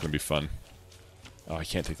idea, but it's going to be fun. Oh, I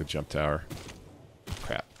can't take the jump tower.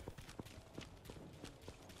 Crap.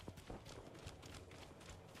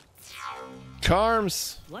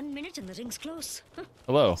 Carms! 1 minute and the ring's close. Huh.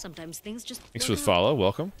 Hello. Sometimes things just Thanks for work the out. follow.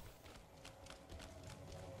 Welcome.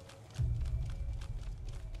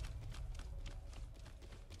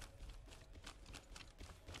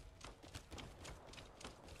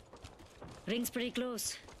 Ring's pretty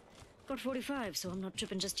close. Got 45, so I'm not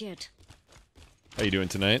tripping just yet. How you doing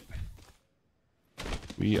tonight?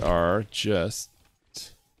 We are just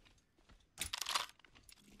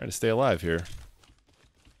Trying to stay alive here.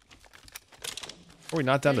 Are we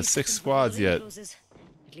not down to 6 squads yet? At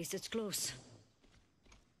least it's close.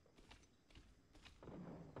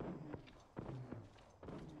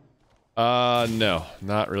 No.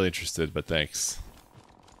 Not really interested, but thanks.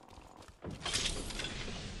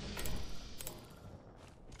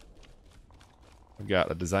 I've got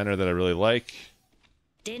a designer that I really like.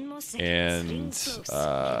 10 more seconds. And,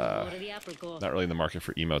 not really in the market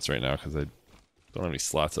for emotes right now because I don't have any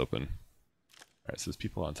slots open. Alright, so there's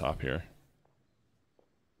people on top here.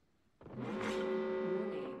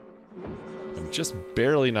 I'm just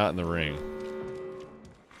barely not in the ring.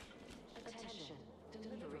 Attention.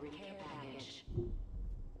 Delivery care package.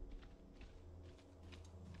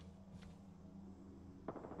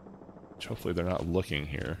 Which hopefully they're not looking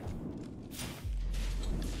here.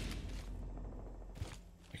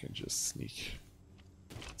 I can just sneak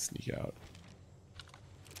out.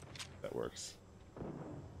 That works.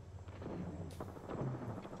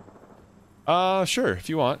 Sure, if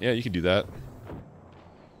you want. Yeah, you can do that.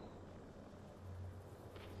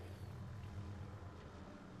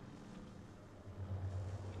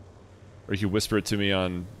 Or you can whisper it to me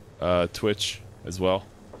on Twitch as well,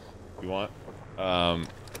 if you want.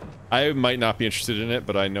 I might not be interested in it,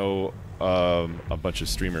 but I know a bunch of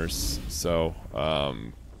streamers, so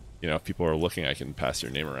you know, if people are looking, I can pass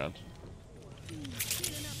your name around.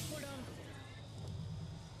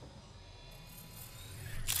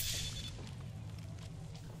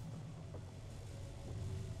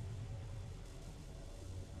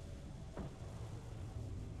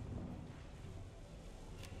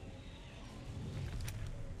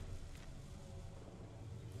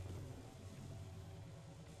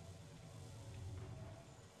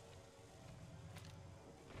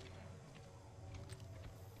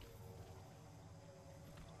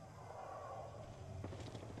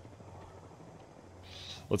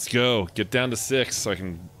 Let's go. Get down to 6 so I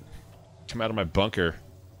can come out of my bunker.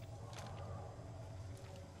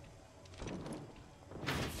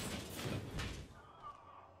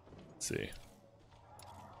 Let's see.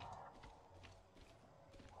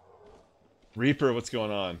 Reaper, what's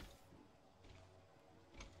going on?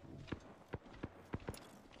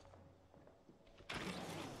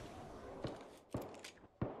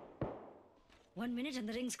 One minute and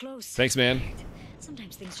the ring's close. Thanks, man.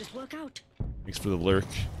 Sometimes things just work out. Thanks for the lurk.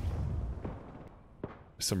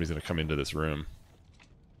 Somebody's gonna come into this room.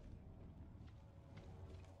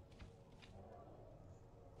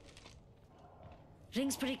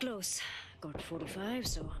 Ring's pretty close. Got 45,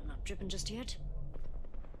 so I'm not tripping just yet.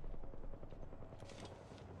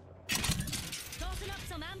 Tossing up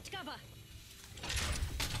some amped cover.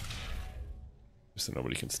 Just so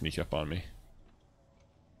nobody can sneak up on me.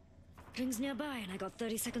 Ring's nearby, and I got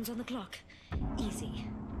 30 seconds on the clock. Easy.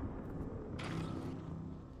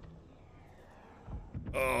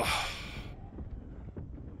 Oh.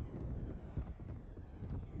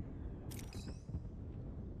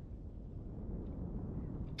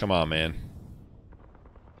 Come on, man.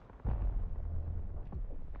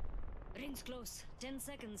 Ring's close. 10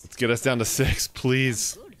 seconds. Let's get us down to 6,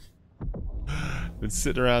 please. Been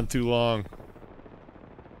sitting around too long.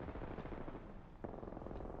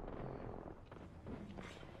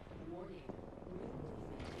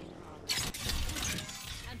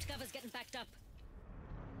 Amped cover's getting backed up.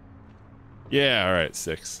 Yeah, alright,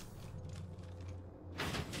 6.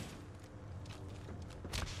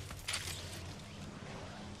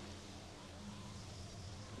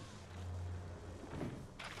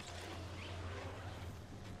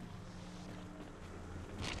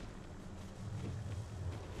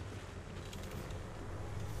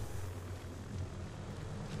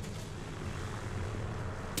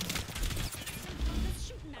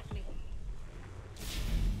 Shooting at me.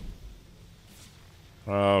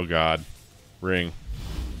 Oh god. Ring.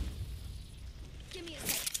 Give me a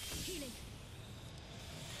sec. Healing.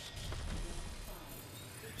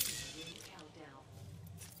 Countdown.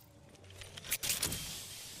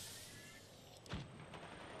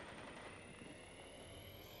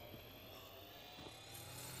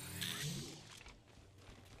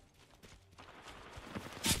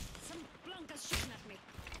 Some Blanca's shooting at me.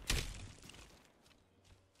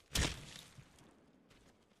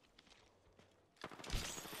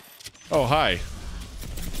 Oh, hi.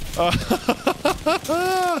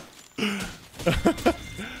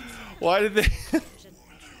 Why did they...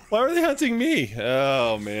 Why were they hunting me?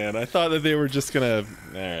 Oh, man. I thought that they were just gonna...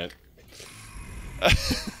 Alright.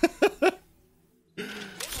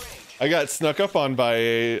 I got snuck up on by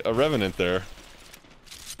a revenant there.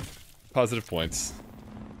 Positive points.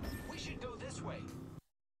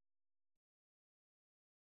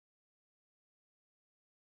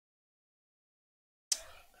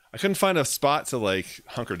 I couldn't find a spot to like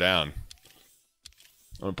hunker down.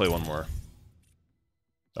 I'm gonna play one more.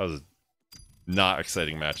 That was a not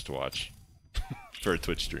exciting match to watch for a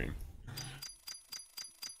Twitch stream.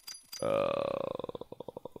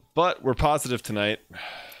 But we're positive tonight,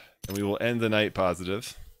 and we will end the night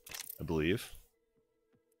positive, I believe.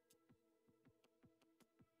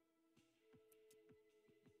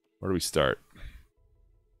 Where do we start?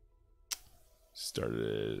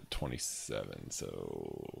 Started at 27,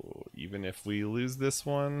 so even if we lose this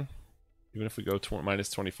one, even if we go minus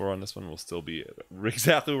 24 on this one, we'll still be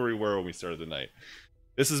exactly where we were when we started the night.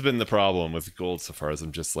 This has been the problem with gold so far, as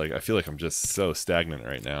I'm just like, I feel like I'm just so stagnant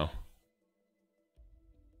right now.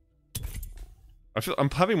 I'm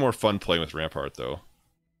having more fun playing with Rampart though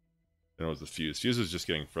than it was with Fuse. Fuse was just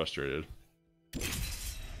getting frustrated.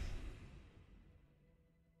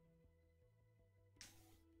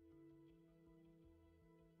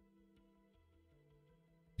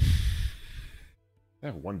 I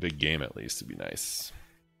have one big game at least to be nice.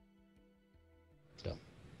 Yeah.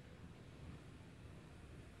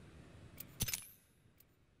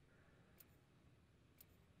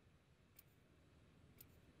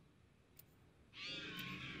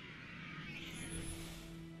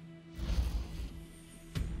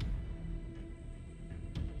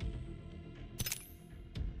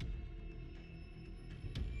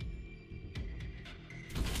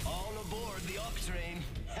 All aboard the ox train.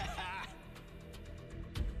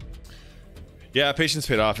 Yeah, patience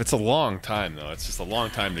paid off. It's a long time though. It's just a long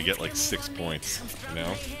time to get like 6 points, you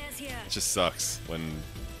know? It just sucks when...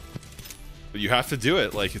 But you have to do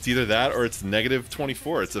it. Like, it's either that or it's negative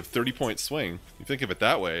 24. It's a 30-point swing. You think of it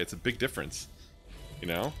that way, it's a big difference. You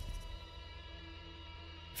know?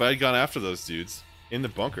 If I had gone after those dudes in the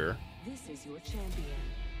bunker, This is your champion.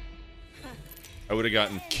 I would have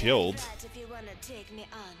gotten killed.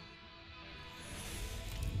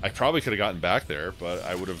 I probably could have gotten back there, but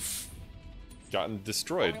I would have gotten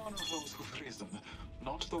destroyed.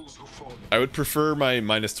 I would prefer my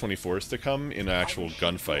minus 24s to come in an actual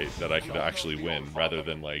gunfight that I could actually win, rather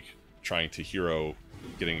than like trying to hero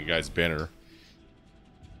getting a guy's banner.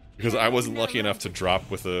 Because I wasn't lucky enough to drop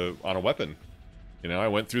with on a weapon. You know, I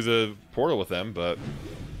went through the portal with them, but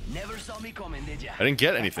Never saw me coming, did ya? I didn't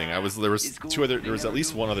get anything. There was at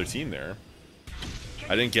least one other team there.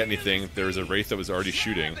 I didn't get anything. There was a Wraith that was already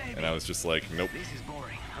shooting, and I was just like, nope. This is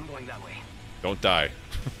boring. I'm going that way. Don't die.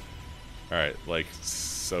 Alright, like,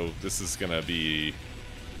 so this is gonna be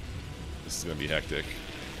hectic.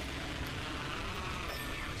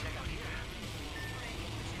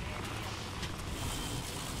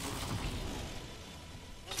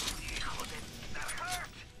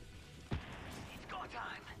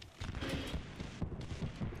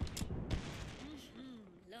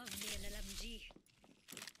 Love me an LMG.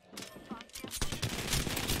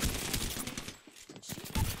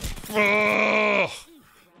 Oh,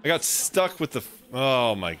 I got stuck with the...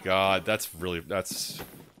 Oh my god, that's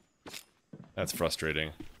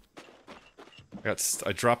frustrating.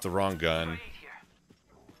 I dropped the wrong gun.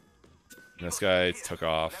 And this guy took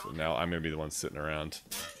off, and now I'm gonna be the one sitting around.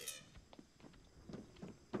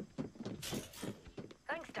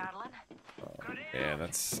 Thanks, darling. Man,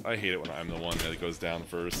 I hate it when I'm the one that goes down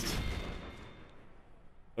first.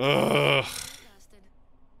 Ugh.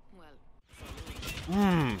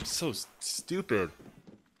 So stupid.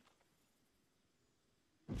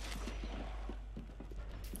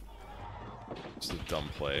 Just a dumb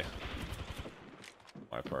play.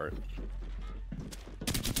 My part.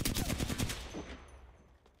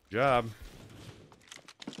 Job.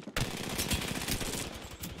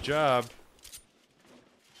 Job.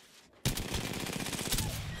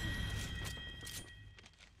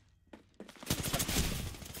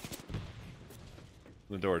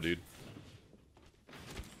 The door, dude.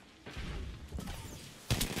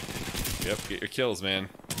 Yep, get your kills, man.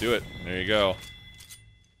 Do it. There you go.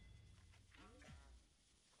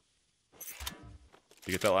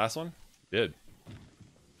 You get that last one? Did.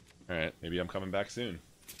 Alright, maybe I'm coming back soon.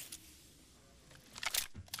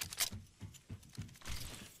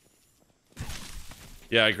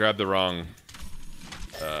 Yeah, I grabbed the wrong...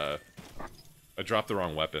 I dropped the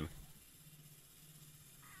wrong weapon.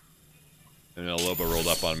 And then a Loba rolled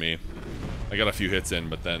up on me. I got a few hits in,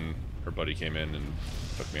 but then her buddy came in and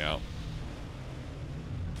took me out.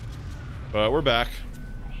 But we're back.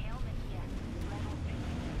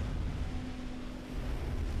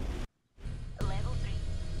 Level 3.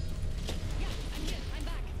 Yeah, I'm here. I'm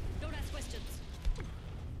back. Don't ask questions.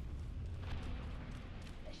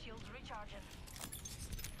 The shield's recharging.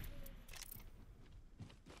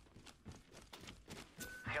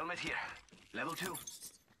 Helmet here. Level 2.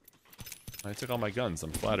 I took all my guns.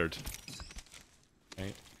 I'm flattered.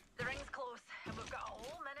 Right. The ring's close, and we've got a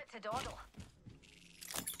whole minute to dawdle.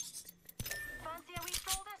 Fancy a wee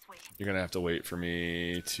stroll this way? You're gonna have to wait for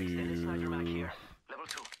me to Level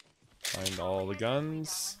 2. find all the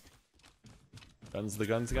guns. Guns.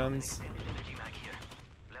 Energy mag here.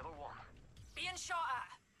 Level 1. Being shot at.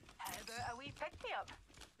 How about a wee pick-me-up?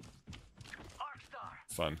 Arc star.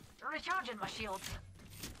 Fun. Recharging my shields.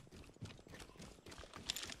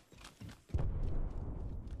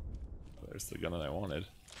 There's the gun that I wanted.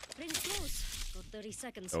 Rings close. Got 30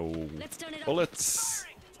 seconds. Oh, Let's turn it up. bullets.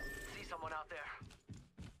 See someone out there.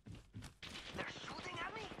 They're shooting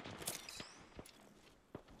at me.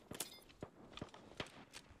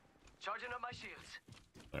 Charging up my shields.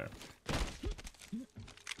 There.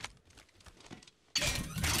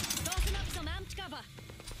 Tossing up some amped cover.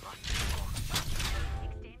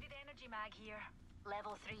 Extended energy mag here.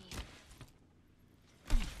 Level 3.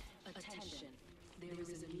 Attention. There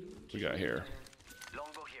is a new We got here.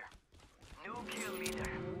 Longbow here. New kill leader.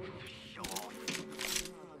 Show off.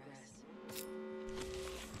 progress.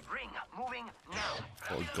 Ring moving now.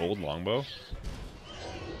 Oh, gold longbow.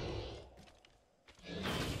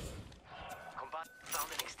 Combat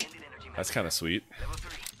found an extended energy mag. That's kind of sweet. Level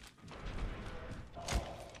 3.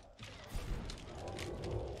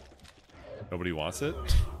 Nobody wants it.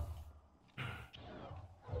 Just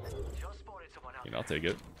spotted someone out I mean, I'll take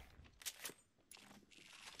it.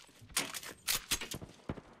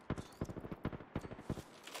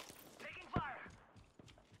 taking fire.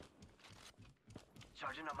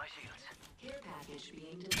 Charging up my shields. Care package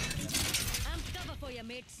being delivered. Amped cover for you,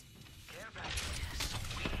 mates. Care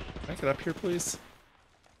package. Can I get up here, please?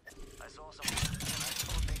 I saw someone and I don't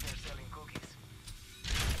think they're selling cookies.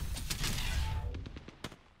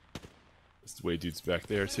 This way dude's back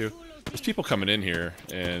there too. There's people coming in here,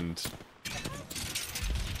 and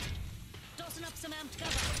Tossing up some amped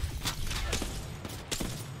cover.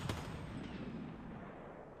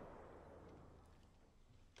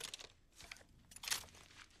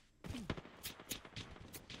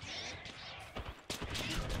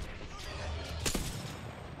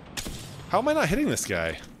 how am I not hitting this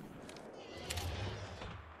guy?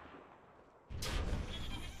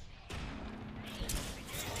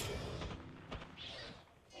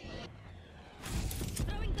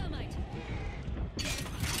 Throwing thermite.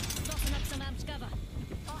 Tossing up some amped cover.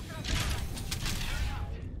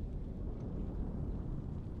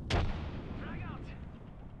 Frag out.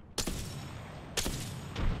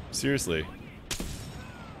 Seriously.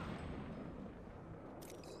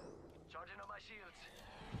 Charging up my shields.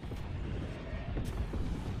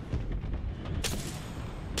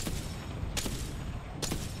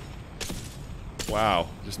 Wow,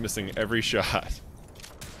 just missing every shot.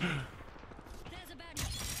 There's a bad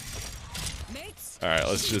mates. All right,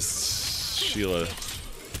 let's just Sheila.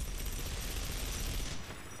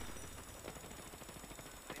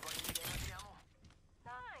 Anybody need energy ammo?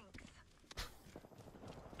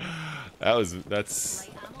 Thanks. That's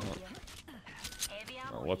Light ammo here. Heavy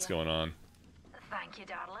ammo oh, what's here. going on? Thank you,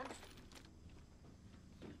 darling.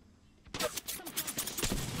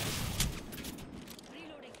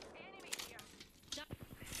 Reloading. Enemy here.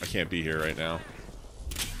 I can't be here right now.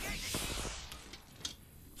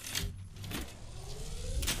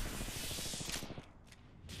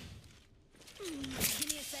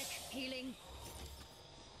 Give me a sec. Healing.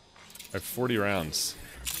 I have 40 rounds.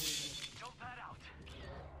 Jump pad out.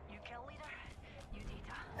 You kill leader. You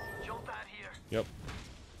data. Jump pad here. Yep.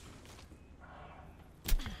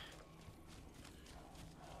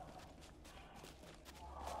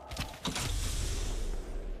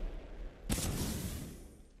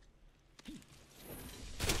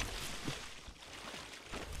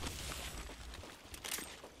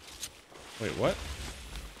 Wait, what?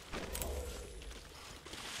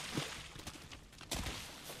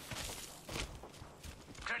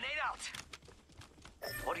 Grenade out.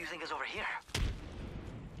 What do you think is over here?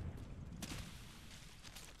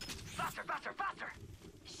 Faster, faster, faster.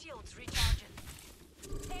 Shields recharging.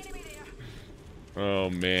 Enemy there. Oh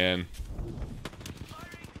man.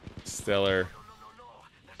 Firing. Stellar. No.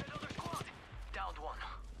 There's another squad. Downed one.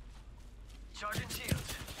 Charging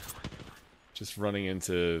shields. Just running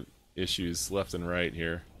into issues left and right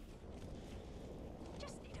here.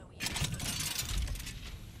 Just need a wee.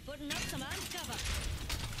 Putting up some amped cover.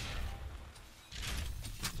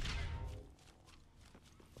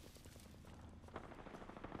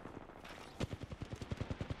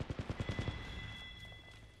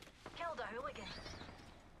 Killed a hooligan.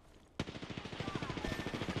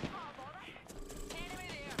 Oh, bother. Enemy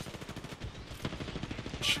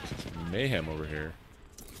there. Mayhem over here.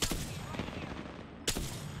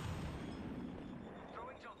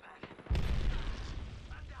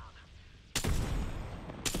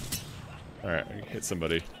 Alright, I hit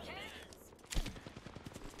somebody.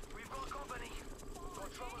 We've got company.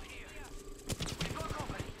 Got trouble here. We've got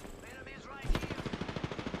company. Enemies right here.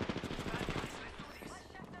 Bad guys, let's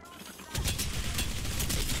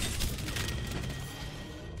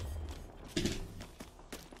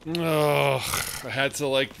do this. Oh, I had to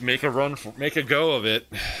like make a go of it.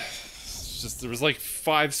 It's just there was like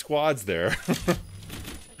 5 squads there.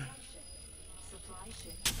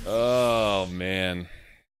 Oh man.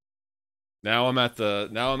 Now I'm at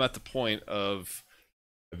the point of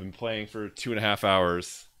I've been playing for 2.5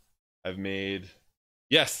 hours. I've made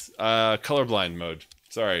colorblind mode.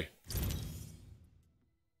 Sorry.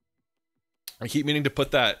 I keep meaning to put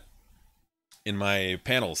that in my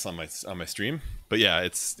panels on my stream, but yeah,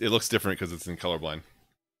 it looks different because it's in colorblind.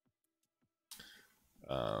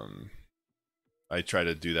 I try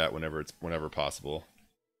to do that whenever possible.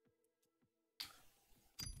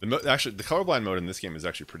 Actually, the colorblind mode in this game is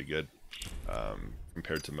actually pretty good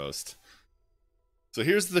compared to most. So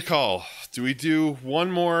here's the call. Do we do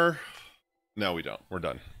one more? No, we don't. We're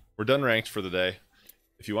done. We're done ranked for the day.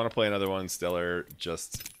 If you want to play another one, Stellar,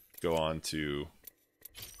 just go on to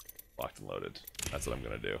Locked and Loaded. That's what I'm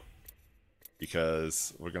gonna do.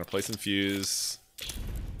 Because we're gonna play some Fuse.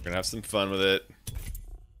 We're gonna have some fun with it.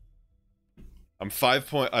 I'm I'm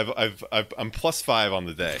 +5 on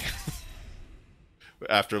the day.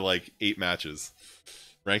 After like 8 matches.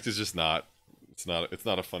 Ranked is just not it's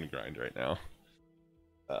not a fun grind right now.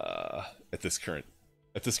 At this current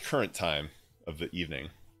time of the evening.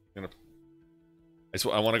 I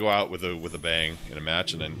want to go out with a bang in a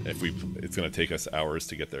match, and then it's gonna take us hours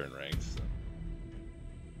to get there in ranked.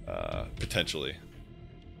 So. Potentially.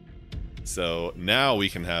 So now we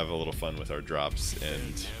can have a little fun with our drops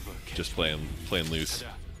and just playing loose.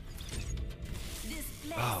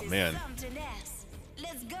 Oh man.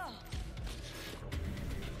 Let's go.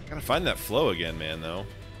 Gotta find that flow again, man, though.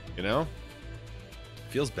 You know?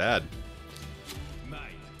 Feels bad.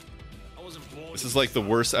 This is like the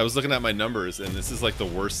worst. I was looking at my numbers, and this is like the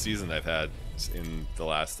worst season I've had in the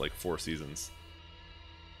last like 4 seasons.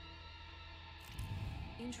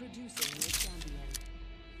 Introducing the champion.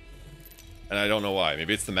 And I don't know why.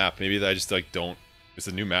 Maybe it's the map. Maybe I just like don't. It's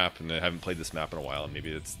a new map, and I haven't played this map in a while, and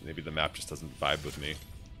maybe the map just doesn't vibe with me.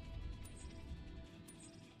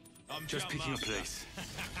 I'm just picking a place.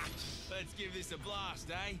 Let's give this a blast,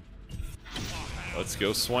 eh? Let's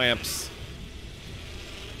go swamps.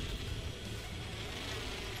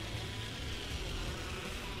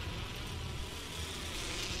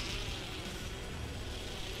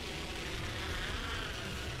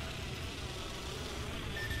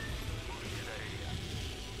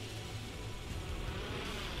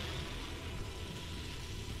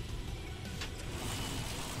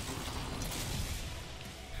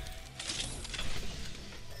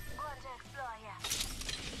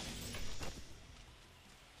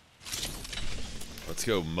 Let's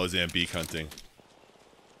go Mozambique hunting.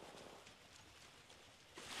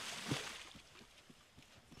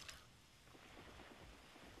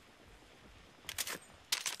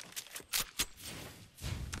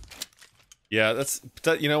 Yeah,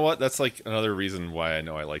 you know what? That's like another reason why I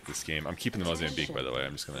know I like this game. I'm keeping the Mozambique, by the way.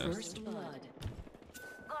 I'm just gonna. First blood.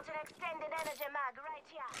 Got an extended energy mag right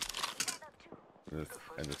here.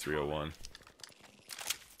 And the 301.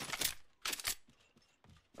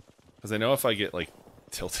 Because I know if I get like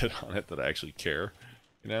tilted on it that I actually care.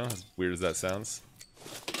 You know, as weird as that sounds.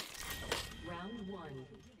 Round 1.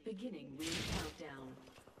 Beginning ring countdown.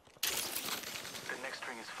 The next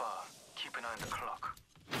ring is far. Keep an eye on the clock.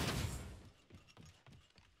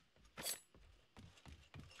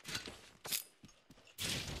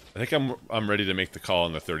 I think I'm ready to make the call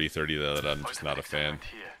on the 30-30 though, that I'm just not a fan.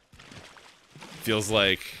 Feels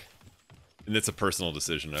like, and it's a personal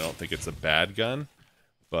decision. I don't think it's a bad gun,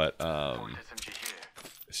 but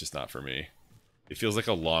it's just not for me. It feels like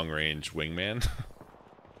a long-range wingman.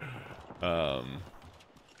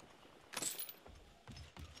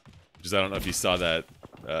 Just I don't know if you saw that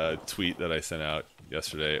tweet that I sent out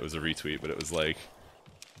yesterday. It was a retweet, but it was like,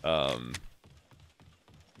 are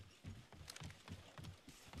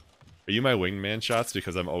you my wingman shots?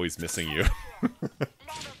 Because I'm always missing you.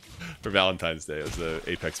 For Valentine's Day. It was the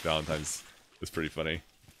Apex Valentine's. It was pretty funny.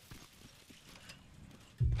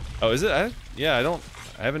 Oh, is it? I don't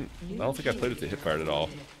think I played with the hipfire at all.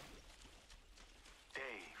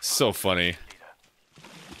 So funny.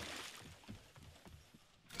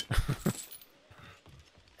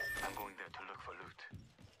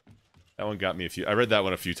 That one got me I read that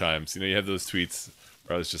one a few times. You know, you have those tweets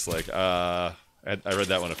where I was just like, I read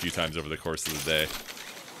that one a few times over the course of the day.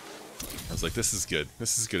 I was like, this is good.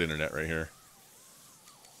 This is good internet right here.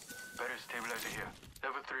 Better stay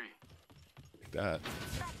Take that.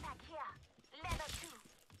 Backpack here. Level 2.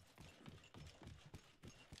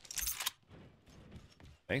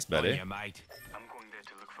 Thanks, Betty. On ya, mate. I'm going there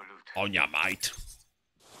to look for loot. On ya, mate.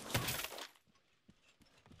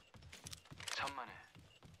 천만에.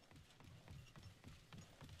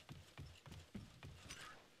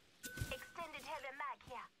 Extended heavy mag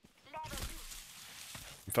here. Level 2.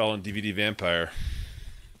 I'm following DVD Vampire.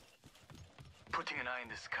 Putting an eye in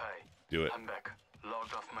the sky. Do it. I'm back.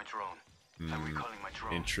 Logged off my drone. I'm recalling my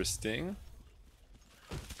drone. Interesting.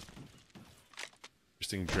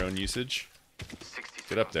 Interesting drone usage. 60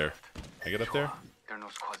 Get up seconds there. left. Can I get up there? There are no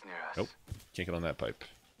squads near us. Nope. Can't get on that pipe.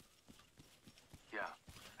 Yeah,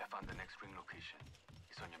 I found the next ring location.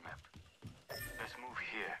 It's on your map. Let's move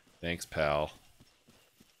here. Thanks, pal.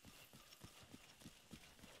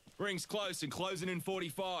 Ring's close and closing in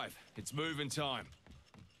 45. It's moving time.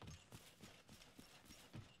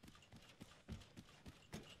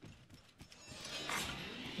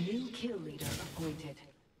 New kill leader appointed.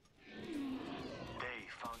 They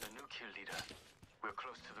found a new kill leader. We're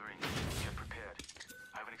close to the ring. Get prepared.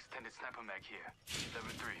 I have an extended sniper mag here. Level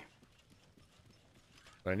 3.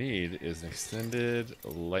 What I need is an extended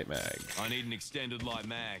light mag. I need an extended light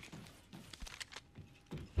mag.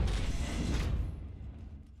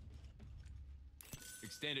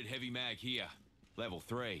 Extended heavy mag here. Level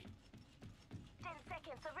 3. 10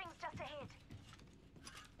 seconds. The ring's just ahead.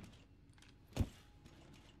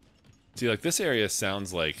 See, like, this area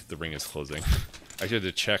sounds like the ring is closing. I had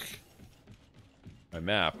to check my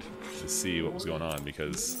map to see what was going on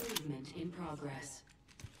because Movement in progress.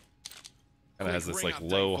 kind of has this Ring like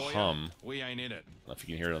update low for ya. hum. I We ain't in it. don't know if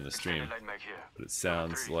you can hear it on the stream, Extended light mag here. but it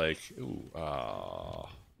sounds like ooh,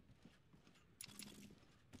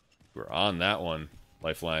 we're on that one,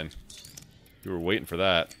 Lifeline. You were waiting for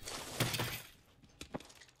that.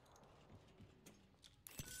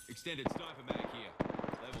 Extended sniper mag here.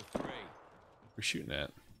 Level 3. We're shooting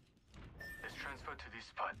at. Let's transfer to this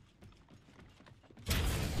spot.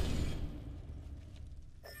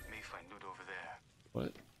 May find loot over there.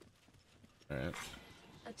 What? All right.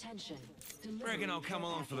 Attention. Reckon I'll come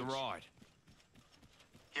along for the ride.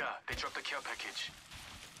 Yeah, they dropped the care package.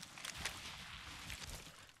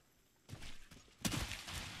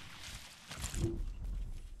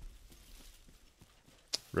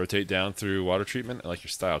 Rotate down through water treatment. I like your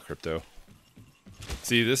style, Crypto.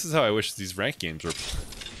 See, this is how I wish these ranked games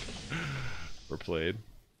were played.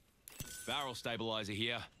 Barrel stabilizer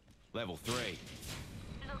here. Level 3.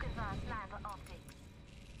 Looking for a sniper optic.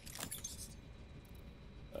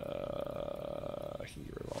 I can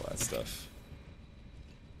get rid of all that stuff.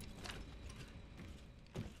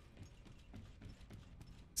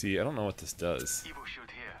 See, I don't know what this does. Evo shield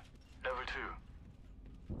here. Level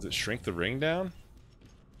 2. Does it shrink the ring down?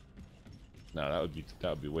 No, that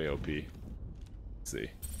would be way OP. Let's see.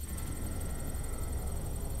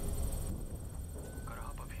 Gotta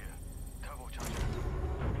hop up here. Turbocharger.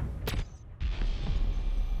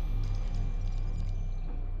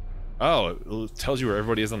 Oh, it tells you where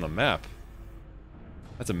everybody is on the map.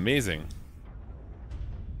 That's amazing.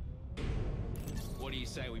 What do you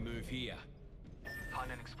say we move here?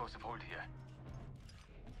 Found an explosive hold here.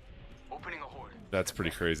 Opening a hold. That's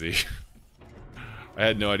pretty crazy. I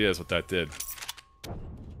had no idea that's what that did. Better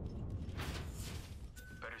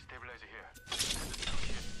stabilizer here.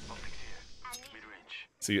 Optics here. Mid-range.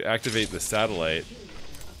 So you activate the satellite.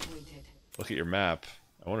 Appointed. Look at your map.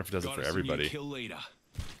 I wonder if it does it Got for us a new everybody. kill leader.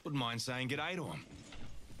 Wouldn't mind saying g'day to him.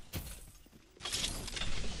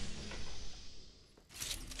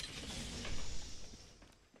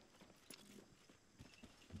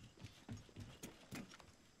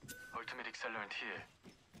 Ultimate accelerant here.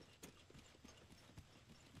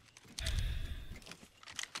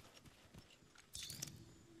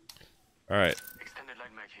 All right, Extended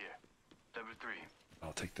light mag here. Level 3.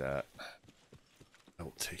 I'll take that. I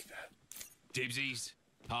will take that. Dibsies.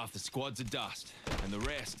 Half the squad's are dust, and the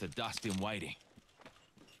rest are dust in waiting.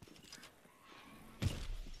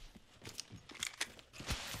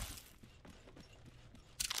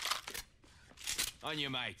 On you,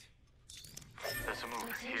 mate. Let's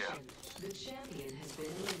move here. Attention. The champion has been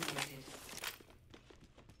eliminated.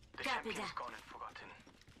 The Copy champion's that. gone and forgotten.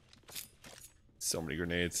 So many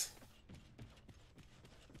grenades.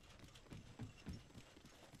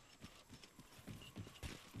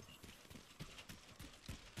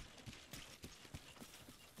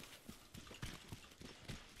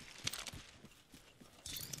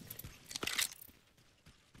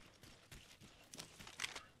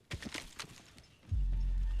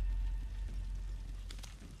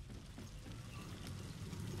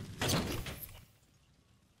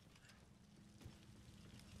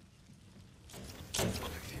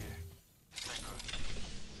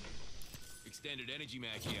 extended energy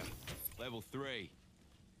mag here. Level 3.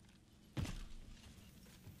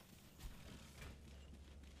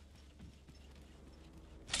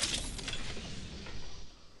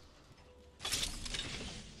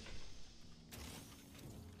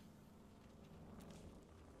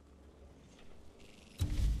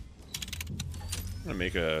 I'm gonna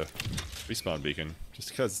make a respawn beacon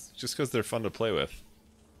just because they're fun to play with.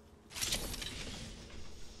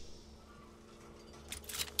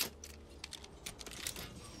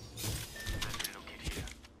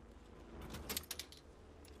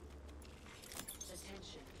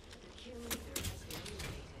 Attention, the kill leader has been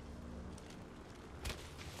eliminated.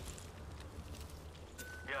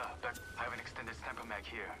 Yeah, Doc, I have an extended sniper mag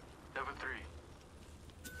here. Level 3.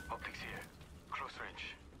 Optics here. Close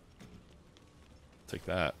range. Take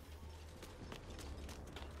that.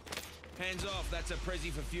 Hands off, that's a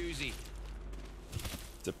Prezi for Fusey.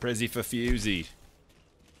 It's a Prezi for Fusey.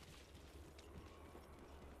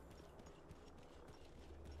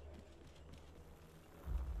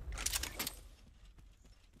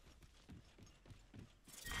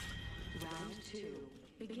 Round 2,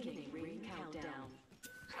 beginning ring countdown.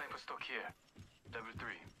 Sniper stock here. Level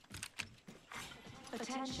 3.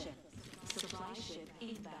 Attention, supply ship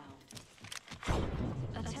inbound.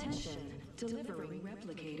 Attention, delivering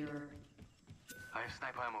replicator. I have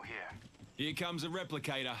sniper ammo here. Here comes a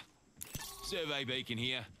replicator. Survey beacon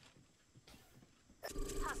here.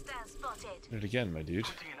 Hostile spotted. Did it again, my dude.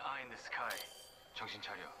 Putting an eye in the sky. 정신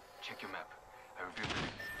차려. Check your map. I revealed it.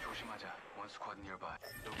 조심하자. One squad nearby.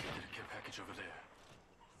 Located a care package over there.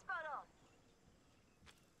 Spot on.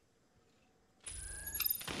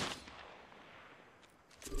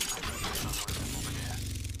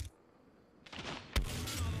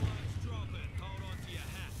 Hold on to your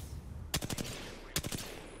hat.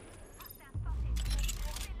 Hostile spotted.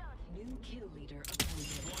 Reload. New kill leader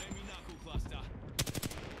appointed. Miami knuckle cluster.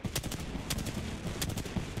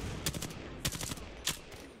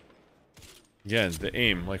 Again, the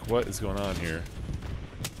aim. Like, what is going on here?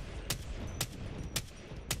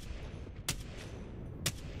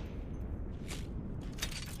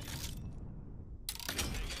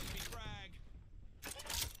 Frag.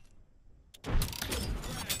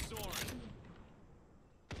 Frag soaring.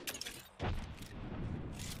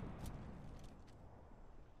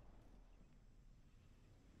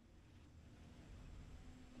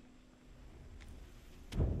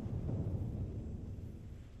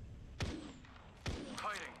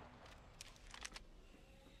 Fighting.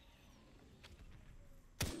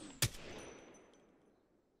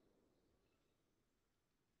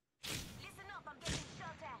 Listen up, I'm getting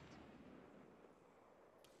shot at.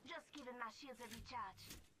 Just giving my shields a recharge.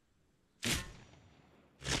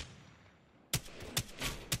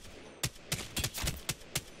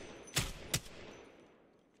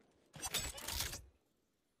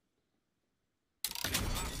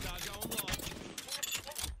 Hostile going live.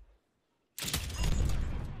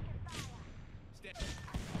 Step.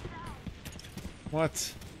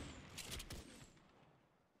 What?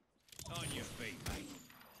 On your feet, mate.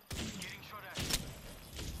 Getting shot at.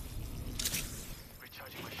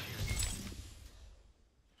 Recharging my shield.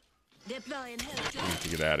 Deploying I helicopter. need to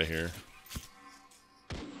get out of here.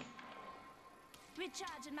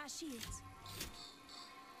 Recharging my shields.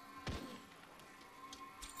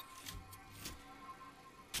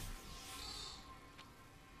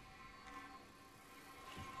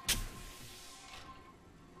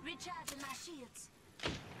 Recharging my shields.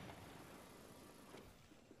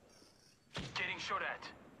 Getting shot at.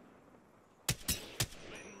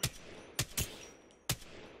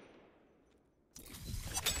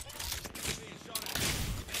 Being shot at.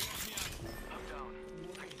 Watch me out. I'm down.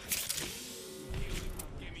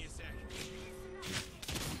 Give me a sec.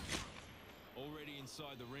 Already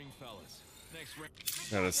inside the ring, fellas. Next ring.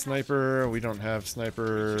 Got a sniper. We don't have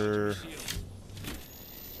sniper. Shield.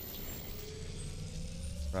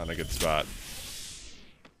 Not in a good spot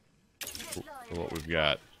for what we've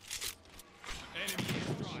got. Enemy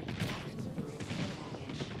airstrike.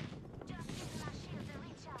 Just giving my shields a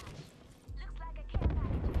recharge. Looks like a care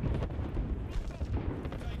package.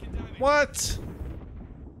 Taking damage. What?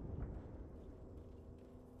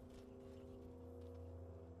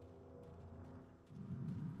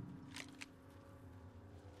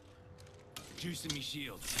 Juicing me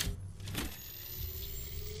shields.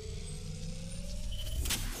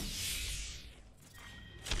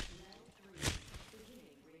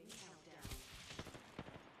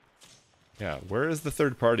 Yeah, where is the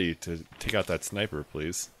third party to take out that sniper,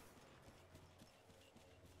 please?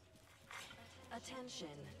 Attention,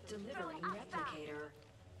 delivering replicator.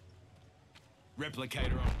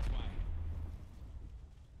 Replicator on its way.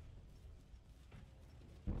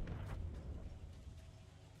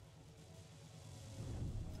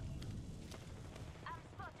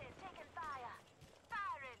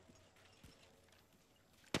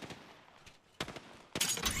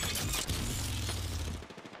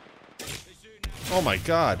 Oh my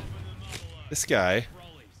god. This guy.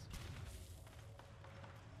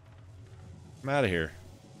 I'm out of here.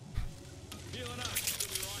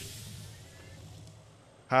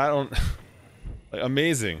 I don't... Like,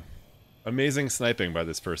 amazing. Amazing sniping by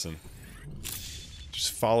this person.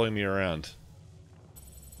 Just following me around.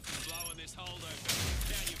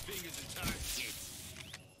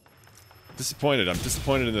 Disappointed. I'm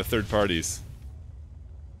disappointed in the third parties.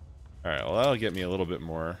 Alright, well that'll get me a little bit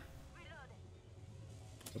more.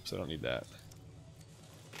 Oops, I don't need that.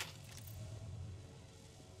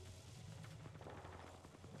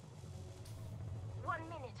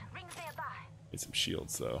 Need some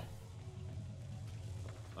shields though.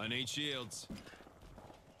 I need shields.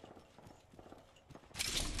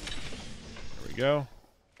 There we go.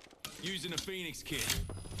 Using a Phoenix kit.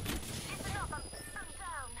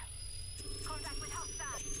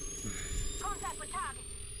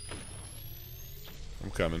 I'm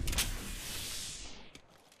coming.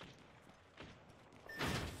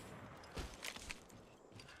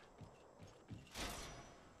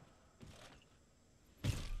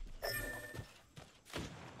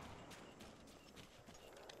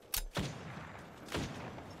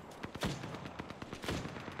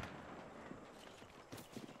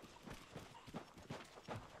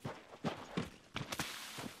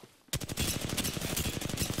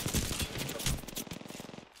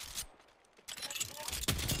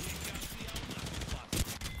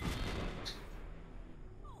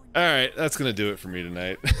 Alright, that's gonna do it for me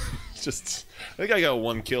tonight. Just, I think I got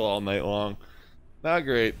 1 kill all night long. Not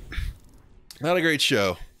great. Not a great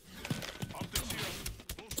show.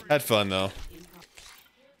 Had fun though.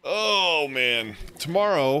 Oh man.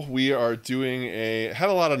 Tomorrow we are doing had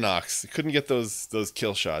a lot of knocks. Couldn't get those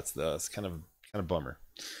kill shots though. It's kind of bummer.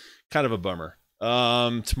 Kind of a bummer.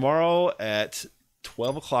 Tomorrow at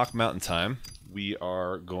 12 o'clock Mountain Time, we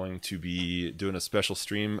are going to be doing a special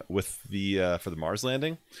stream with the for the Mars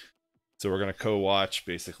landing. So we're gonna co-watch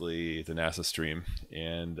basically the NASA stream,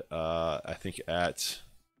 and I think at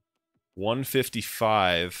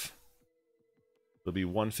 1:55, it'll be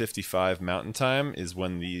 1:55 Mountain Time is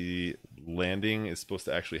when the landing is supposed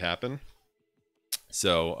to actually happen.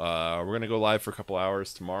 So we're gonna go live for a couple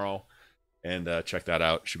hours tomorrow, and check that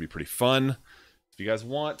out. Should be pretty fun. If you guys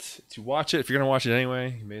want to watch it, if you're gonna watch it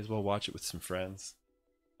anyway, you may as well watch it with some friends.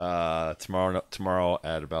 Tomorrow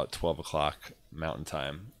at about 12 o'clock Mountain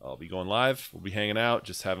Time, I'll be going live. We'll be hanging out,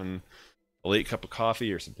 just having a late cup of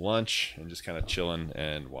coffee or some lunch, and just kind of chilling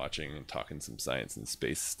and watching and talking some science and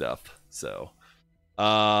space stuff. So,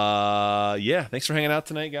 yeah, thanks for hanging out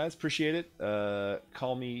tonight, guys. Appreciate it.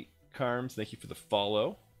 Call me Carms. Thank you for the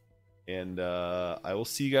follow, and I will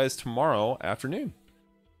see you guys tomorrow afternoon.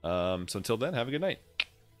 So until then, have a good night.